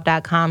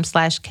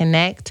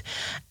womanevolve.com/connect.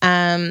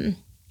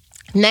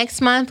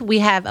 Next month, we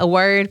have a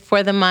word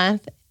for the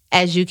month,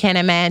 as you can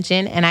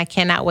imagine, and I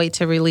cannot wait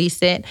to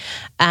release it.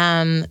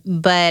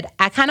 But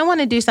I kind of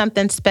want to do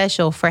something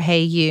special for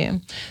Hey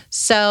You.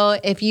 So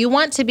if you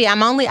want to be, I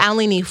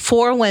only need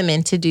 4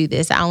 women to do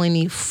this. I only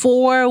need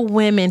 4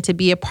 women to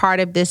be a part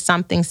of this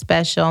something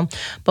special.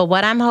 But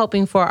what I'm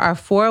hoping for are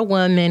 4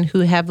 women who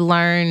have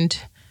learned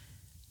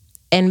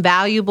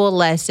invaluable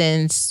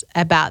lessons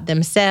about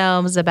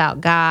themselves,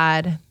 about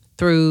God,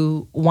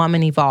 through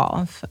Woman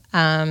Evolve.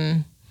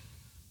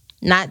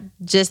 Not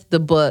just the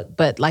book,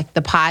 but like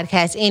the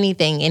podcast,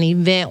 anything, an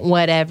event,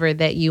 whatever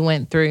that you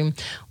went through.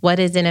 What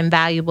is an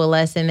invaluable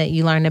lesson that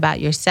you learned about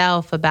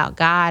yourself, about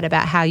God,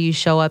 about how you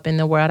show up in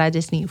the world? I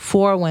just need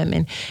 4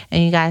 women.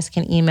 And you guys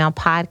can email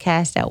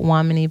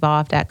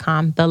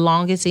podcast@womanevolve.com. The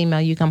longest email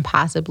you can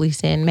possibly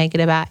send. Make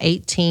it about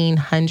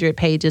 1,800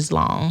 pages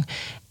long.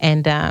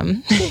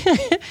 And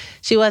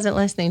she wasn't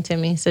listening to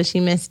me, so she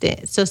missed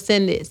it. So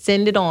send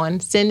it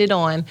on.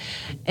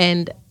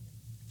 And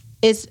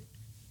it's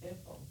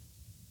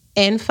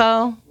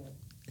info.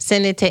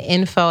 Send it to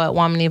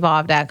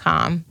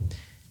info@womanevolve.com.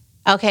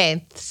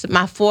 Okay, so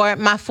my four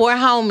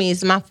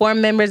homies, my 4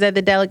 members of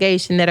the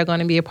delegation that are going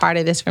to be a part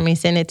of this for me,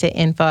 send it to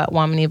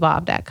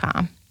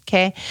info@womanevolve.com.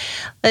 Okay,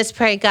 let's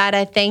pray. God,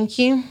 I thank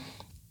you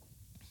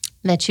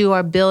that you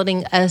are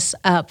building us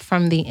up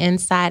from the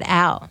inside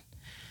out.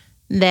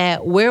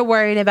 That we're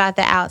worried about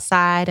the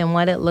outside and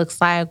what it looks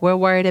like. We're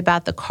worried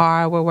about the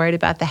car. We're worried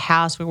about the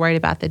house. We're worried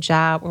about the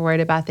job. We're worried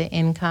about the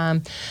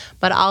income.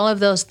 But all of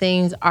those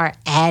things are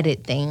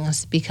added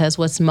things, because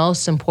what's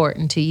most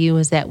important to you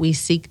is that we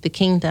seek the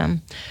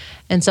kingdom.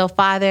 And so,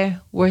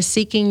 Father, we're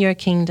seeking your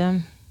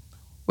kingdom.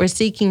 We're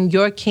seeking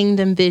your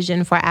kingdom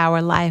vision for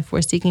our life.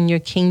 We're seeking your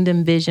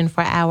kingdom vision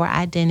for our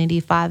identity,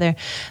 Father.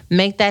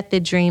 Make that the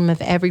dream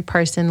of every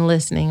person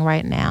listening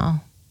right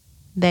now.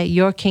 That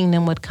your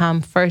kingdom would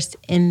come first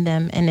in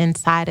them and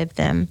inside of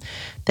them,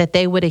 that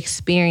they would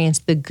experience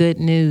the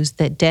good news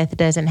that death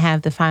doesn't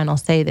have the final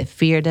say, that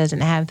fear doesn't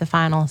have the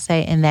final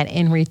say, and that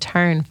in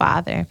return,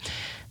 Father,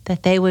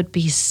 that they would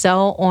be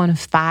so on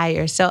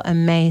fire, so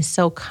amazed,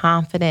 so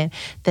confident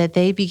that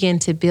they begin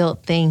to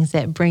build things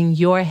that bring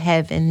your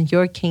heaven,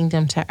 your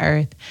kingdom to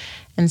earth.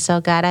 And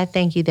so, God, I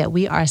thank you that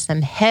we are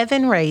some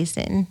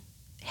heaven-raising,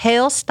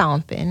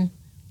 hell-stomping,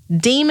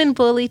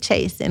 demon-bully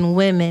chasing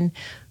women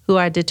who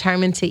are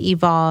determined to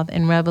evolve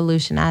and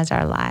revolutionize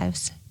our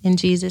lives. In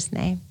Jesus'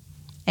 name,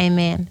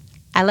 Amen.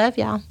 I love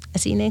y'all. I'll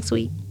see you next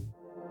week.